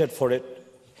legislated for it,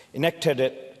 enacted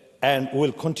it, and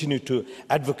will continue to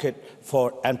advocate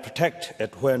for and protect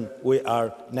it when we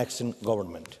are next in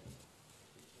government.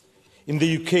 In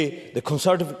the UK, the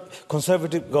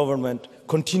Conservative government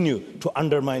continue to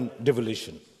undermine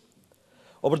devolution.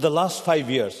 Over the last 5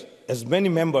 years, as many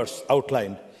members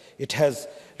outlined, it has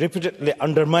repeatedly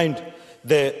undermined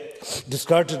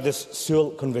discarded this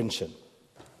Sewell Convention.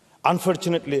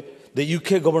 Unfortunately, the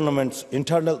UK government's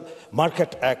Internal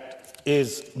Market Act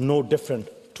is no different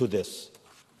to this.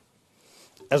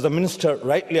 As the Minister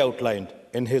rightly outlined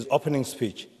in his opening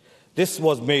speech, this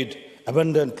was made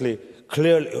abundantly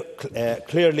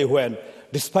clearly when,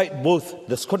 despite both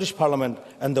the Scottish Parliament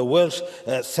and the Welsh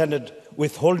Senate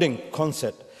withholding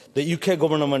consent, the UK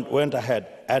government went ahead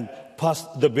and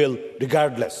passed the bill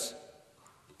regardless.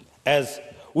 As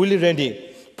Willie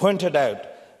Rennie pointed out,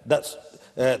 that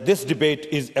this debate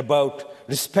is about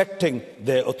respecting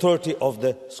the authority of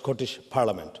the Scottish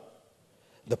Parliament.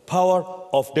 The power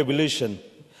of devolution,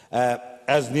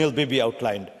 as Neil Bibby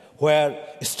outlined, were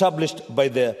established by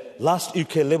the last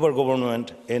UK Labour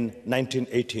government in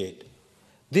 1988.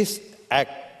 This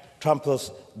Act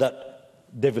tramples that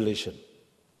devolution.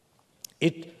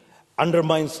 It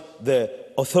undermines the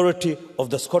authority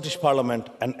of the Scottish Parliament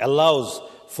and allows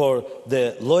for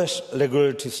the lowest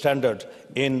regulatory standard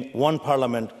in one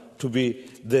Parliament to be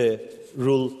the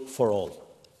rule for all.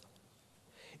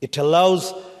 It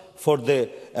allows for the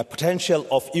potential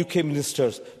of UK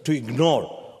ministers to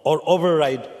ignore or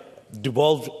override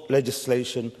devolved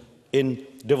legislation in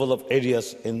developed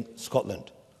areas in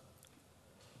Scotland.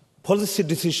 Policy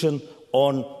decision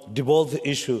on devolved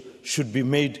issue should be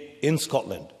made in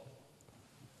Scotland.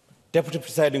 Deputy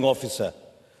Presiding Officer,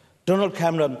 Donald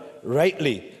Cameron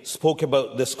rightly spoke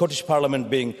about the Scottish Parliament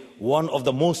being one of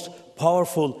the most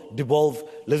powerful devolved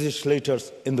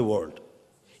legislators in the world.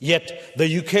 Yet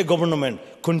the UK government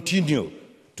continue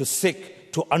to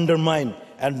seek to undermine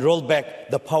and roll back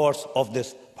the powers of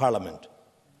this Parliament.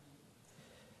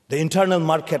 The Internal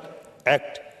Market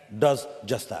Act does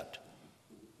just that.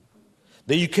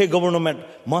 The UK government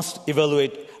must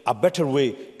evaluate a better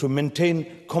way to maintain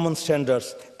common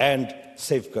standards and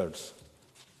safeguards.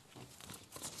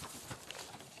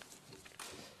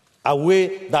 A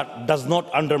way that does not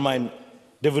undermine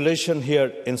devolution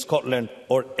here in Scotland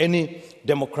or any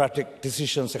democratic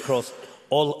decisions across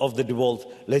all of the devolved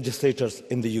legislators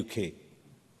in the UK.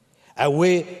 A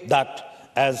way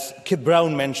that, as Keith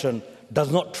Brown mentioned,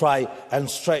 does not try and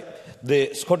strip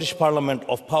the Scottish Parliament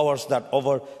of powers that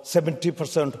over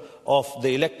 70% of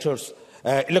the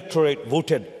electorate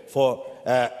voted for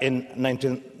in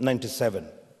 1997.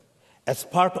 As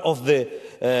part of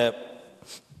the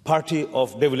party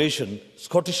of devolution,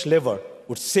 Scottish Labour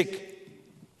would seek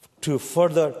to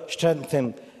further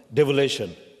strengthen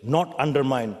devolution, not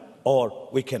undermine or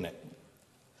weaken it.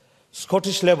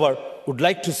 Scottish Labour would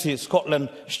like to see Scotland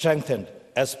strengthened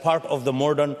as part of the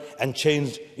modern and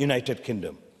changed United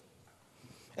Kingdom.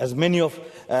 As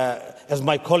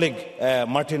my colleague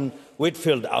Martin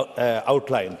Whitfield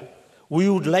outlined, we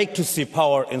would like to see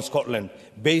power in Scotland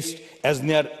based as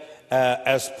near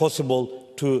as possible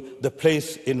to the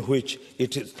place in which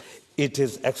it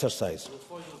is exercised.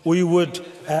 We would,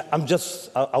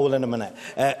 I will end a minute.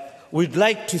 We'd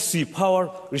like to see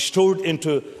power restored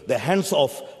into the hands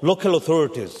of local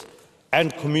authorities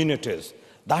and communities.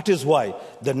 That is why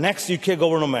the next UK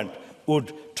government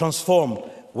would transform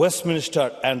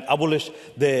Westminster and abolish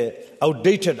the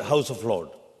outdated House of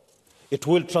Lords. It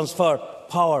will transfer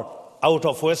power out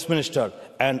of Westminster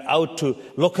and out to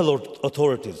local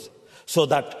authorities so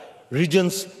that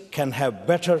regions can have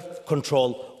better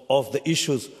control of the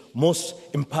issues most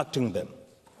impacting them.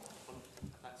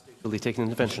 Will he take an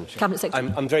intervention?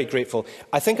 Secretary. I'm very grateful.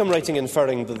 I think I'm right in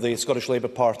inferring that the Scottish Labour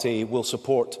Party will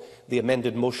support the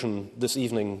amended motion this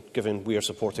evening, given we are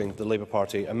supporting the Labour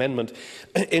Party amendment,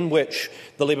 in which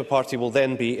the Labour Party will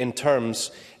then be, in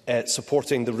terms,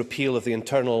 supporting the repeal of the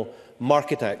Internal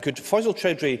Market Act. Could Faisal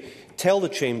Chowdhury tell the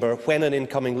Chamber when an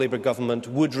incoming Labour government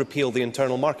would repeal the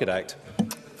Internal Market Act?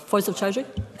 Faisal Chowdhury.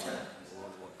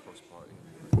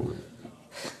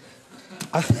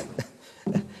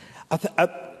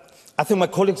 I think my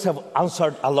colleagues have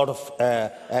answered a lot of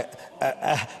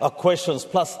questions.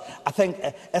 Plus, I think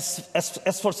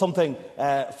as for something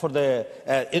for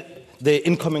the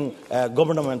incoming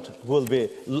government will be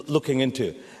looking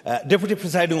into. Deputy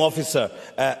Presiding Officer,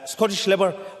 Scottish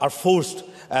Labour are focused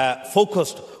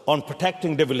on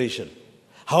protecting devolution.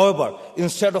 However,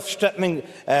 instead of strengthening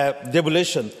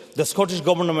devolution, the Scottish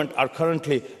Government are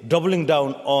currently doubling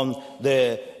down on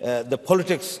the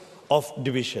politics of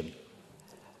division.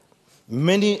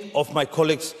 Many of my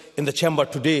colleagues in the Chamber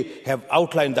today have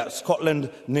outlined that Scotland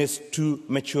needs two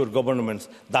mature governments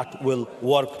that will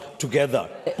work together.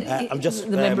 I'm just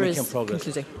making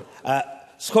progress.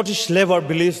 Scottish Labour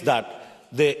believes that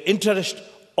the interests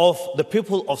of the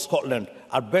people of Scotland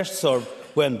are best served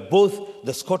when both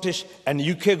the Scottish and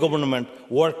UK government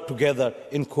work together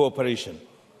in cooperation.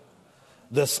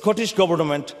 The Scottish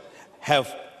Government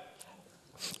have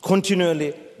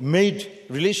continually made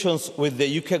relations with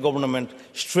the UK government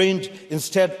strained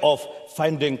instead of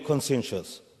finding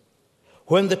consensus.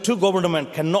 When the two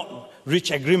governments cannot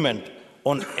reach agreement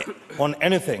on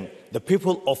anything, the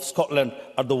people of Scotland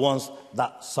are the ones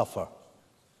that suffer.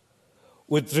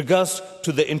 With regards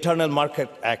to the Internal Market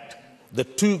Act, the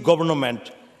two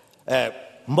governments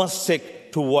must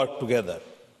seek to work together.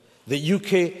 The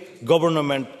UK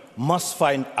government must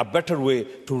find a better way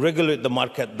to regulate the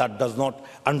market that does not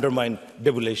undermine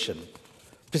devolution.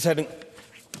 Presiding,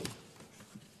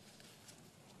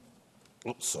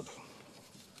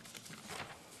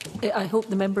 I hope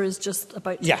the member is just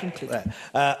about to conclude.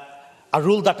 A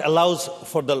rule that allows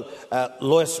for the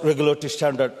lowest regulatory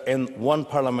standard in one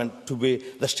parliament to be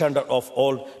the standard of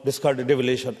all discarded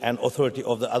devolution and authority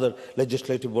of the other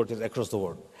legislative bodies across the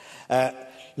world.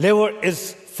 Labour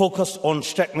is focused on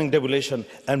strengthening devolution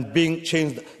and being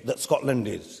changed that Scotland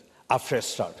needs. A fresh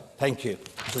start. Thank you,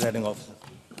 Presiding Officer.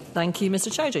 Thank you, Mr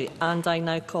Chowdhury. And I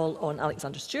now call on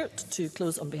Alexander Stewart to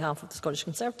close on behalf of the Scottish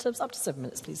Conservatives. Up to 7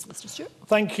 minutes, please, Mr Stewart.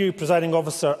 Thank you, Presiding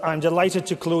Officer. I'm delighted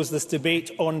to close this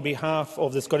debate on behalf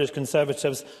of the Scottish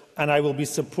Conservatives, and I will be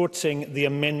supporting the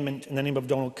amendment in the name of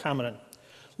Donald Cameron.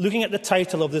 Looking at the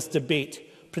title of this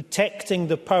debate, Protecting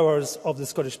the Powers of the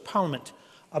Scottish Parliament,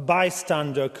 a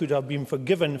bystander could have been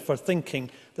forgiven for thinking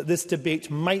that this debate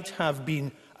might have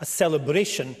been a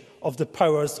celebration of the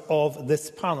powers of this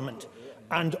Parliament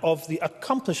and of the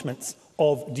accomplishments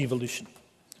of devolution.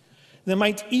 They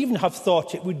might even have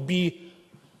thought it would be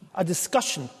a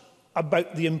discussion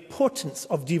about the importance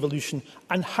of devolution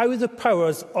and how the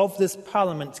powers of this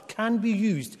Parliament can be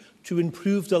used to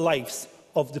improve the lives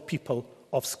of the people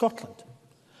of Scotland.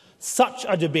 Such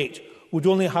a debate would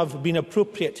only have been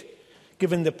appropriate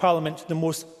given the Parliament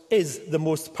is the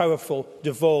most powerful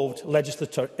devolved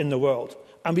legislature in the world.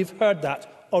 And we've heard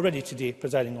that already today,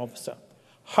 Presiding Officer.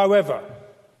 However,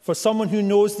 for someone who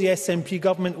knows the SNP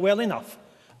government well enough,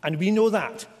 and we know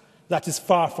that is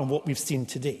far from what we've seen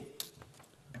today.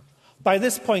 By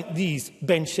this point, these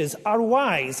benches are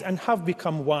wise and have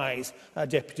become wise,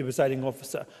 Deputy Presiding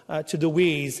Officer, to the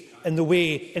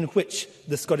way in which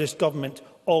the Scottish Government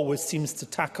always seems to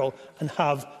tackle and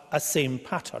have a same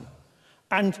pattern.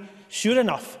 And sure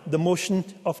enough, the motion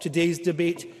of today's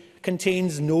debate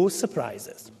contains no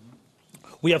surprises.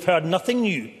 We have heard nothing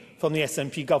new from the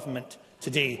SNP Government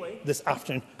today, this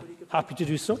afternoon. Happy to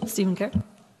do so. Stephen Kerr.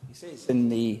 He says in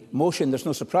the motion there's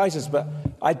no surprises, but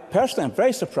I personally am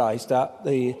very surprised at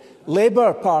the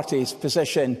Labour Party's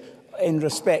position in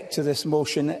respect to this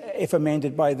motion, if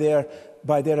amended by their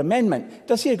amendment.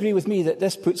 Does he agree with me that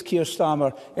this puts Keir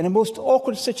Starmer in a most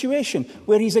awkward situation,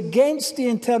 where he's against the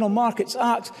Internal Markets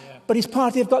Act, but his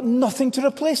party have got nothing to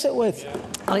replace it with?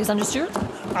 Alexander Stewart.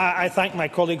 I thank my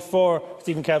colleague for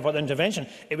Stephen Kerr for the intervention.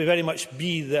 It would very much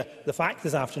be the fact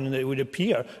this afternoon that it would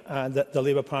appear that the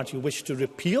Labour Party wished to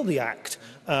repeal the Act,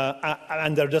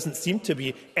 and there doesn't seem to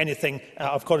be anything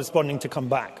of corresponding to come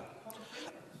back.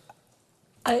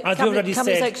 As I've already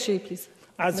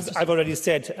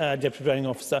said, Deputy Presiding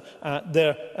Officer,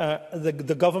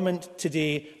 the government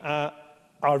today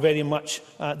are very much,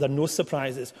 there are no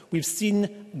surprises. We've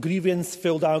seen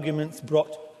grievance-filled arguments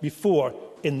brought before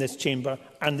in this chamber,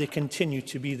 and they continue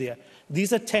to be there.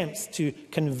 These attempts to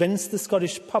convince the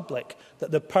Scottish public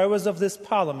that the powers of this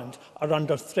Parliament are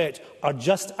under threat are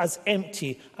just as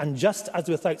empty and just as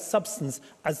without substance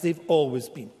as they've always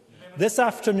been. This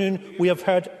afternoon, we have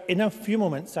heard, in a few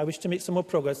moments, I wish to make some more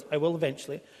progress, I will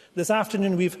eventually. This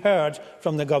afternoon, we've heard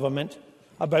from the government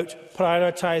about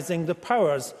prioritising the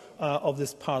powers of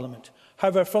this Parliament.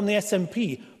 However, from the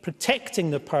SNP, protecting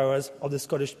the powers of the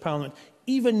Scottish Parliament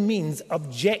even means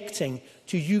objecting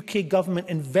to UK government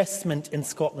investment in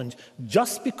Scotland,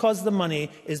 just because the money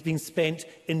is being spent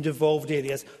in devolved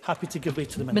areas. Happy to give way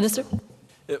to the Minister.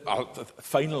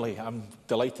 Finally, I'm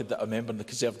delighted that a member in the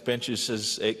Conservative benches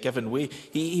has given way.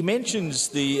 He mentions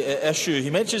the issue.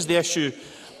 He mentions the issue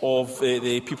of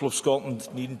the people of Scotland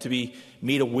needing to be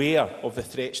made aware of the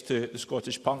threats to the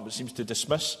Scottish Parliament, but seems to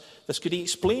dismiss this. Could he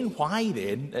explain why,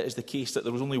 then, it is the case that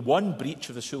there was only one breach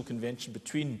of the Sewell Convention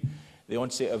between the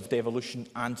onset of devolution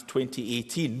and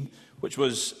 2018, which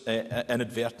was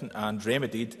inadvertent and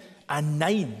remedied, and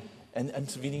 9 in the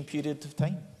intervening period of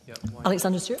time?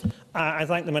 Alexander Stewart. I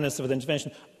thank the Minister for the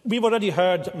intervention. We've already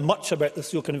heard much about the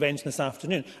Sewell Convention this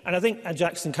afternoon, and I think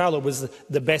Jackson Carlow was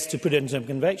the best to put it into a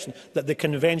convention, that the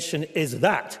convention is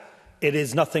that. It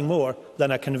is nothing more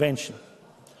than a convention.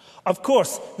 Of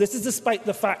course, this is despite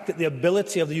the fact that the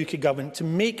ability of the UK Government to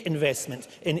make investment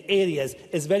in areas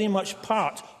is very much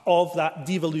part of that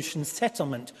devolution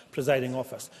settlement, Presiding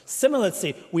Officer.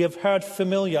 Similarly, we have heard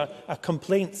familiar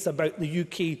complaints about the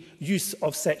UK use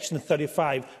of Section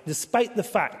 35, despite the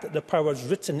fact that the powers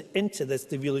written into this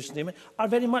devolution agreement are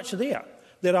very much there.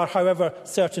 There are, however,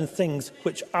 certain things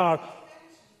which are,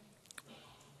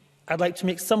 I'd like to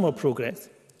make some more progress,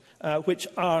 which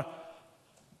are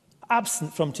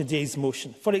absent from today's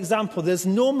motion. For example, there's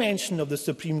no mention of the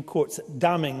Supreme Court's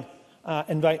damning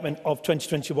indictment of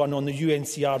 2021 on the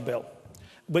UNCR bill,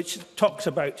 which talks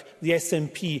about the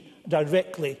SNP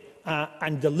directly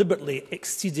and deliberately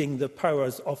exceeding the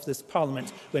powers of this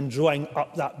Parliament when drawing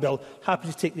up that bill. Happy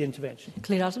to take the intervention.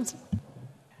 Claire Adamson.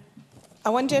 I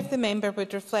wonder if the member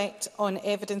would reflect on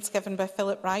evidence given by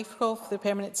Philip Rycroft, the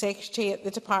Permanent Secretary at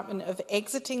the Department of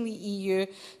exiting the EU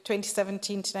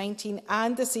 2017-19,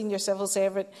 and the Senior Civil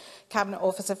Servant Cabinet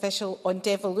Office official on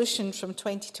devolution from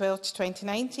 2012 to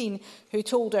 2019, who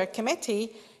told our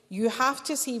committee, "You have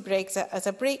to see Brexit as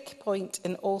a break point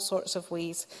in all sorts of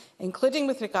ways, including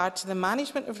with regard to the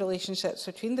management of relationships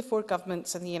between the 4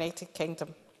 governments in the United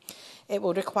Kingdom. It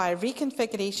will require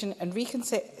reconfiguration and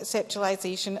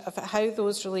reconceptualisation of how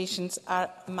those relations are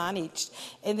managed."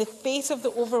 In the face of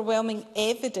the overwhelming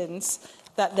evidence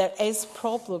that there is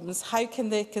problems, how can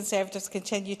the Conservatives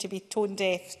continue to be tone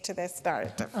deaf to this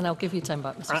narrative? And I'll give you time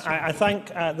back, Mr. I thank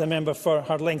the member for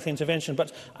her lengthy intervention,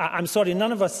 but I'm sorry,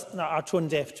 none of us are tone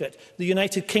deaf to it. The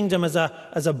United Kingdom as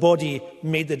a body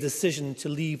made the decision to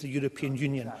leave the European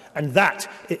Union, and that,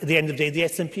 at the end of the day, the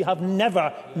SNP have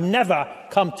never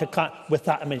come to cut with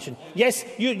that mention. Yes,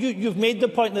 you've made the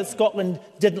point that Scotland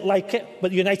didn't like it,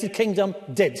 but the United Kingdom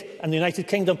did, and the United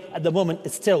Kingdom at the moment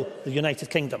is still the United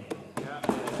Kingdom.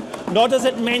 Nor does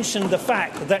it mention the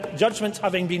fact that judgments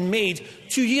having been made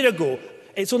 2 years ago,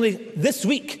 it's only this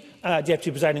week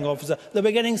Deputy Presiding Officer, that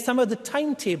we're getting some of the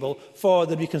timetable for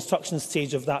the reconstruction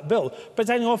stage of that bill.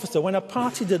 Presiding Officer, when a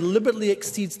party deliberately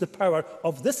exceeds the power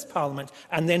of this Parliament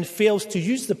and then fails to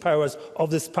use the powers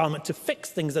of this Parliament to fix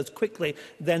things as quickly,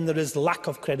 then there is lack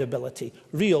of credibility,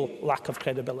 real lack of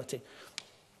credibility.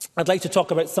 I'd like to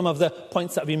talk about some of the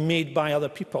points that have been made by other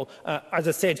people. As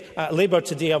I said, Labour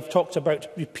today have talked about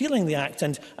repealing the Act,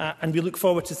 and we look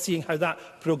forward to seeing how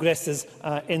that progresses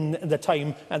in the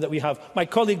time that we have. My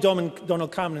colleague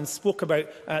Donald Cameron spoke about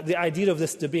the idea of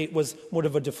this debate was more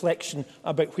of a deflection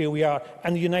about where we are,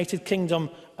 and the United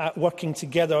Kingdom working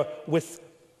together with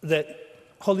the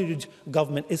Holyrood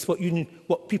government is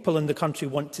what people in the country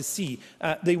want to see.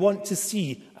 They want to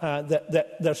see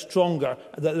that they're stronger,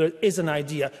 that there is an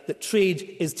idea that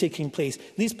trade is taking place.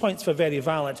 These points were very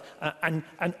valid, and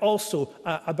also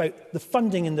about the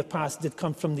funding in the past did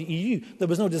come from the EU. There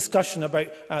was no discussion about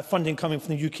funding coming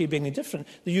from the UK being any different.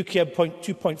 The UK had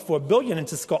 2.4 billion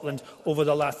into Scotland over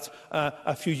the last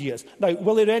a few years. Now,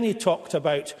 Willie Rennie talked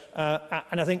about,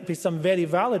 and I think made some very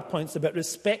valid points about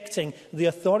respecting the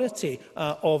authority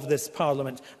of this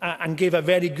Parliament, and gave a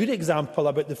very good example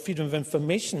about the freedom of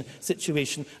information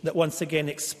situation that once again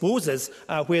exposes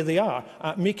where they are.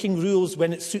 Making rules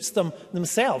when it suits them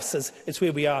themselves is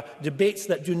where we are. Debates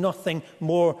that do nothing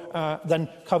more than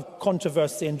have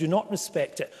controversy and do not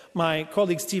respect it. My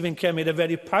colleague Stephen Kerr made a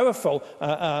very powerful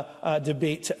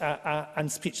debate and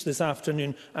speech this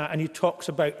afternoon, and he talks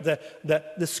about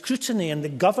the scrutiny and the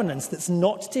governance that's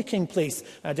not taking place,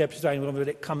 Deputy Presiding Officer, when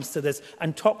it comes to this,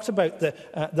 and talked about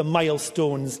the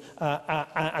milestones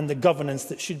and the governance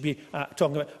that should be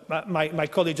talking about. My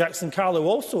colleague Jackson Carlow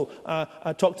also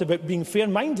talked about being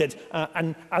fair-minded,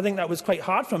 and I think that was quite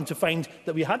hard for him to find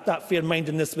that we had that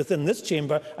fair-mindedness within this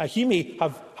chamber. He may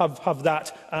have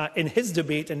that in his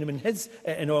debate and in his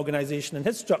organisation and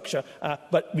his structure,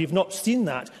 but we've not seen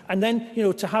that. And then,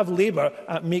 to have Labour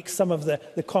make some of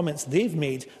the comments they've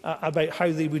made about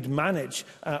how they would manage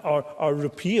or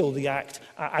repeal the Act,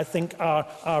 I think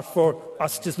are for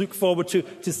us to look forward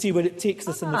to see where it takes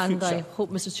us in the future. And I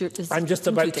hope Mr Stewart is I'm just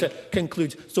about to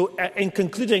conclude. So, in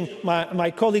concluding,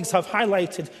 my colleagues have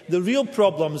highlighted the real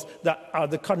problems that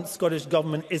the current Scottish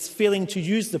Government is failing to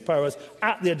use the powers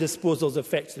at their disposals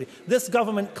effectively. This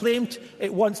Government claimed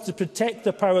it wants to protect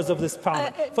the powers of this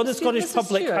Parliament. For the Scottish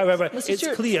public, however, it's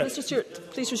clear. Mr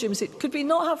Stewart, please resume your seat. Could we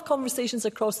not have conversations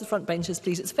across the front benches,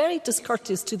 please? It's very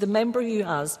discourteous to the member who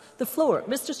has the floor.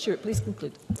 Mr Stewart, please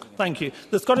conclude. Thank you.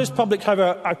 The Scottish public,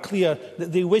 however, are clear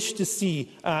that they wish to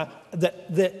see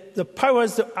that the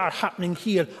powers that are happening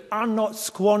here are not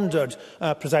squandered,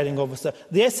 Presiding Officer.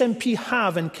 The SNP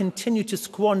have and continue to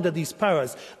squander these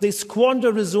powers. They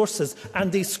squander resources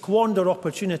and they squander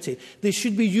opportunity. They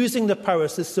should be using the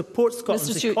powers to support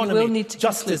Scotland's economy,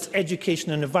 justice,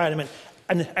 education and environment,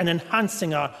 and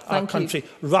enhancing our country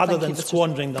rather than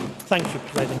squandering them. Thank you,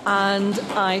 President. And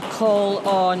I call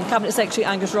on Cabinet Secretary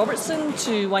Angus Robertson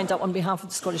to wind up on behalf of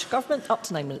the Scottish Government. Up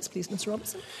to 9 minutes, please, Mr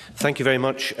Robertson. Thank you very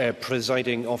much,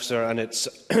 Presiding Officer. And it's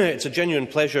a genuine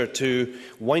pleasure to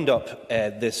wind up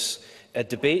this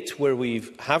debate where we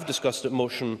have discussed a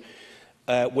motion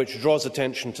which draws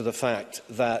attention to the fact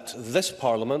that this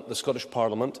Parliament, the Scottish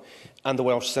Parliament, and the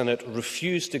Welsh Senate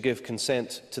refused to give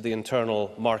consent to the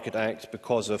Internal Market Act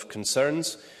because of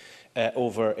concerns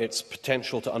over its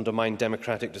potential to undermine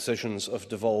democratic decisions of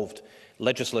devolved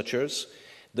legislatures,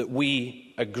 that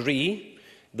we agree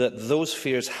that those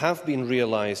fears have been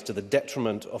realised to the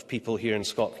detriment of people here in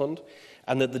Scotland,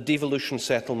 and that the devolution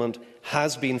settlement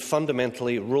has been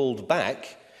fundamentally rolled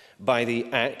back by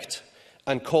the Act,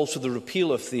 and calls for the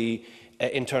repeal of the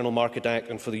Internal Market Act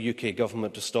and for the UK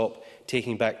Government to stop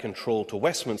taking back control to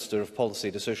Westminster of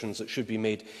policy decisions that should be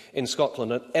made in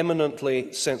Scotland. An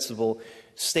eminently sensible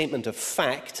statement of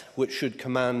fact which should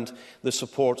command the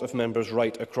support of members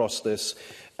right across this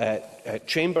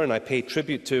chamber. And I pay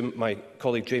tribute to my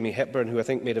colleague Jamie Hepburn, who I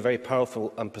think made a very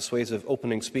powerful and persuasive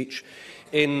opening speech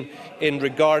in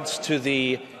regards to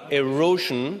the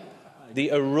erosion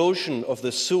of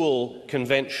the Sewell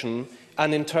Convention,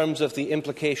 and in terms of the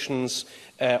implications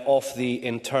of the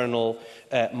Internal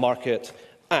Market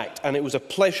Act. And it was a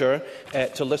pleasure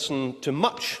to listen to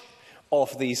much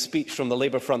of the speech from the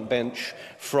Labour front bench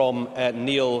from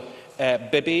Neil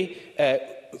Bibby,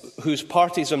 whose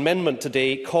party's amendment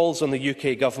today calls on the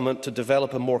UK Government to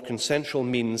develop a more consensual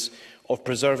means of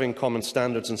preserving common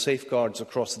standards and safeguards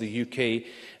across the UK,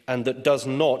 and that does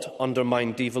not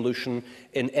undermine devolution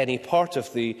in any part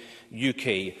of the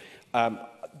UK.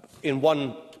 In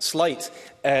one slight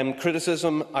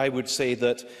criticism, I would say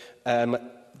that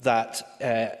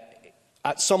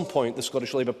at some point the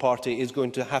Scottish Labour Party is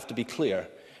going to have to be clear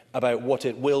about what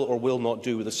it will or will not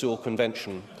do with the Sewell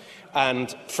Convention.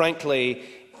 And frankly,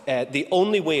 the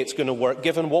only way it's going to work,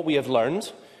 given what we have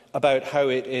learned about how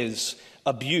it is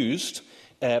abused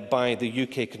by the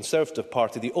UK Conservative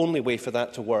Party, the only way for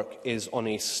that to work is on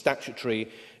a statutory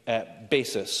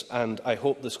basis, and I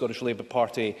hope the Scottish Labour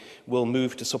Party will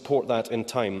move to support that in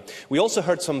time. We also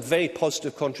heard some very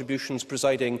positive contributions,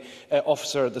 presiding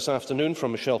officer, this afternoon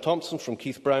from Michelle Thompson, from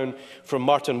Keith Brown, from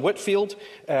Martin Whitfield.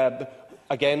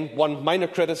 Again, one minor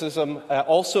criticism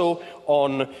also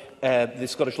on the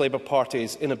Scottish Labour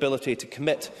Party's inability to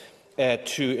commit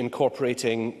to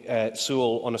incorporating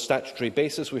Sewell on a statutory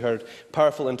basis. We heard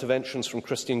powerful interventions from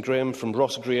Christine Graham, from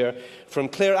Ross Greer, from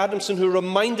Claire Adamson, who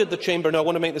reminded the Chamber, now I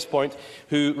want to make this point,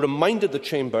 who reminded the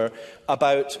Chamber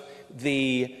about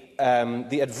the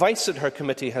advice that her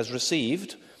committee has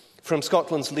received from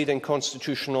Scotland's leading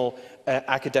constitutional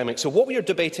academics. So what we are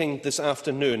debating this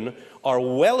afternoon are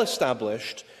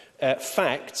well-established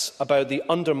facts about the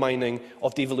undermining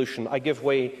of devolution. I give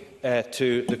way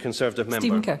to the Conservative member.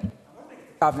 Stephen Kerr.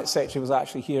 Cabinet Secretary was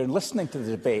actually here and listening to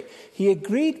the debate. He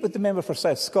agreed with the member for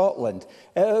South Scotland.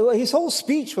 His whole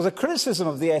speech was a criticism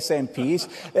of the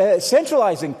SNPs,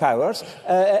 centralising powers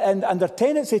and their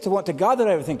tendency to want to gather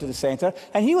everything to the centre.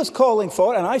 And he was calling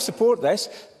for, and I support this,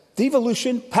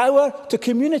 devolution, power to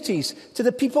communities, to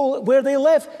the people where they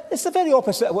live. It's the very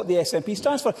opposite of what the SNP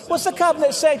stands for. Was the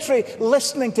Cabinet Secretary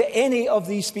listening to any of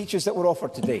these speeches that were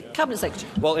offered today? Cabinet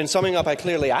Secretary. Well, in summing up, I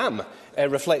clearly am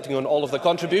reflecting on all of the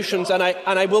contributions, and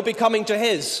I will be coming to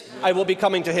his. I will be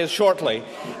coming to his shortly.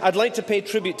 I'd like to pay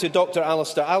tribute to Dr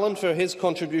Alistair Allen for his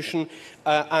contribution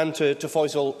and to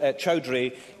Faisal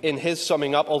Chowdhury in his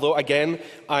summing up, although, again,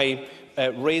 I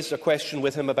raised a question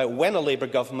with him about when a Labour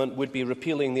government would be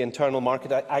repealing the Internal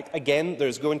Market Act. Again,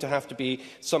 there's going to have to be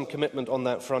some commitment on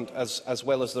that front, as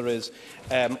well as there is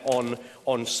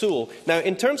on Sewell. Now,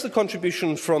 in terms of the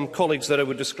contribution from colleagues that I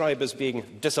would describe as being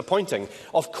disappointing,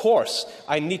 of course,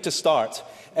 I need to start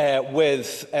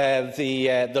with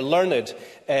the learned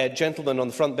gentleman on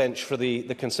the front bench for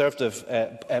the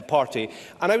Conservative Party.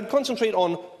 And I would concentrate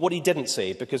on what he didn't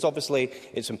say, because obviously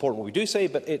it's important what we do say,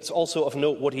 but it's also of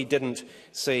note what he didn't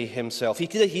say himself. He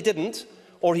didn't,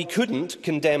 or he couldn't,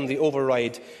 condemn the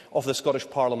override of the Scottish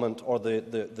Parliament or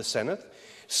the Senate.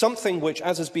 Something which,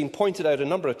 as has been pointed out a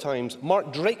number of times,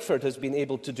 Mark Drakeford has been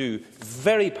able to do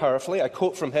very powerfully. I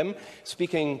quote from him,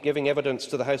 giving evidence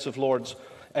to the House of Lords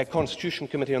Constitution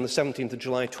Committee on the 17th of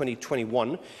July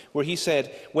 2021, where he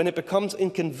said, when it becomes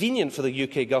inconvenient for the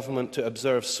UK government to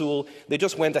observe Sewell, they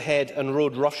just went ahead and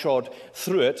rode roughshod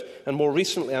through it. And more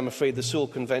recently, I'm afraid, the Sewell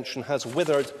Convention has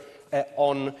withered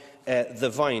on the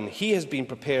vine. He has been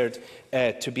prepared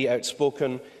to be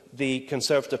outspoken. The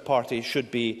Conservative Party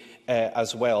should be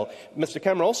as well. Mr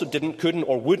Cameron also didn't, couldn't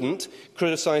or wouldn't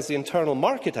criticise the Internal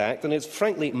Market Act and its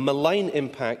frankly malign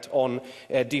impact on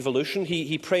devolution.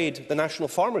 He prayed the National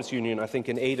Farmers Union, I think,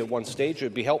 in aid at one stage. It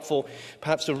would be helpful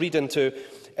perhaps to read into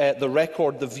the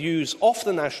record the views of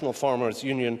the National Farmers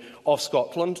Union of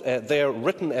Scotland. Their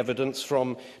written evidence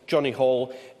from Johnny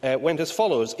Hall went as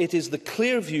follows. It is the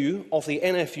clear view of the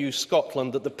NFU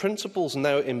Scotland that the principles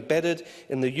now embedded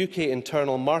in the UK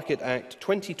Internal Market Act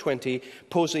 2020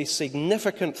 pose a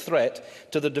significant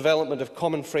threat to the development of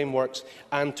common frameworks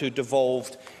and to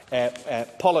devolved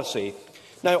policy.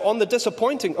 Now, on the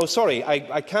disappointing...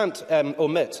 I can't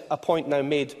omit a point now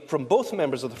made from both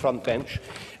members of the front bench,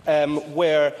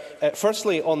 where,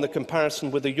 firstly, on the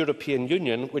comparison with the European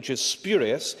Union, which is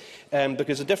spurious,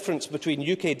 because the difference between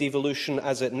UK devolution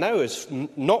as it now is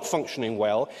not functioning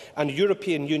well and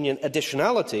European Union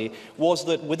additionality was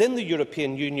that within the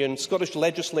European Union, Scottish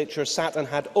legislature sat and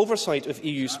had oversight of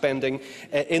EU spending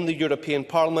in the European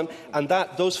Parliament, and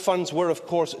those funds were, of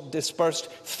course,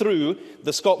 dispersed through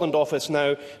the Scotland Office,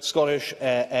 now Scottish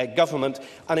Government.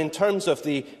 And in terms of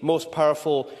the most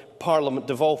powerful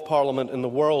devolved parliament in the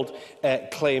world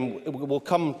claim, will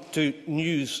come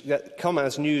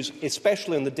as news,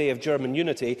 especially on the day of German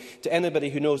unity, to anybody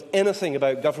who knows anything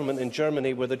about government in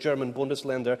Germany, where the German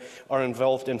Bundesländer are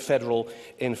involved in federal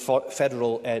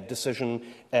decision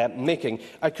making.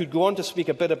 I could go on to speak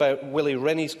a bit about Willie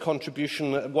Rennie's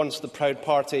contribution, once the proud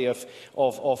party of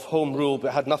Home Rule,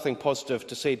 but had nothing positive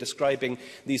to say, describing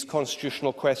these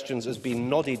constitutional questions as being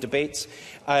noddy debates.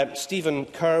 Stephen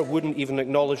Kerr wouldn't even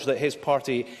acknowledge that his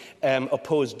party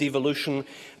opposed devolution.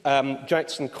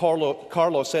 Jackson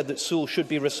Carlaw said that Sewell should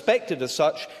be respected as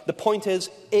such. The point is,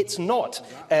 it's not,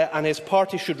 and his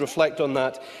party should reflect on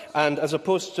that. And as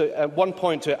opposed to at one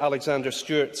point to Alexander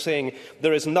Stewart saying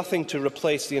there is nothing to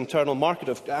replace the Internal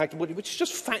Market Act, which is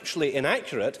just factually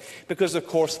inaccurate, because of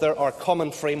course there are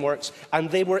common frameworks,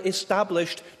 and they were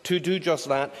established to do just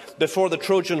that before the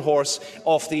Trojan horse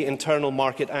of the Internal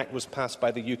Market Act was passed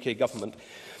by the UK government.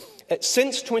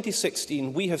 Since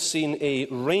 2016, we have seen a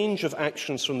range of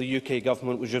actions from the UK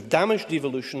government which have damaged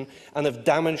devolution and have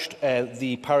damaged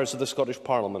the powers of the Scottish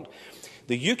Parliament.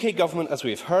 The UK government, as we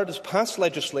have heard, has passed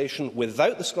legislation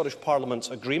without the Scottish Parliament's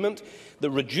agreement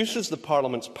that reduces the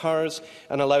Parliament's powers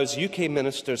and allows UK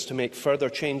ministers to make further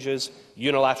changes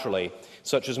unilaterally,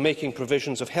 such as making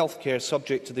provisions of healthcare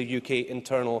subject to the UK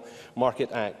Internal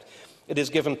Market Act. It has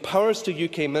given powers to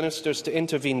UK ministers to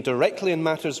intervene directly in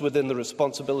matters within the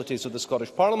responsibilities of the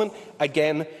Scottish Parliament,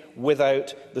 again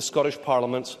without the Scottish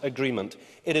Parliament's agreement.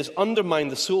 It has undermined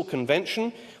the Sewell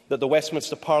Convention that the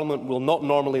Westminster Parliament will not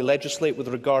normally legislate with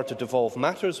regard to devolved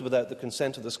matters without the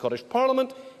consent of the Scottish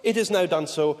Parliament. It has now done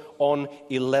so on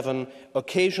 11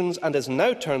 occasions and has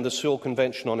now turned the Sewell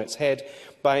Convention on its head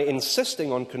by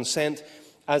insisting on consent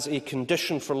as a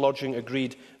condition for lodging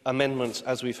agreed amendments,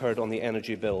 as we've heard on the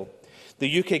Energy Bill.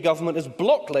 The UK government has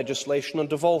blocked legislation on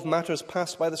devolved matters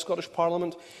passed by the Scottish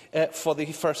Parliament for the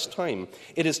first time.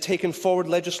 It has taken forward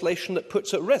legislation that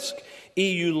puts at risk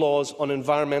EU laws on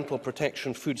environmental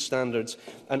protection, food standards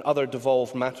and other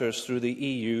devolved matters through the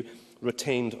EU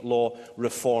Retained Law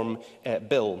Reform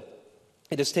Bill.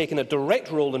 It has taken a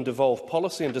direct role in devolved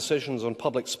policy and decisions on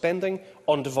public spending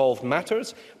on devolved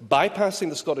matters, bypassing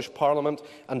the Scottish Parliament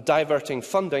and diverting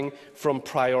funding from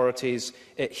priorities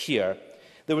here.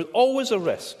 There was always a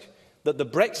risk that the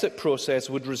Brexit process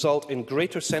would result in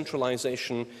greater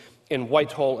centralisation in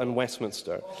Whitehall and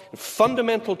Westminster.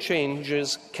 Fundamental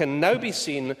changes can now be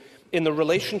seen in the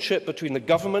relationship between the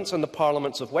governments and the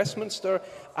parliaments of Westminster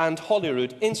and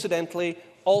Holyrood. Incidentally,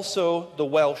 also the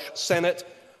Welsh Senate,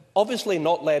 obviously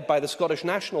not led by the Scottish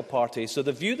National Party. So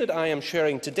the view that I am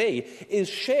sharing today is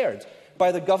shared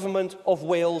by the Government of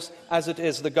Wales as it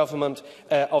is the Government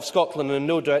of Scotland. And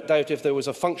no doubt if there was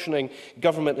a functioning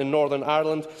government in Northern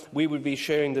Ireland, we would be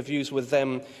sharing the views with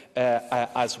them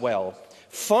as well.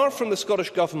 Far from the Scottish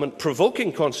Government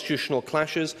provoking constitutional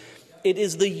clashes, it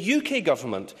is the UK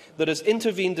Government that has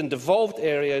intervened in devolved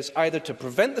areas either to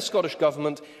prevent the Scottish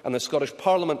Government and the Scottish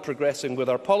Parliament progressing with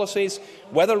our policies,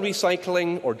 whether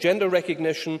recycling or gender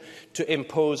recognition, to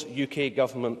impose UK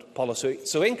Government policy.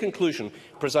 So in conclusion,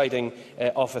 Presiding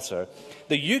Officer,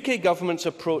 the UK Government's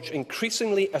approach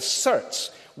increasingly asserts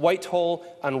Whitehall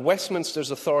and Westminster's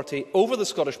authority over the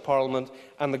Scottish Parliament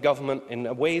and the Government in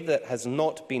a way that has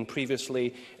not been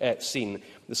previously seen.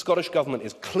 The Scottish Government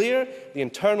is clear, the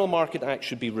Internal Market Act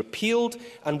should be repealed,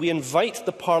 and we invite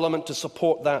the Parliament to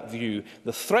support that view.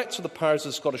 The threats of the powers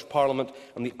of the Scottish Parliament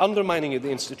and the undermining of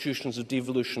the institutions of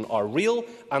devolution are real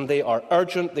and they are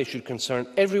urgent. They should concern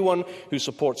everyone who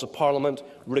supports a Parliament,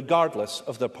 regardless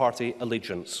of their party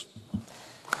allegiance.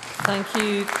 Thank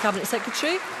you, Cabinet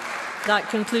Secretary. That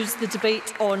concludes the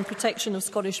debate on protection of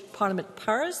Scottish Parliament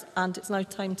powers, and it's now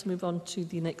time to move on to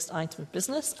the next item of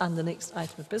business. And the next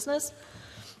item of business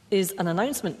is an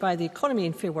announcement by the Economy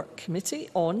and Fair Work Committee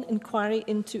on inquiry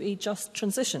into a just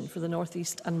transition for the North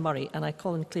East and Moray. And I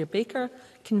call on Claire Baker,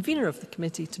 convener of the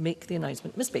committee, to make the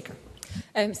announcement. Ms Baker.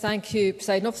 Thank you,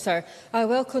 Presiding Officer. I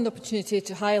welcome the opportunity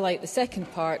to highlight the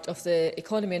second part of the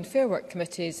Economy and Fair Work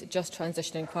Committee's Just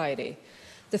Transition Inquiry.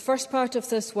 The first part of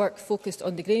this work focused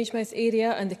on the Grangemouth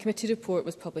area, and the committee report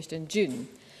was published in June.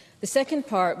 The second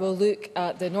part will look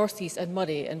at the North East and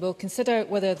Moray and will consider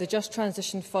whether the Just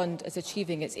Transition Fund is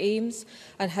achieving its aims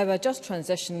and how a just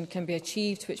transition can be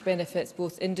achieved which benefits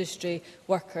both industry,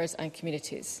 workers and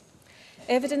communities.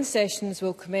 Evidence sessions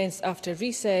will commence after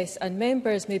recess, and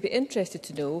members may be interested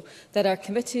to know that our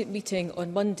committee meeting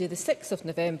on Monday the 6th of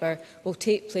November will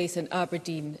take place in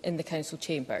Aberdeen in the Council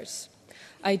Chambers.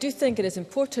 I do think it is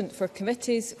important for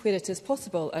committees, where it is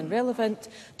possible and relevant,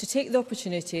 to take the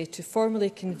opportunity to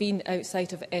formally convene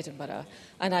outside of Edinburgh,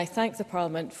 and I thank the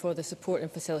Parliament for the support in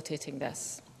facilitating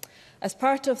this. As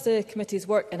part of the committee's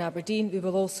work in Aberdeen, we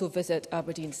will also visit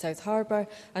Aberdeen South Harbour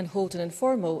and hold an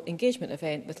informal engagement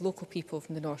event with local people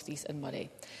from the North East and Moray.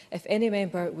 If any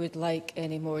member would like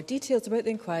any more details about the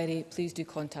inquiry, please do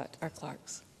contact our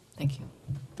clerks. Thank you.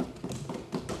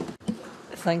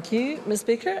 Thank you, Ms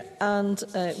Baker. And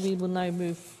we will now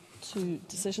move to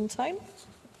decision time.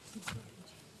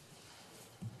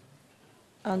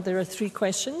 And there are 3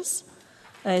 questions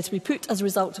to be put as a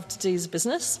result of today's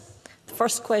business. The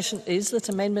first question is that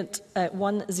Amendment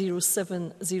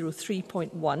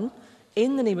 10703.1,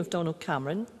 in the name of Donald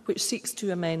Cameron, which seeks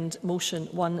to amend Motion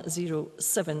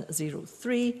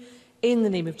 10703, in the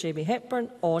name of Jamie Hepburn,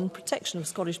 on protection of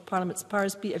Scottish Parliament's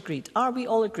powers, be agreed. Are we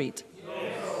all agreed?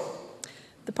 Yes.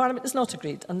 The Parliament is not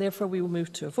agreed, and therefore we will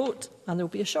move to a vote, and there will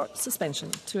be a short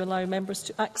suspension to allow members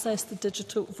to access the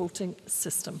digital voting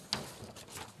system.